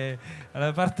parte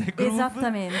groove.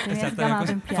 Esattamente, mi hai sgamato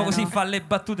così, in pieno. così fa le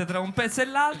battute tra un pezzo e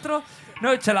l'altro.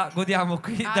 Noi ce la godiamo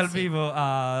qui dal sì. vivo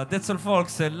a Dead Soul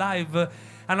Folks live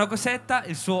a una Cosetta.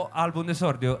 Il suo album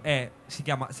d'esordio si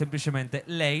chiama semplicemente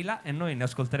Leila e noi ne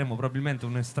ascolteremo probabilmente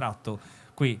un estratto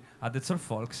qui a Dead Soul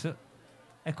Folks.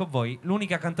 è con voi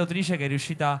l'unica cantautrice che è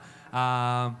riuscita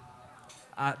a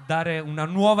dare una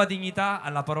nuova dignità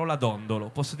alla parola dondolo.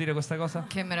 Posso dire questa cosa?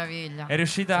 Che meraviglia. È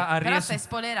riuscita a Però stai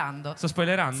spoilerando. Sto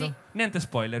spoilerando? Sì. Niente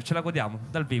spoiler, ce la godiamo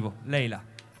dal vivo. Leila.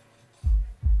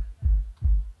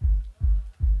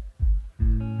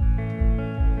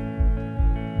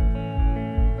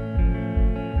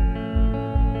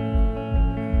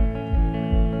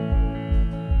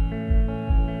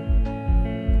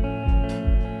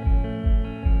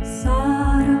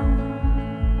 Sara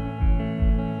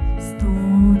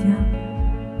studia,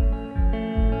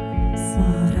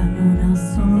 Sara non ha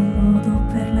solo un modo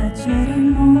per leggere il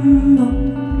mondo.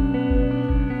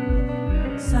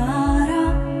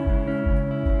 Sara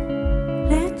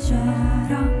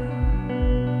leggera,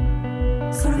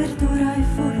 solo verdura e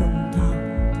volontà.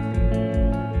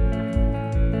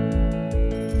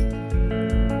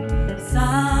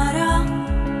 Sara,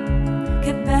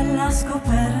 che bella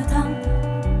scoperta,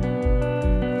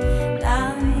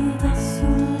 la vita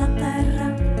sulla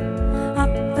terra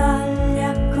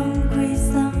abbaglia,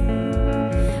 conquista,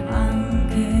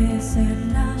 anche se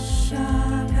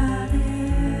lascia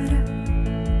cadere,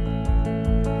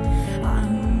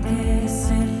 anche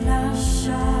se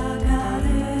lascia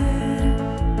cadere,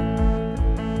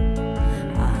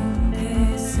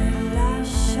 anche se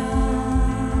lascia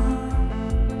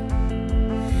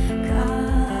cadere.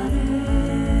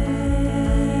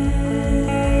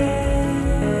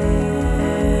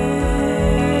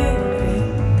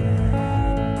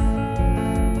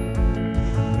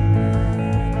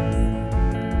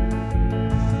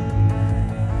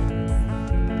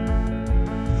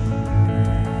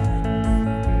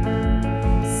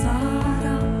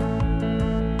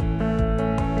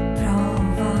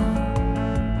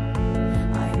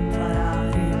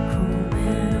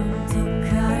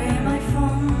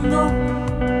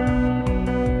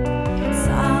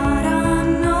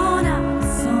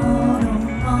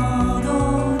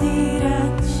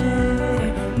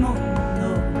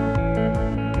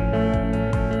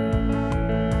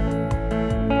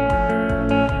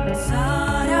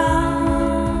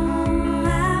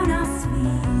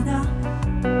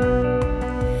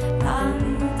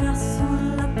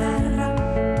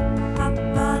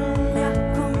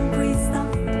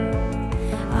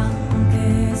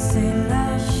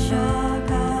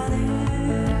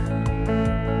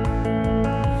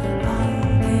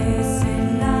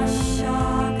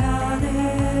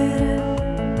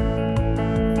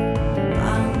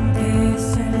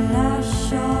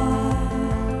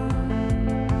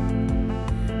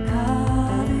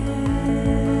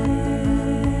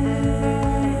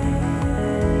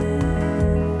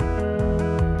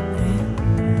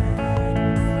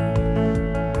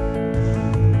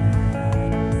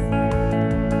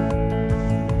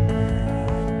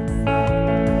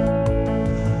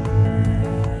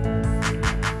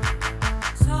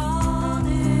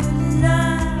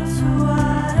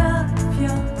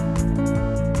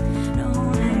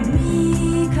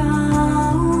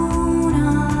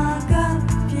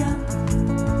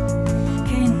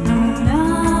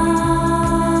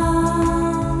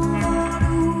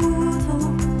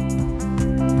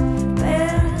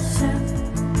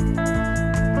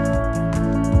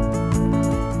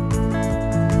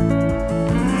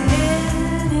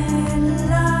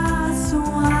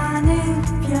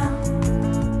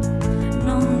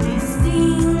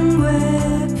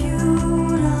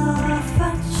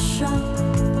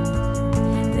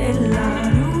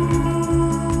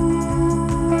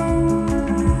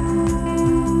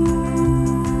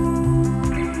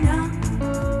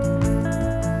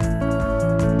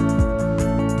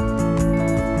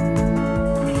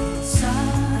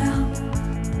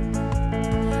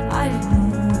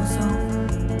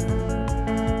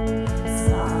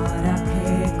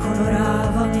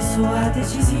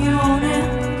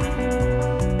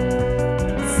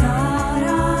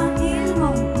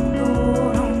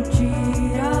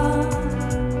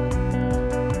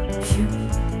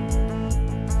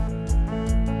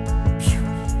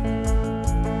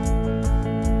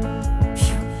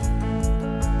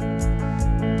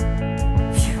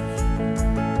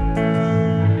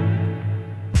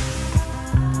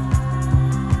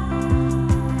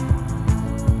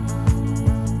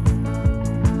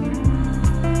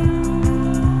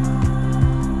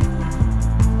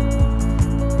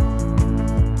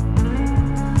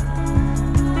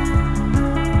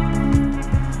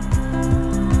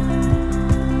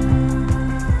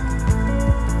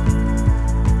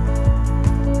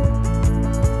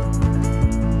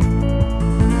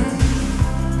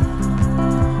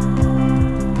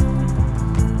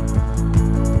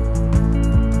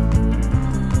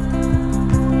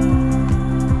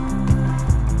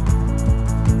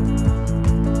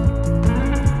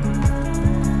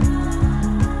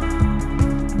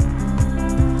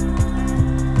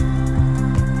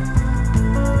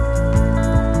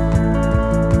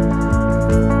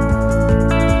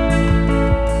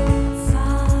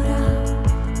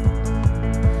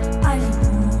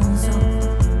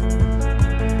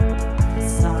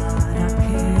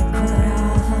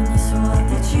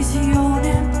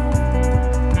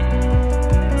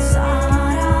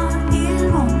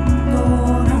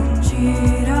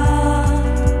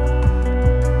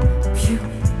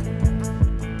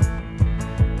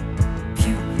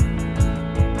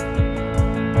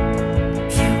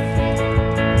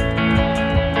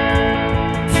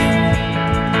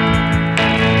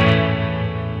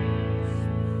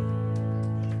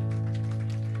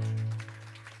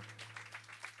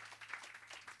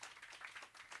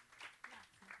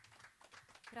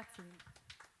 Grazie mille.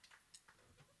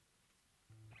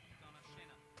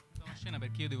 Una scena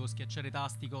perché io devo schiacciare i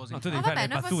tasti, cose. No, tu devi fare le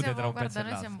noi battute possiamo, tra un pezzo guarda, e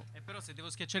noi l'altro. siamo... Però se devo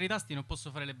schiacciare i tasti non posso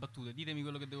fare le battute. Ditemi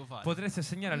quello che devo fare. Potresti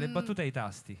assegnare le battute ai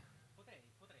tasti.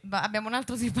 abbiamo un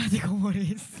altro simpatico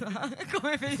umorista.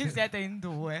 Come vedi siete in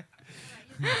due.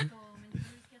 Mentre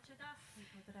schiaccio i tasti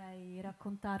potrei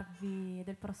raccontarvi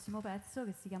del prossimo pezzo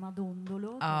che si chiama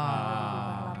Dondolo.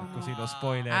 Così lo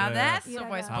spoiler. Adesso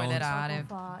puoi spoilerare.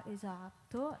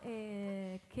 Esatto,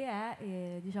 che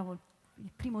è diciamo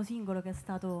il primo singolo che è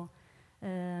stato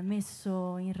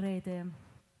messo in rete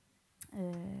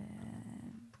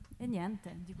e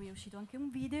niente, di cui è uscito anche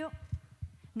un video.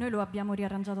 Noi lo abbiamo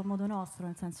riarrangiato a modo nostro,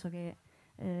 nel senso che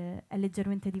è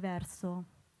leggermente diverso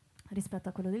rispetto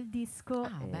a quello del disco.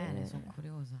 Bene, sono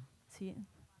curiosa. Sì.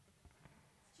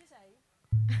 Ci sei?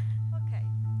 Ok.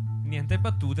 Niente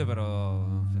battute,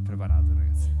 però si è preparato,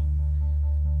 ragazzi.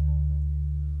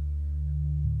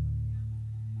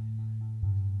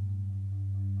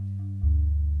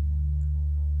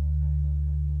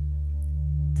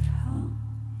 Tra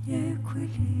gli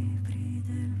equilibri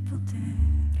del potere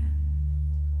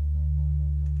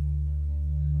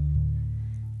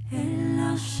e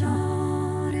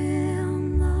lasciare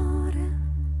andare,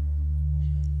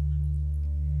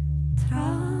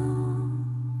 tra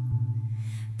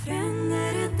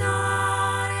prendere e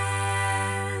dare,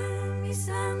 mi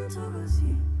sento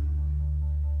così,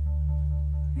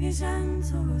 mi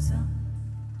sento cosa.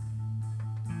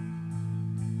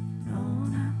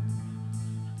 Non è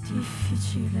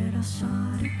difficile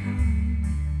lasciare campo.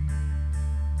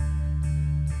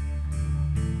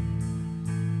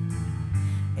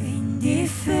 E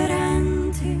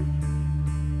indifferenti,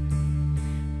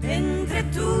 mentre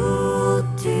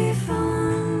tutti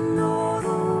fanno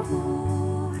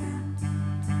rumore,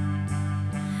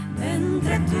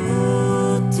 mentre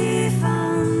tutti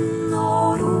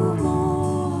fanno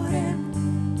rumore,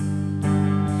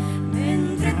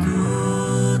 mentre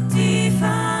tutti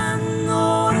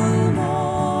fanno rumore.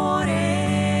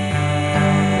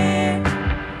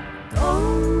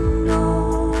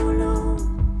 Dondolo,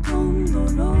 dondolo, dondolo,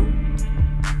 dondolo,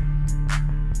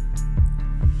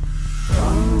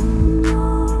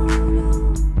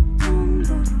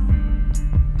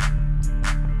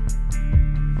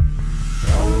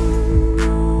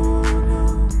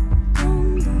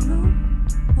 dondolo,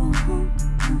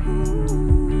 dondolo,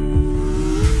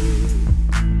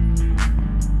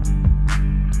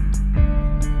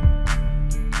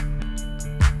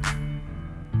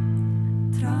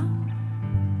 tra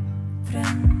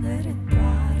prendere e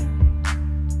dare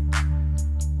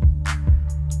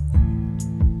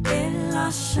e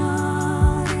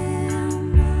lasciare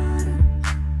andare,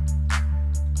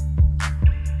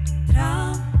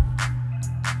 tra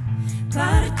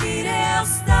partire o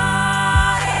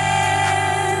stare,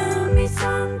 mi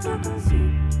sento così,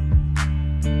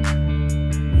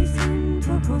 mi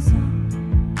sento cosa.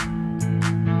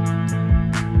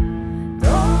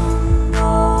 Dondolo,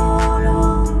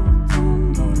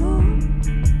 dondolo,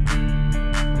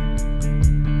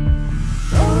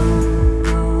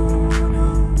 dondolo,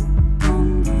 dondolo,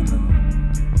 dondolo,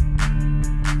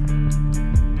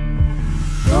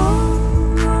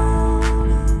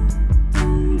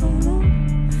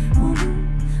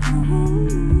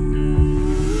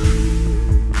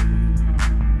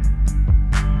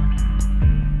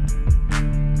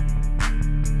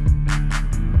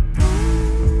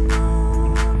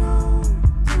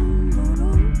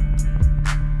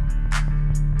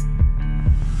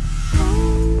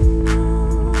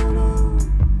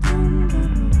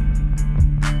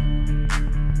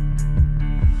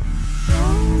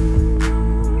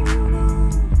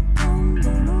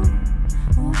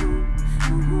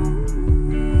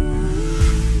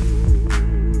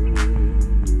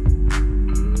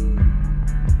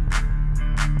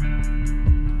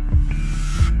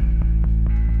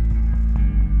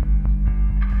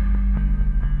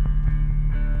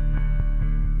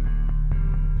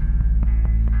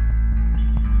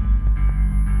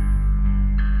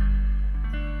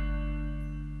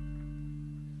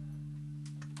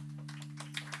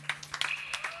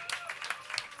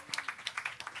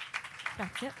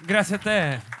 Grazie. Grazie a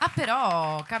te.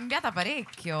 Però cambiata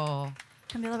parecchio.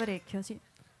 Cambiato parecchio, sì.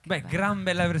 Beh, gran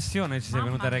bella versione ci sei Mamma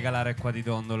venuta a mia. regalare qua di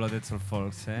Dondolo del Soul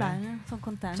Folks, eh? Bene, sono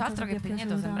contenta. Tra l'altro se che vi è Pigneto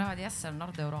piaciuta. sembrava di essere al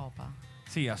nord Europa.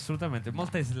 Sì, assolutamente.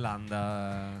 Molta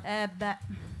Islanda. Beh,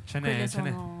 Ce quelle n'è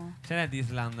sono di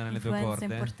Islanda nelle tue influenze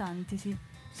corde. importanti, sì.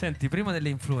 Senti, prima delle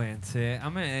influenze, a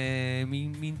me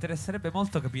mi interesserebbe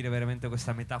molto capire veramente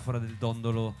questa metafora del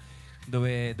dondolo,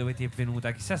 dove ti è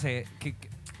venuta. Chissà se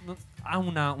ha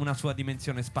una sua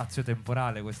dimensione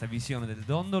spazio-temporale questa visione del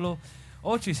dondolo,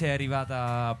 o ci sei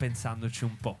arrivata pensandoci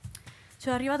un po'? Ci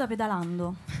sono arrivata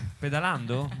pedalando.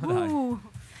 Pedalando? Dai.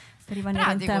 Per rimanere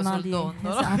Pratico in tema sul di...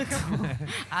 dondolo. Esatto.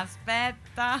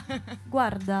 Aspetta.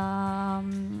 Guarda,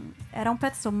 era un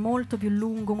pezzo molto più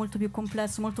lungo, molto più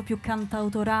complesso, molto più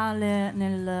cantautorale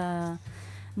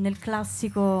nel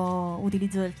classico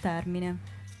utilizzo del termine.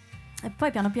 E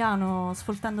poi piano piano,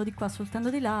 sfoltando di qua,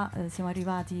 sfoltando di là, sono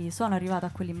arrivata a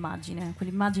quell'immagine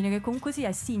che comunque sia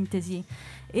è sintesi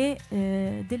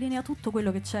e delinea tutto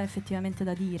quello che c'è effettivamente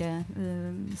da dire,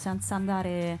 senza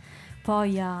andare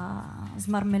poi a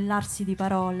smarmellarsi di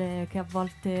parole che a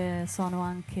volte sono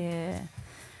anche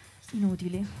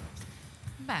inutili.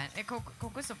 Bene, e con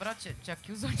questo però ci ha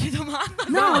chiuso ogni domanda.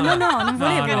 No, non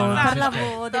volevo, no,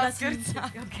 parlavo della scherzando.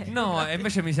 sintesi. Okay. No, e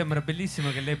invece mi sembra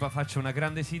bellissimo che lei faccia una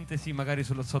grande sintesi magari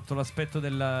sotto l'aspetto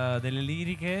delle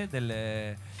liriche,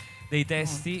 dei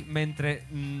testi, mentre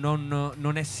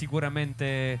non è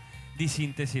sicuramente di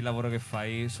sintesi il lavoro che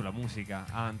fai sulla musica,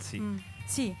 anzi.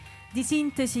 Sì, di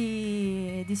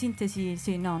sintesi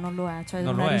sì, no, non lo è, cioè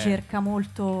Non una lo è. ricerca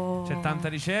molto... C'è tanta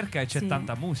ricerca e c'è Sì,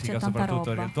 tanta musica, c'è tanta soprattutto.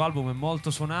 roba. Il tuo album è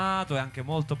molto suonato, è anche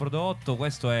molto prodotto.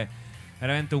 Questo è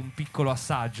veramente un piccolo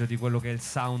assaggio di quello che è il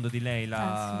sound di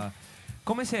LEILA.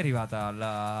 Come sei arrivata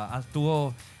al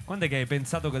tuo... Quando è che hai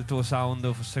pensato che il tuo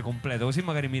sound fosse completo? Così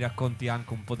magari mi racconti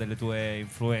anche un po' delle tue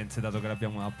influenze, dato che le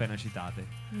abbiamo appena citate.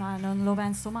 Ma non lo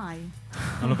penso mai.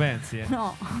 Non lo pensi?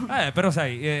 No. Però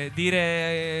sai,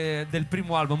 dire del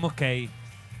primo album, ok,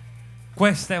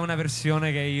 questa è una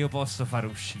versione che io posso fare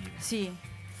uscire. Sì,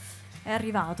 è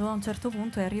arrivato, a un certo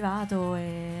punto è arrivato,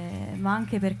 ma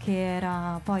anche perché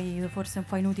era poi forse un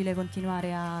po' inutile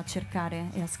continuare a cercare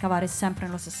e a scavare sempre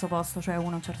nello stesso posto, cioè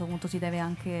uno a un certo punto si deve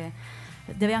anche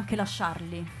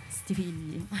lasciarli, sti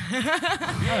figli.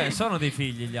 Vabbè, sono dei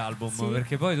figli gli album, Sì.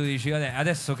 perché poi tu dici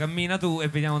adesso cammina tu e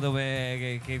vediamo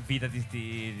dove che vita ti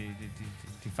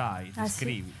fai, ti Sì.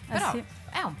 scrivi. Però Sì.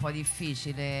 è un po'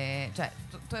 difficile, cioè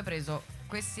tu hai preso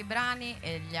questi brani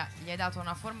e gli hai dato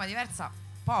una forma diversa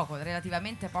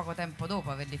relativamente poco tempo dopo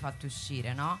averli fatti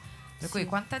uscire, no? Per Sì. cui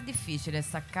quanto è difficile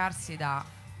staccarsi da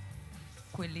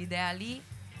quell'idea lì,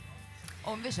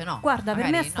 o invece no? Guarda, per me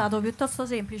è magari no. stato piuttosto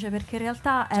semplice, perché in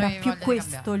realtà era C'avevi più voglia di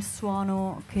questo cambiare. il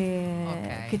suono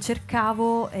che Ok.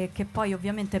 cercavo, e che poi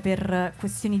ovviamente per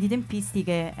questioni di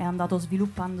tempistiche è andato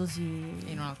sviluppandosi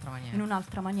In un'altra maniera. in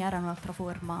un'altra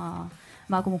forma,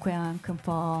 ma comunque è anche un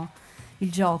po' il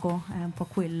gioco, è un po'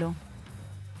 quello.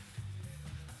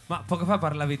 Ma poco fa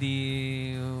parlavi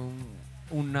di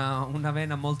una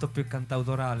vena molto più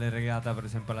cantautorale legata per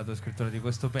esempio alla tua scrittura di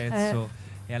questo pezzo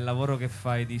e al lavoro che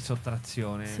fai di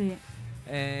sottrazione. Sì.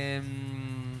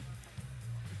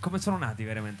 Come sono nati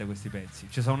veramente questi pezzi?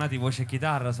 Cioè sono nati voce e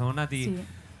chitarra, sono nati Sì.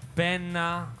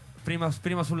 penna, prima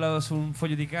su un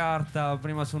foglio di carta,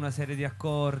 prima su una serie di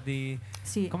accordi.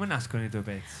 Sì. Come nascono i tuoi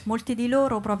pezzi? Molti di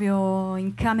loro proprio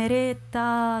in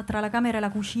cameretta, tra la camera e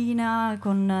la cucina,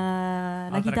 con la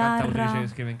Altra chitarra. cantautrice che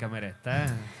scrive in cameretta,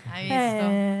 eh?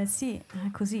 Hai visto? Sì,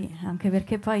 è così, anche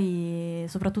perché poi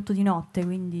soprattutto di notte,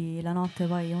 quindi la notte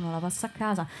poi uno la passa a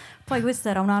casa. Poi questo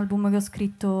era un album che ho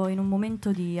scritto in un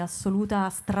momento di assoluta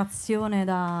astrazione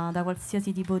da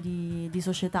qualsiasi tipo di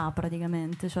società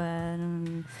praticamente, cioè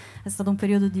è stato un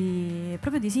periodo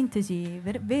proprio di sintesi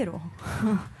vero.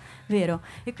 Vero.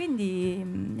 E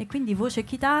quindi voce e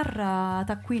chitarra,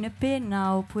 taccuino e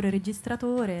penna, oppure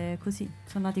registratore, così,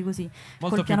 sono nati così.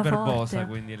 Molto col più pianoforte. verbosa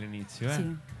quindi all'inizio, eh?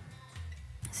 Sì.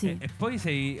 Sì. E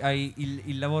poi hai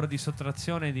il lavoro di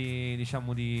sottrazione di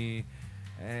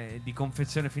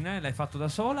confezione finale l'hai fatto da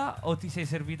sola o ti sei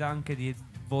servita anche di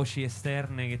voci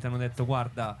esterne che ti hanno detto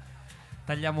guarda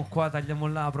tagliamo qua, tagliamo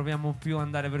là, proviamo più ad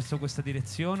andare verso questa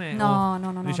direzione? No, o,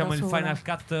 no, diciamo da il sola. Final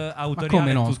Cut Ma autoriale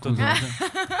come no, è tutto scusa?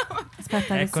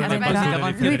 Aspetta, che Ecco, si non è sembra- possibile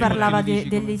lui riferire parlava quello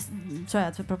che dici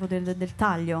cioè proprio del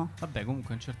taglio. Vabbè,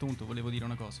 comunque a un certo punto volevo dire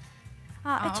una cosa.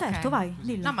 Ah, certo, ok. vai,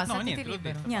 dillo. No, ma No, sentiti niente, l'ho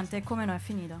libero. detto. Niente, è come no, è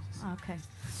finito. Ah, ok.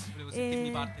 Volevo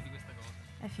sentirmi parte di questa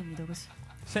cosa. È finito così.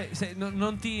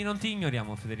 non ti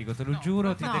ignoriamo Federico, te lo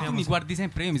giuro, ti no. teniamo Tu mi guardi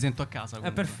sempre, io mi sento a casa.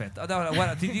 comunque. perfetto. Allora,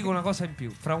 guarda, ti dico una cosa in più.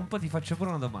 Fra un po' ti faccio pure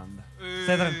una domanda.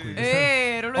 Stai tranquillo.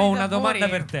 Lo Ho dico una domanda pure.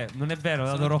 per te. Non è vero, la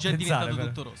Sono dovrò già pensare. diventato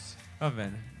però. tutto rosso. Va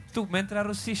bene. Tu mentre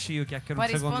arrossisci io chiacchiero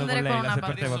Puoi un secondo con rispondere lei, con una se per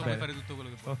te Adesso va puoi bene. fare tutto quello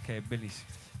che vuoi. Ok, bellissimo.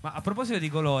 Ma a proposito di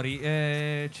colori,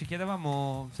 ci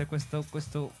chiedevamo se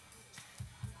questo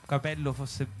capello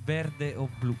fosse verde o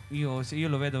blu. Io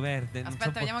lo vedo verde. non so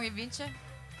Aspetta, vediamo chi vince.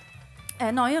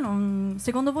 No, io non...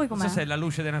 Secondo voi Non com'è? so se è la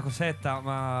luce di una cosetta,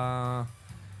 ma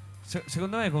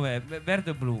secondo me com'è?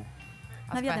 Verde o blu?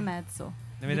 Una via Aspetta. di mezzo.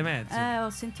 Ne vede mezzo? Ho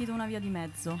sentito una via di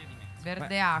mezzo.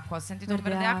 Verde acqua, ho sentito Verde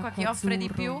verde acqua, chi acqua, offre di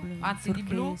azzurro, più? blu, Anzi di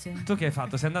blu? turchese. Tu che hai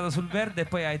fatto? Sei andata sul verde e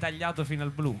poi hai tagliato fino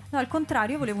al blu. No, al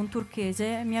contrario, io volevo un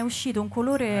turchese, mi è uscito un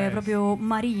colore proprio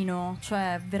marino,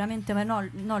 cioè veramente, no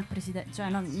il presidente, cioè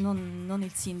non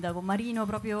il sindaco, marino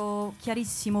proprio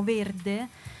chiarissimo, verde.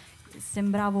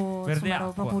 Sembravo Verde insomma, ero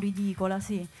acqua. proprio ridicola,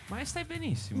 sì. Ma stai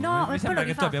benissimo. No, Mi e sembra poi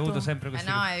l'ho che tu abbia avuto rifatto. sempre questo.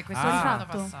 No, è questo L'ho è il secondo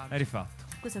rifatto. passaggio. Hai rifatto.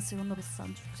 Questo è il secondo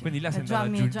passaggio. Sì. Quindi là È sei già,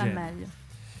 andata già è aggiungendo. meglio.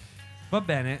 Va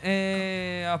bene,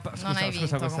 scusa, Non hai vinto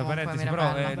scusa questa comunque, parentesi,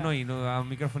 Mirabella. però noi a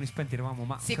microfoni spenti eravamo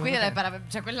ma Sì, secondo qui te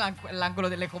cioè, quello è l'angolo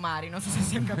delle comari, non so se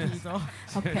si è capito.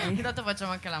 Ok. Intanto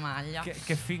facciamo anche la maglia.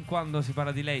 che fin quando si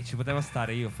parla di lei ci poteva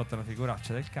stare, io ho fatto una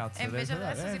figuraccia del cazzo. E invece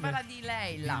adesso si parla di Di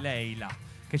Leila. Leila.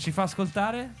 Che ci fa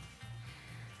ascoltare?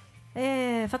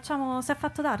 Facciamo Se è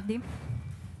fatto tardi?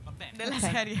 Va bene. Della Ok.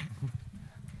 serie.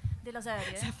 Della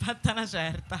serie? Si è fatta una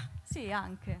certa. Sì,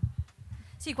 anche.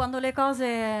 Sì, quando le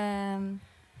cose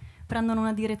prendono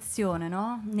una direzione,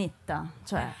 no? Netta.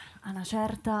 Cioè, a una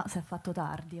certa si è fatto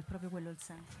tardi, è proprio quello il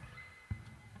senso.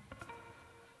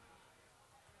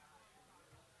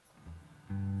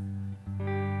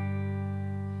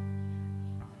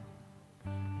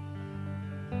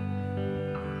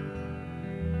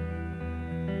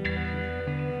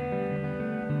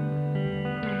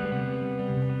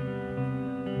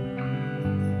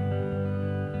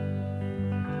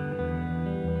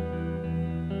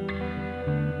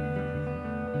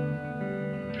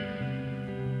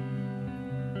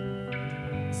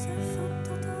 Se è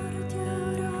fatto tardi è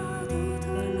ora di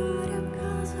tornare a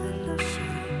casa e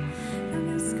lascerò la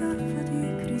mia scarpa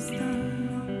di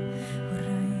cristallo.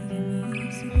 Vorrei che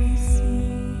mi seguissi.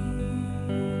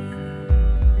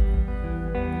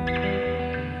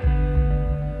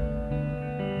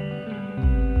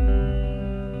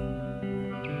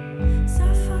 Se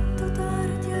è fatto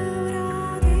tardi è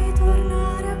ora di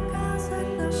tornare a casa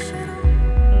e lascerò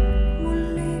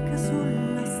molliche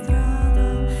sulla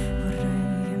strada.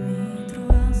 Vorrei che mi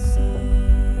trovassi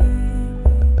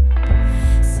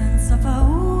senza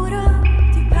paura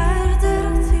di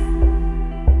perderti.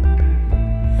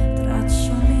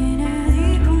 Traccio linee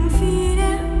di confine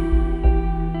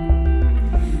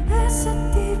e se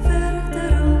ti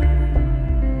perderò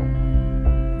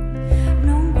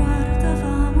non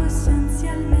guardavamo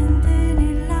essenzialmente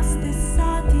nella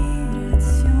stessa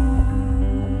direzione.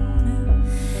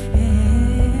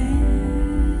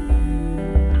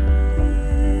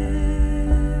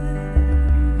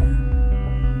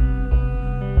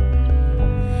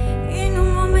 In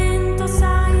un momento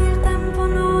sai il tempo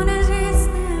non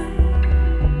esiste.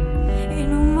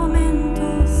 In un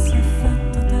momento si è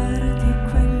fatto tardi e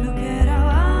quello che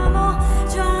eravamo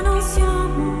già non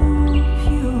siamo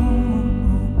più.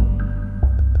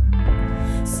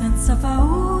 Senza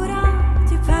paura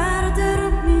di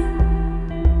perdermi,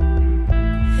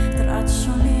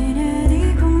 traccio linee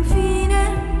di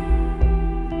confine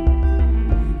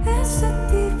e se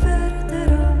ti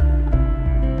perderò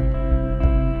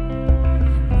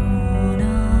non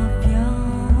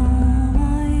abbiamo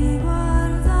mai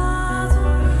guardato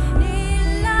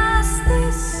nella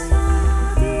stessa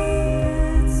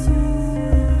direzione.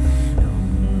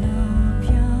 Non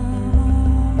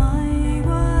abbiamo mai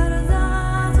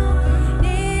guardato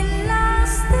nella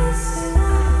stessa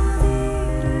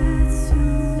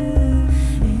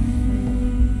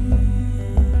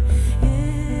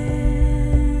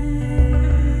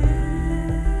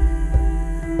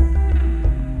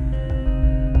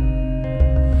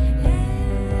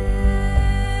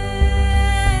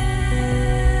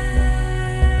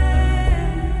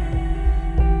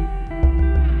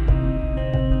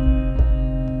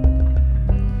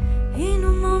In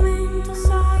un momento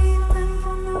sai il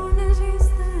tempo non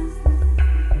esiste.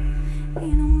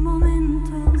 In un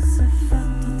momento si è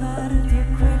fatto tardi e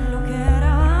quello che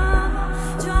eravamo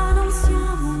già non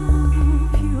siamo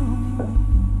più.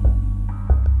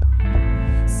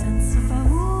 Senza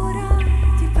paura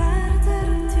di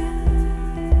perderti,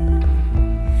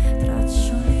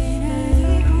 traccio linee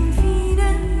di confine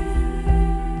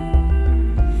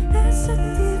e se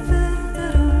ti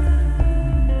perderò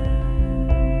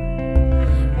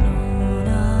non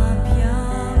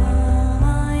abbiamo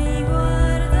mai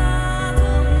guardato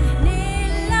nella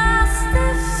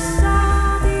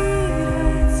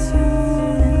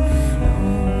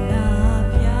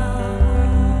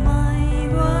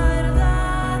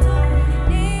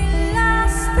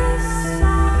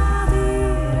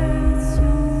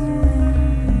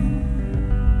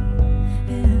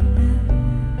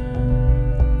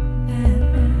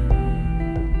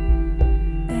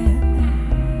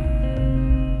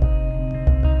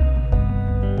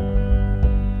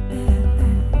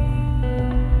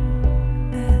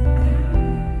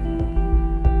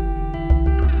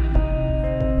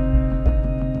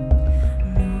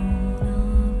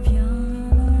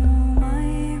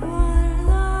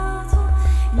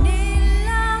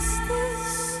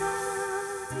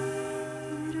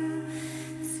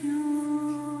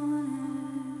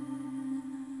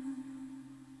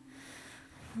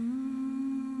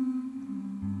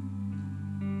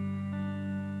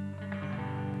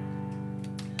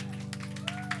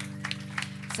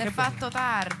Si è fatto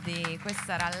tardi,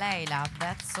 questa era Leila,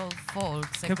 That's All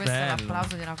Folks, e Che questo è bello.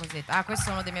 l'applauso di una cosetta. Ah, questo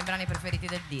è uno dei miei brani preferiti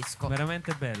del disco.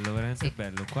 Veramente bello, veramente Sì,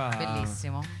 bello. Qua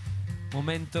bellissimo.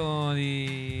 momento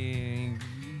di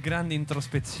grandi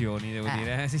introspezioni, devo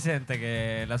dire. Si sente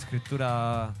che la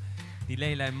scrittura di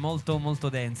Leila è molto molto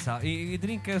densa. I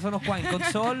drink sono qua in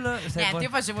console. Niente, io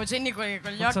facevo cenni con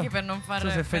gli occhi per non far.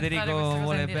 Non so se per entrare Federico queste cose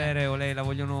vuole in diretta. bere o lei la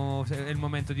vogliono. È il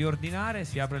momento di ordinare.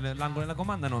 Si apre l'angolo della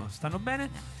comanda. No, stanno bene.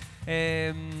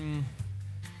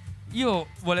 Io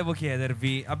volevo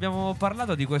chiedervi, abbiamo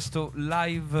parlato di questo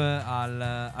live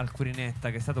al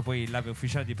Quirinetta, che è stato poi il live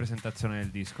ufficiale di presentazione del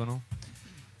disco, no?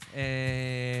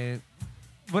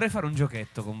 Vorrei fare un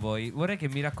giochetto con voi. Vorrei che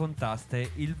mi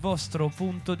raccontaste il vostro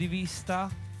punto di vista,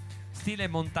 stile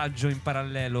montaggio in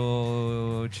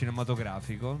parallelo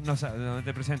cinematografico. No,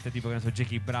 avete presente tipo, che ne so,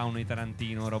 Jackie Brown di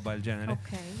Tarantino, roba del genere? Ok.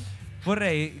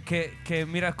 Vorrei che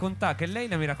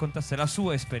Leila mi raccontasse la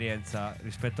sua esperienza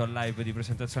rispetto al live di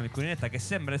presentazione del Quirinetta, che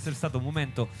sembra essere stato un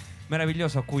momento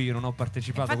meraviglioso a cui io non ho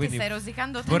partecipato. Infatti Quindi stai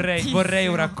rosicando vorrei tantissimo.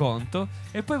 un racconto.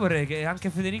 E poi vorrei che anche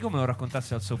Federico me lo raccontasse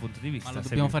dal suo punto di vista. Ma lo se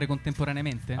dobbiamo mi- fare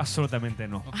contemporaneamente? Assolutamente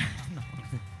no.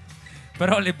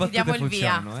 Però le Ti battute diamo il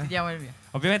via. funzionano, Ti diamo il via.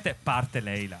 Ovviamente parte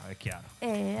Leila, è chiaro.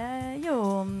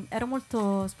 Io ero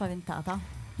molto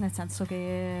spaventata. Nel senso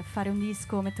che fare un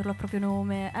disco, metterlo a proprio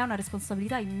nome, è una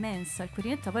responsabilità immensa. Il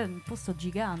Quirinetta poi è un posto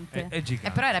gigante. È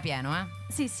gigante. Però era pieno, eh?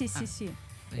 Sì.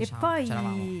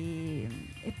 Diciamo,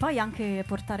 E poi anche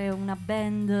portare una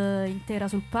band intera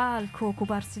sul palco,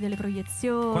 occuparsi delle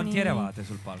proiezioni. Quanti eravate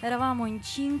sul palco? Eravamo in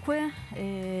 5,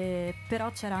 però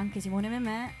c'era anche Simone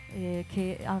Memè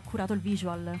che ha curato il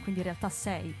visual, quindi in realtà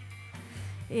 6.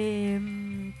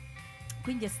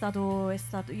 Quindi è stato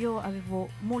io avevo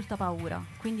molta paura,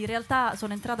 quindi in realtà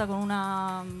sono entrata con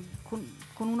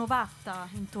un'ovatta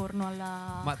intorno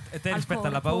alla Ma te al rispetto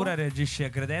alla corpo. paura reagisci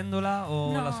credendola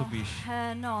o No, la subisci?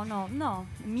 no,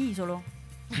 mi isolo.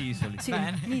 Ti isoli. Sì,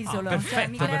 Bene. mi isolo. perfetto,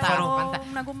 mi per creo fare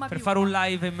una gomma Per piuma. fare un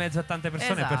live in mezzo a tante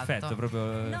persone Esatto. è perfetto,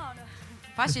 proprio. No.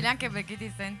 Facile anche per chi ti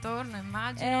sta intorno,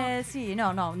 immagino. Sì,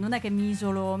 no, non è che mi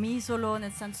isolo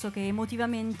nel senso che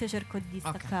emotivamente cerco di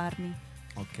distaccarmi.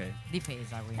 Ok.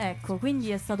 Difesa, quindi. Ecco, quindi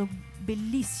è stato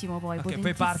bellissimo poi, Ok, poi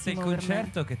potentissimo parte il per me.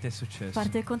 concerto, che ti è successo?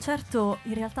 Parte il concerto,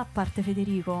 in realtà parte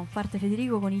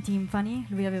Federico con i timpani,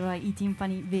 lui aveva i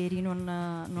timpani veri,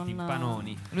 non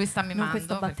Timpanoni. Lui sta mimando. non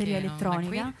questa batteria perché non è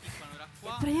elettronica. qui.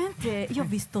 Praticamente io ho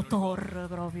visto Thor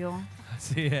proprio.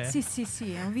 Sì,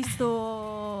 Sì, ho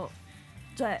visto,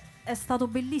 cioè è stato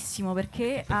bellissimo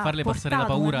perché Per ha farle passare la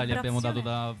portato paura una gli abbiamo dato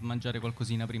vibrazione- da mangiare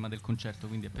qualcosina prima del concerto,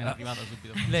 quindi appena arrivata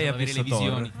subito Lei ha avere visto le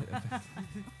visioni. Thor.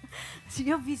 Sì,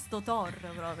 io ho visto Thor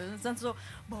proprio, nel senso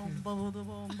bom,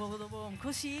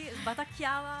 così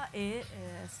sbatacchiava e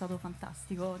è stato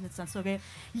fantastico, nel senso che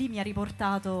lì mi ha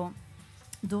riportato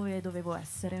dove dovevo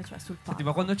essere, cioè sul palco. Senti,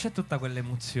 ma quando c'è tutta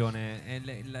quell'emozione,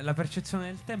 la percezione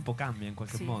del tempo cambia in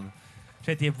qualche Sì. modo.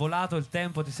 Cioè ti è volato il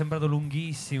tempo, ti è sembrato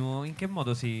lunghissimo. In che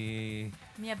modo si...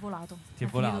 Mi è volato. Ti è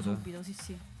finito volato? subito,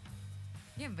 sì.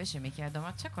 Io invece mi chiedo,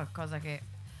 ma c'è qualcosa che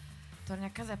torni a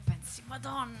casa e pensi,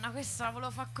 Madonna, questa la volevo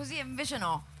fare così, e invece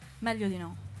no. Meglio di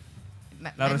no.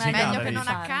 La rosicata, Meglio che dici. non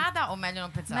accada o meglio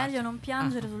non pensarci? Meglio non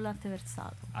piangere sul latte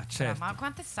versato. Ah, certo. Ma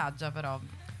quanto è saggia però.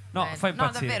 No, fa no,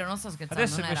 impazzire. davvero, non sto scherzando.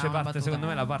 Adesso non invece era una parte, battuta. secondo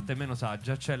me, la parte meno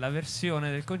saggia, cioè la versione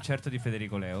del concerto di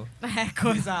Federico Leo.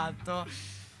 Ecco, esatto.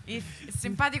 Il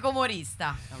simpatico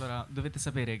umorista. Allora, dovete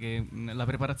sapere che la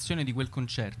preparazione di quel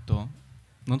concerto,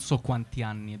 non so quanti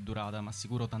anni è durata, ma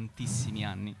sicuro tantissimi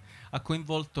anni, ha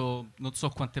coinvolto non so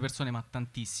quante persone, ma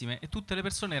tantissime, e tutte le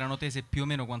persone erano tese più o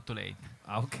meno quanto lei.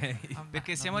 Ah, ok.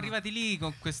 Perché siamo arrivati lì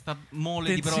con questa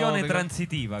mole di Tensione prove.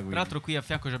 transitiva, quindi. Tra l'altro qui a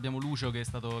fianco abbiamo Lucio che è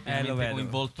stato pienamente vedo.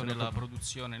 coinvolto Ce l'ho nella proprio.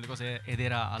 produzione, le cose, ed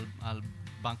era al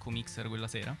banco mixer quella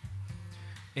sera.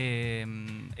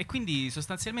 E quindi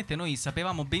sostanzialmente noi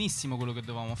sapevamo benissimo quello che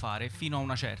dovevamo fare fino a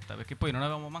una certa, perché poi non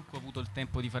avevamo manco avuto il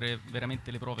tempo di fare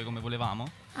veramente le prove come volevamo.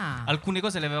 Ah. Alcune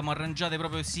cose le avevamo arrangiate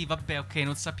proprio, sì, vabbè, ok,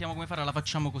 non sappiamo come fare, la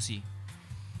facciamo così.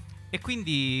 E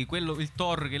quindi il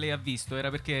Thor che lei ha visto era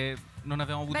perché non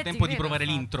avevamo avuto Beh, ti tempo di credo, provare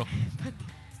infatti. l'intro.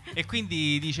 E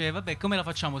quindi dice, vabbè, come la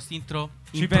facciamo st'intro?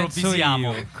 Ci penso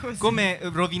Improvvisiamo. io. Così. Come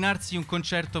rovinarsi un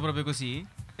concerto proprio così.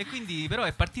 E quindi però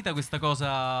è partita questa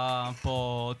cosa un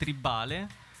po' tribale,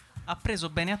 ha preso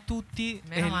bene a tutti.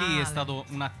 Meno e lì male. è stato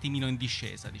un attimino in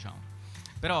discesa, diciamo.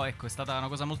 Però ecco, è stata una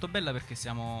cosa molto bella perché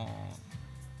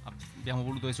abbiamo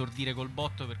voluto esordire col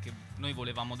botto, perché noi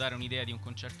volevamo dare un'idea di un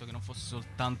concerto che non fosse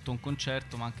soltanto un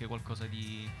concerto, ma anche qualcosa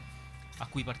a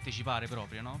cui partecipare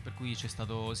proprio, no? Per cui c'è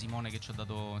stato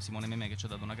Simone Memè che ci ha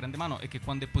dato una grande mano, e che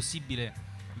quando è possibile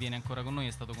viene ancora con noi,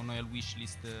 è stato con noi al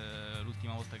Wishlist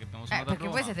l'ultima volta che abbiamo suonato a perché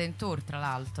Roma. voi siete in tour, tra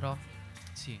l'altro.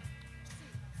 Sì.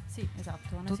 Sì,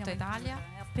 esatto. Noi Tutta siamo in Italia?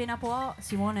 tour. E appena può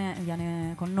Simone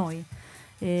viene con noi.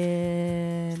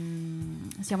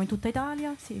 Siamo in tutta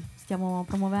Italia, sì, stiamo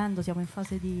promuovendo, siamo in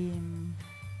fase di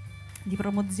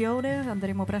promozione,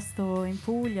 andremo presto in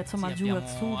Puglia, insomma Sì, giù al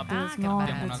sud, abbiamo nord,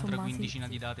 abbiamo un'altra insomma, quindicina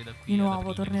sì, di date da qui di ad nuovo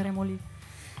aprile, torneremo lì.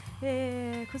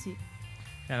 E così.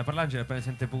 La Parlangela è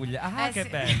presente Puglia. Ah, che sì.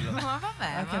 bello. Ma vabbè,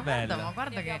 Ah, che ma bello.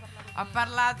 guarda che ha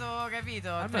parlato, capito?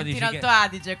 Almeno dici Trentino Alto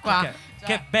Adige qua. Ok. Cioè,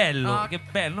 Che bello, no, che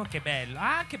bello, non che bello.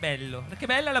 Ah, che bello. Che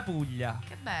bella la Puglia.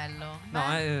 che bello. No,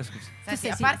 Beh. scusi. Senti, Tu a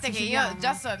sei parte che io siciliano.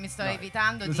 già mi sto No,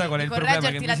 evitando lo di, sai qual è di il problema?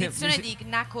 correggerti Che la mi si- dizione mi si- di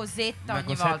una cosetta Una ogni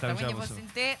cosetta, volta. diciamo Quindi su. fossi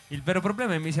in te. Il vero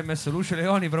problema è che mi si è messo Lucio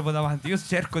Leoni proprio davanti. Io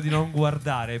cerco di non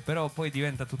guardare, però poi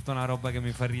diventa tutta una roba che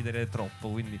mi fa ridere troppo.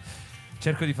 Quindi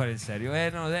cerco di fare il serio.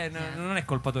 Non è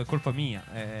colpa tua, è colpa mia.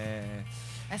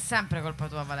 È sempre colpa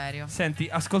tua, Valerio. Senti,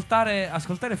 ascoltare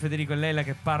Federico e Leila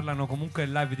che parlano comunque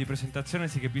in live di presentazione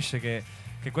si capisce che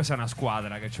questa è una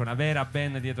squadra, che c'è una vera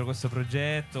band dietro questo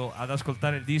progetto. Ad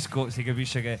ascoltare il disco si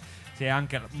capisce che si è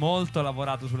anche molto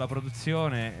lavorato sulla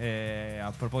produzione. A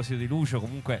proposito di Lucio,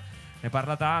 comunque ne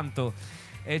parla tanto.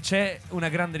 E c'è una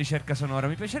grande ricerca sonora.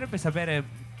 Mi piacerebbe sapere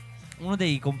uno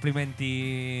dei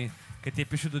complimenti che ti è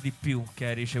piaciuto di più che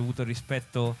hai ricevuto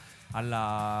rispetto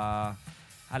alla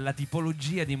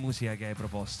tipologia di musica che hai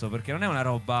proposto, perché non è una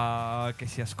roba che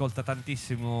si ascolta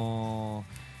tantissimo.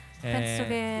 Penso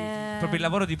che Proprio il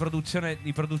lavoro di produzione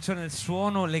del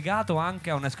suono legato anche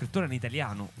a una scrittura in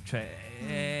italiano, cioè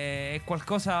è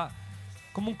qualcosa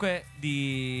comunque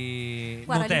di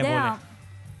Guarda, notevole. l'idea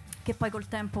che poi col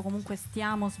tempo comunque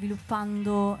stiamo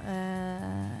sviluppando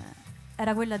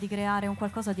era quella di creare un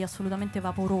qualcosa di assolutamente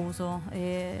vaporoso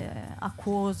e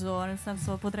acquoso, nel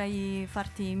senso potrei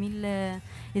farti 1000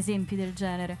 esempi del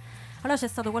genere. Allora c'è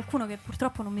stato qualcuno che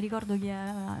purtroppo non mi ricordo chi è,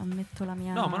 ammetto la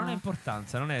mia... No, ma non ha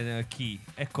importanza, non è chi,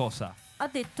 è cosa. Ha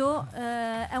detto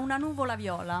è una nuvola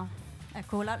viola.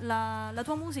 Ecco, la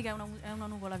tua musica è una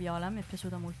nuvola viola. A me è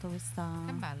piaciuta molto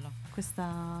Che bello.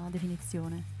 questa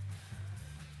definizione.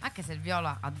 Anche se il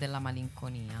viola ha della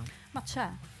malinconia. Ma c'è.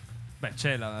 Beh,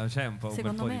 c'è un po',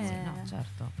 Secondo un bel po' me- di... No,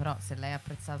 certo, però se lei ha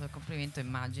apprezzato il complimento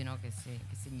immagino che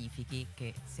significhi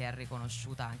che si è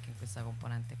riconosciuta anche in questa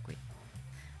componente qui.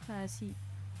 Sì,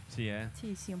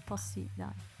 Sì, sì, un po' sì, dai.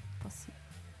 Un po' sì.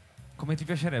 Come ti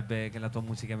piacerebbe che la tua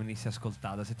musica venisse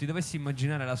ascoltata? Se ti dovessi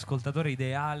immaginare l'ascoltatore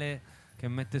ideale che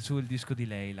mette su il disco di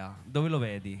Leila, dove lo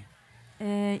vedi?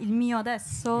 Il mio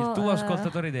adesso... Il tuo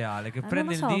ascoltatore ideale che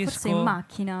prende non lo so, il forse disco in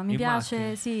macchina. Mi in piace,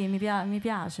 macchina. sì, mi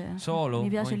piace. Solo Mi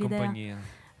piace o in l'idea. compagnia?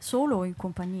 Solo o in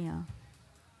compagnia.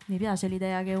 Mi piace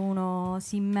l'idea che uno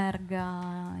si immerga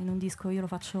in un disco, io lo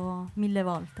faccio 1000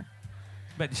 volte.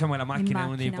 Beh, diciamo che la macchina è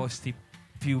uno dei macchina. posti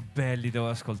più belli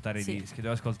dove ascoltare Sì. i dischi,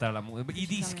 dove ascoltare la musica. I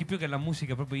dischi più che la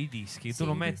musica, proprio i dischi. Sì, Tu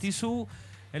lo i metti dischi. su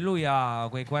e lui ha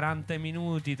quei 40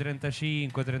 minuti,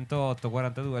 35, 38,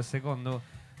 42 al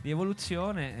secondo di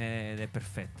evoluzione ed è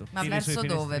perfetto. Ma Tiri sui verso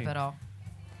dove finestrini. però?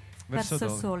 Verso il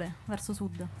dove? sole, verso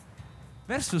sud.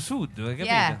 Verso sud, hai capito?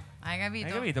 Yeah, hai capito?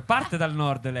 Hai capito? Parte dal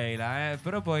nord Leila,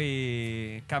 però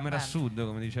poi camera a Bello. sud,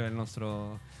 come diceva il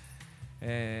nostro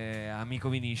amico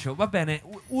Vinicio. Va bene,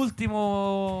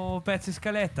 ultimo pezzo in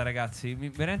scaletta, ragazzi.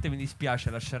 Veramente mi dispiace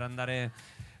lasciare andare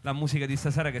la musica di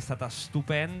stasera che è stata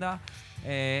stupenda.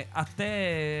 A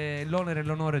te l'onere e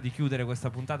l'onore di chiudere questa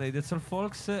puntata di Dead Soul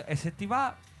Folks. E se ti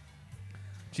va,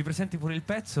 ci presenti pure il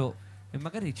pezzo e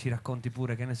magari ci racconti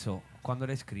pure, che ne so, quando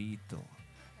l'hai scritto.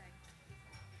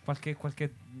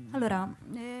 Qualche... Allora,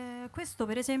 questo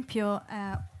per esempio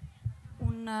è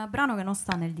un brano che non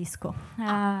sta nel disco,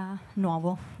 è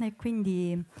nuovo e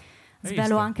quindi Hai svelo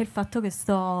visto? anche il fatto che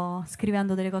sto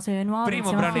scrivendo delle cose nuove Primo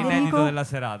insieme a brano Federico, inedito della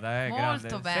serata, Molto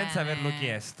grande. bene. Senza averlo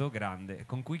chiesto, grande.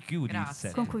 Con cui chiudi il Grazie.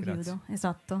 set. con cui Grazie. chiudo,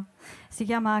 esatto. Si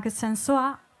chiama Che senso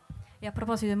ha? E a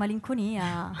proposito di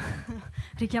malinconia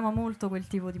richiama molto quel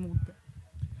tipo di mood.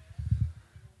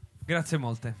 Grazie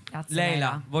molte. Grazie, Leila,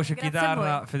 Leila. voce Grazie a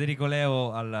chitarra, voi. Federico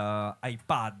Leo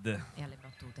all'iPad. E alle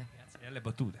battute. E alle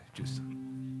battute, giusto.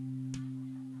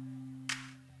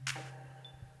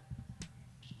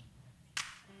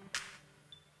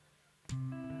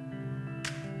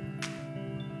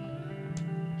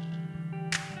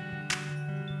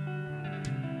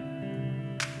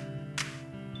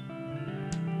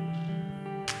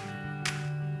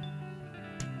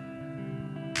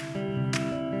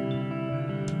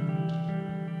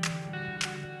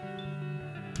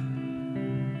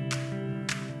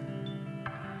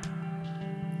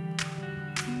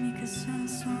 Dimmi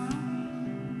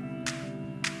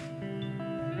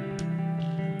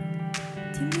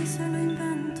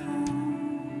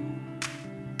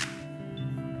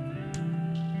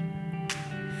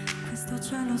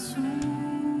cielo su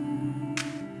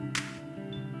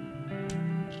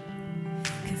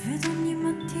che vedo ogni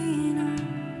mattina,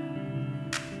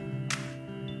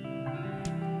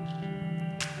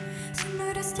 se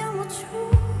noi restiamo giù,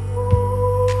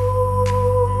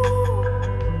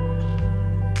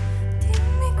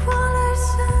 dimmi qual è il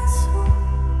senso,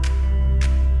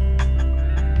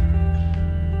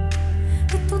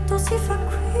 e tutto si fa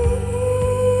qui.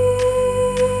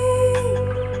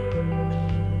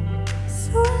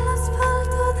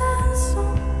 Sull'asfalto denso,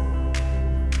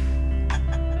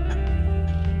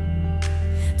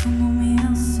 tu non mi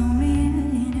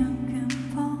assomigli neanche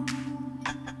un po',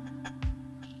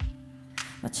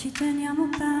 ma ci teniamo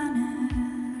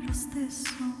bene lo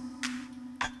stesso.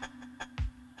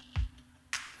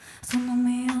 Tu non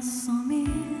mi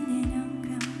assomigli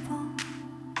neanche un po',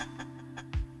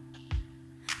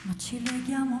 ma ci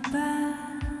leghiamo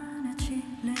bene, ci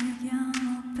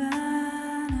leghiamo bene.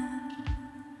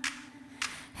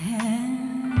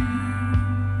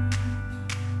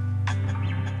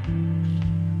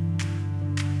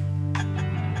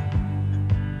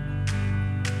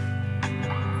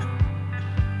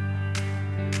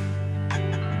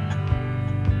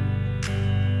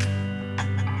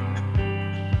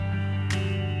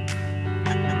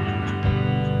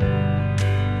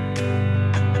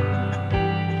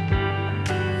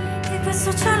 Di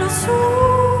questo cielo su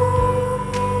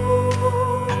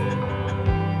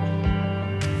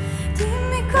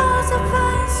dimmi cosa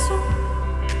penso,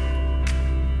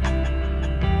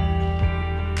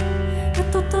 e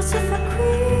tutto si fa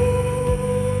qui.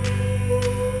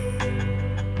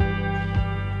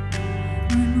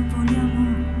 Noi non vogliamo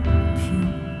più,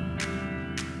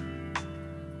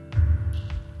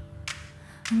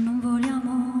 non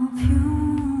vogliamo più.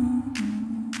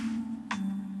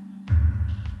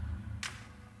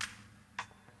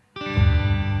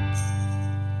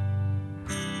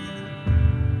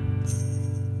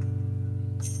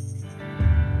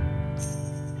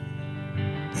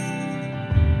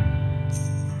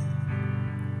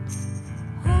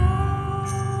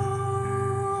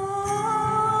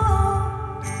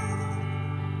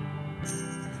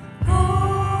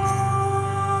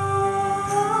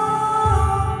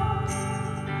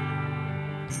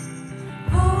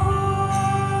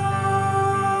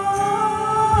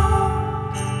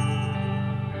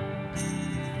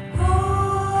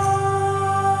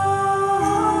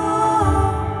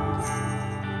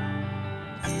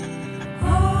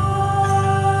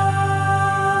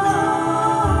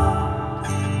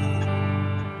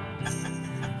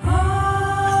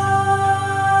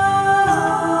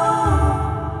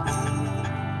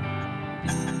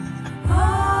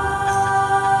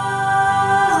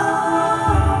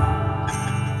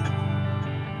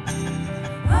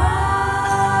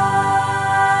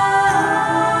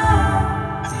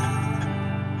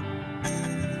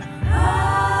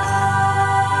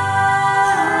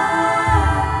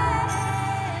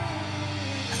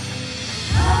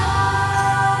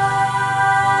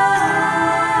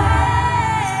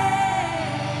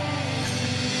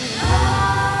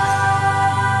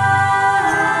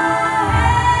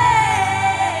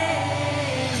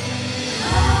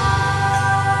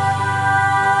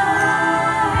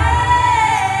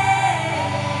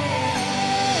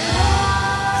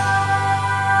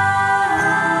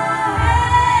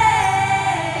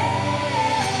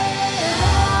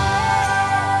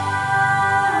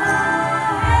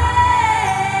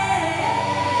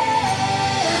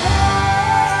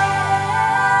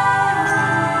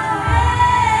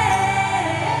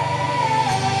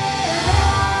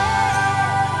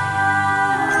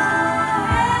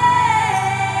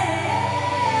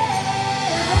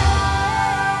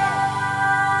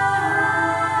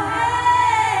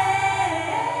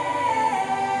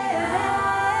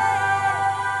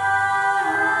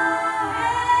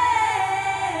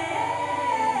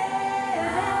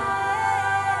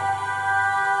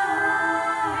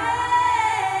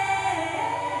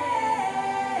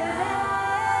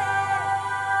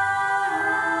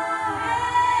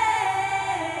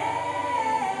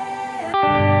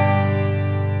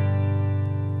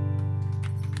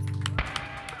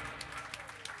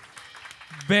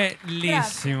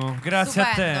 Bellissimo, grazie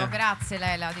Stupendo, a te. Grazie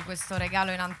Leila di questo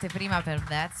regalo in anteprima per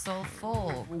That's All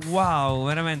Folks. Wow,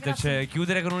 veramente, cioè,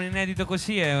 chiudere con un inedito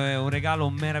così è un regalo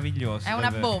meraviglioso. È una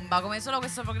davvero. bomba, come solo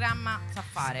questo programma sa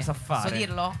fare. Sa fare. Posso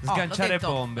dirlo? Sganciare l'ho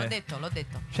detto, bombe. L'ho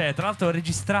detto. Cioè, tra l'altro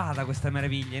registrata questa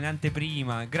meraviglia in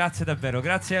anteprima. Grazie davvero,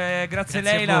 grazie Grazie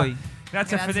Leila. a voi.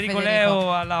 Grazie a Federico Federico.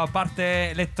 Leo, alla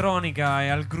parte elettronica e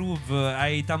al groove,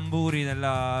 ai tamburi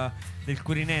del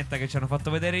Curinetta che ci hanno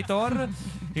fatto vedere i Tor.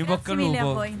 In bocca al mille a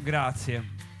lupo. voi.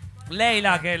 Grazie.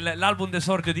 LEILA, che è l'album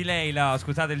d'esordio di LEILA,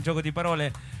 scusate il gioco di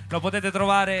parole, lo potete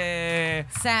trovare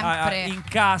sempre in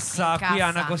cassa qui a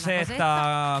Una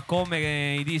Cosetta,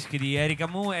 come i dischi di Erika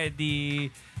Mu e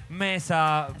di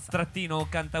MESA trattino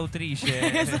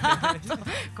cantautrice. Esatto,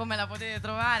 come la potete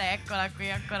trovare, eccola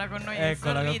qui ancora con noi.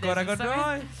 Eccola sorride, ancora con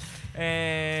noi.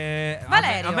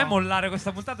 Valerio, a me mollare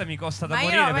questa puntata mi costa da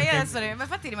morire, ma io perché adesso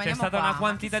infatti rimaniamo c'è stata qua. una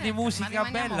quantità di musica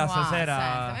bella qua, stasera.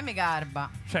 senti, a me mi garba.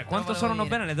 Cioè, quanto suonano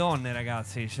bene le donne,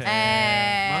 ragazzi. Cioè,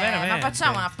 ma ma veramente.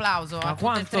 facciamo un applauso Ma a tutte e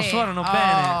quanto tre. suonano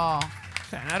bene.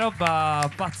 Cioè, una roba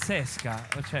pazzesca.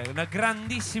 Cioè, una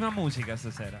grandissima musica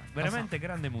stasera. Veramente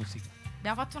grande musica.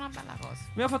 Abbiamo fatto una bella cosa.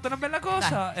 Abbiamo fatto una bella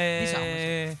cosa.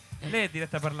 Dai, lei è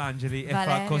diretta Parlangeli e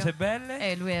Valerio, fa cose belle.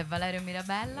 E lui è Valerio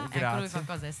Mirabella. Grazie. Ecco, lui fa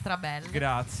cose strabelle.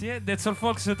 Grazie. Dead Soul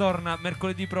Fox torna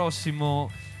mercoledì prossimo,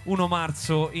 1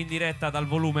 marzo, in diretta dal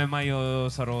volume, ma io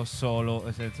sarò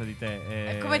solo senza di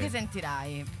te. E come ti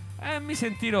sentirai? Mi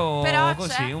sentirò Però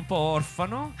così, c'è un po'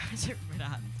 orfano. C'è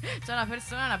una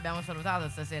persona che l'abbiamo salutato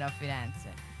stasera a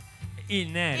Firenze. Il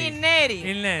Neri. Il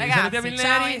Neri. Ragazzi, salutiamo il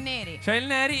ciao Neri. il Neri. C'è il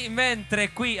Neri,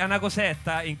 mentre qui a Una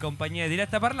Cosetta, in compagnia di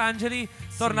Diretta Parlangeli,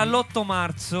 torna l'8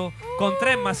 marzo con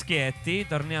 3 maschietti.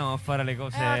 Torniamo a fare le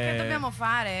cose. Che dobbiamo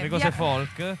fare? Le cose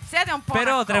folk. Siete un po'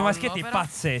 Però 3 raccollo, maschietti però.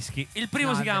 pazzeschi. Il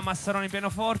primo si chiama Massaroni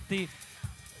Pianoforti.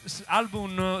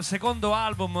 Secondo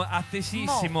album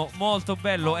attesissimo, molto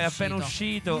bello, è appena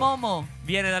uscito. Momo.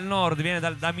 Viene dal nord, viene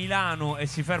da Milano e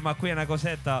si ferma qui a Una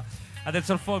Cosetta a Dead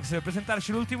Soul Fox per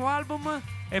presentarci l'ultimo album.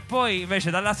 E poi invece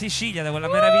dalla Sicilia, da quella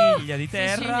meraviglia di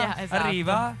terra, Sicilia, esatto.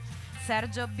 arriva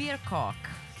Sergio Bircock.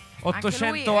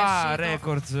 800A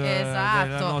Records, esatto,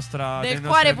 della nostra, del dei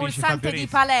cuore nostri amici pulsante Fabio di Rizzi.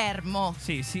 Palermo.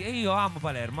 Sì, e io amo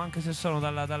Palermo, anche se sono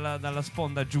dalla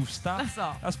sponda giusta. Lo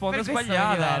so, la sponda per questo mi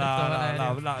sbagliata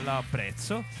diverto, la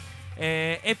apprezzo.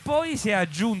 E poi si è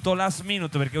aggiunto Last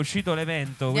Minute, perché è uscito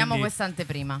l'evento. Diamo questa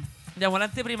anteprima. Diamo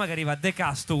l'anteprima, che arriva The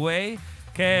Castaway,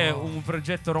 che è un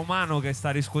progetto romano che sta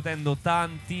riscuotendo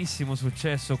tantissimo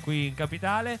successo qui in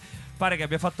capitale. Pare che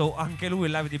abbia fatto anche lui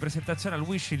il live di presentazione al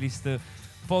Wishlist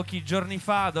pochi giorni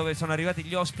fa, dove sono arrivati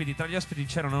gli ospiti. Tra gli ospiti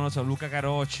c'erano, non lo so, Luca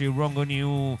Carocci, Rongo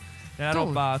New, della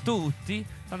roba, tutti.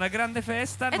 È una grande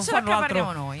festa. E non ce la fanno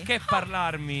altro noi che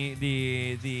parlarmi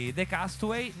di The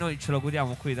Castaway. Noi ce lo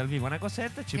godiamo qui dal vivo a Una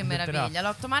Cosetta. Che meraviglia.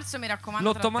 L'8 marzo mi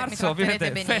raccomando. L'8 marzo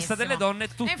ovviamente benissimo. festa delle donne,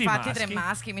 tutti e infatti maschi. 3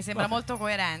 maschi mi sembra molto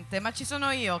coerente. Ma ci sono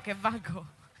io che valgo.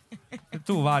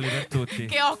 Tu vali per tutti.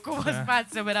 Che occupo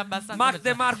spazio per abbastanza. Mark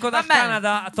De Marco dal bene.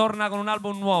 Canada torna con un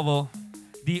album nuovo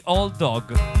di Old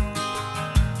Dog.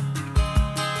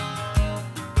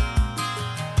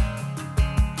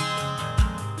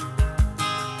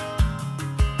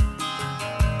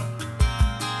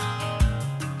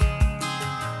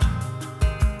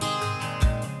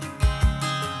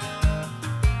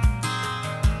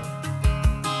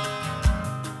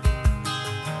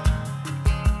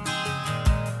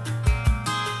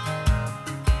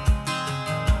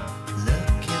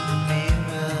 Look in the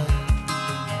mirror,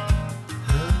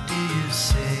 who do you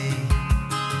see?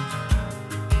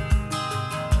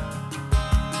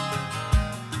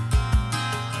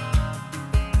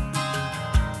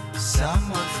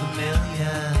 Someone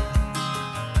familiar,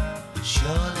 but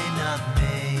surely not me.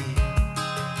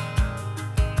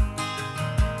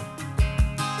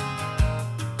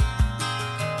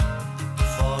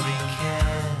 For it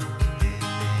can't be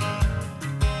me.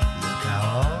 Look how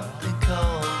old and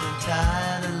cold and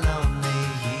tired and lonely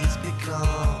he's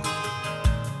become.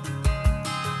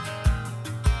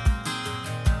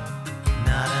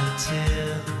 Not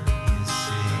until you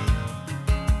see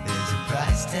there's a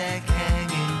price tag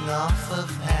hanging off of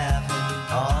having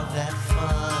all that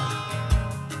fun.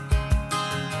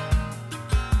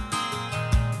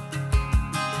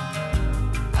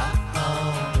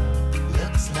 Uh-oh,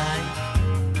 looks like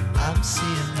I'm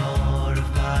seeing more of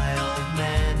my old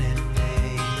man in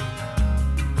me.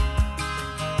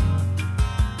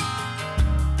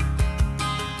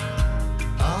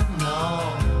 Oh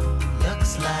no,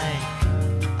 looks like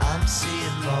I'm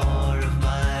seeing more of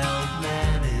my old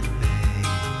man in me.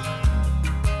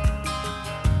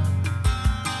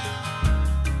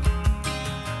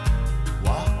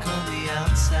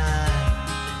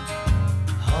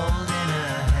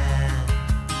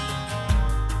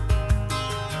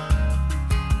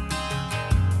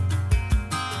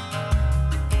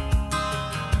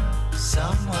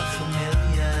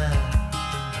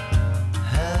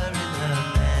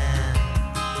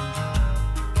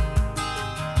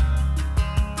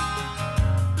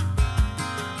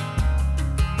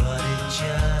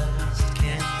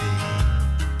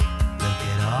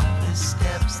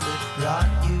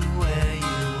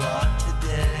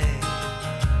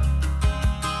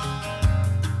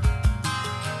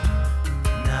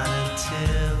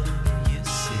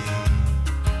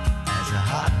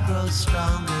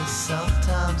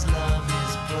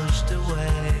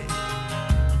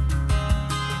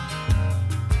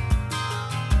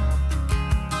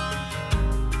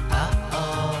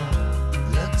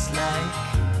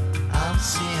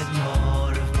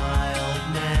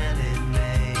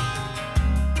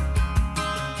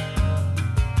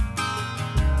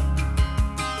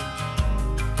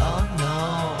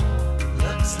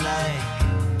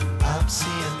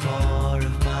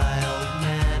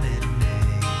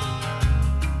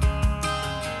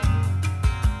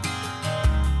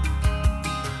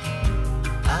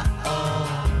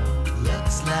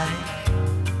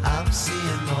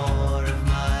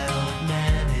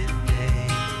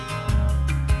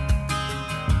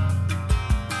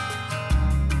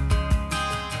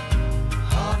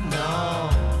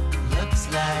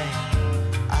 light,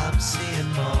 I'm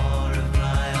seeing more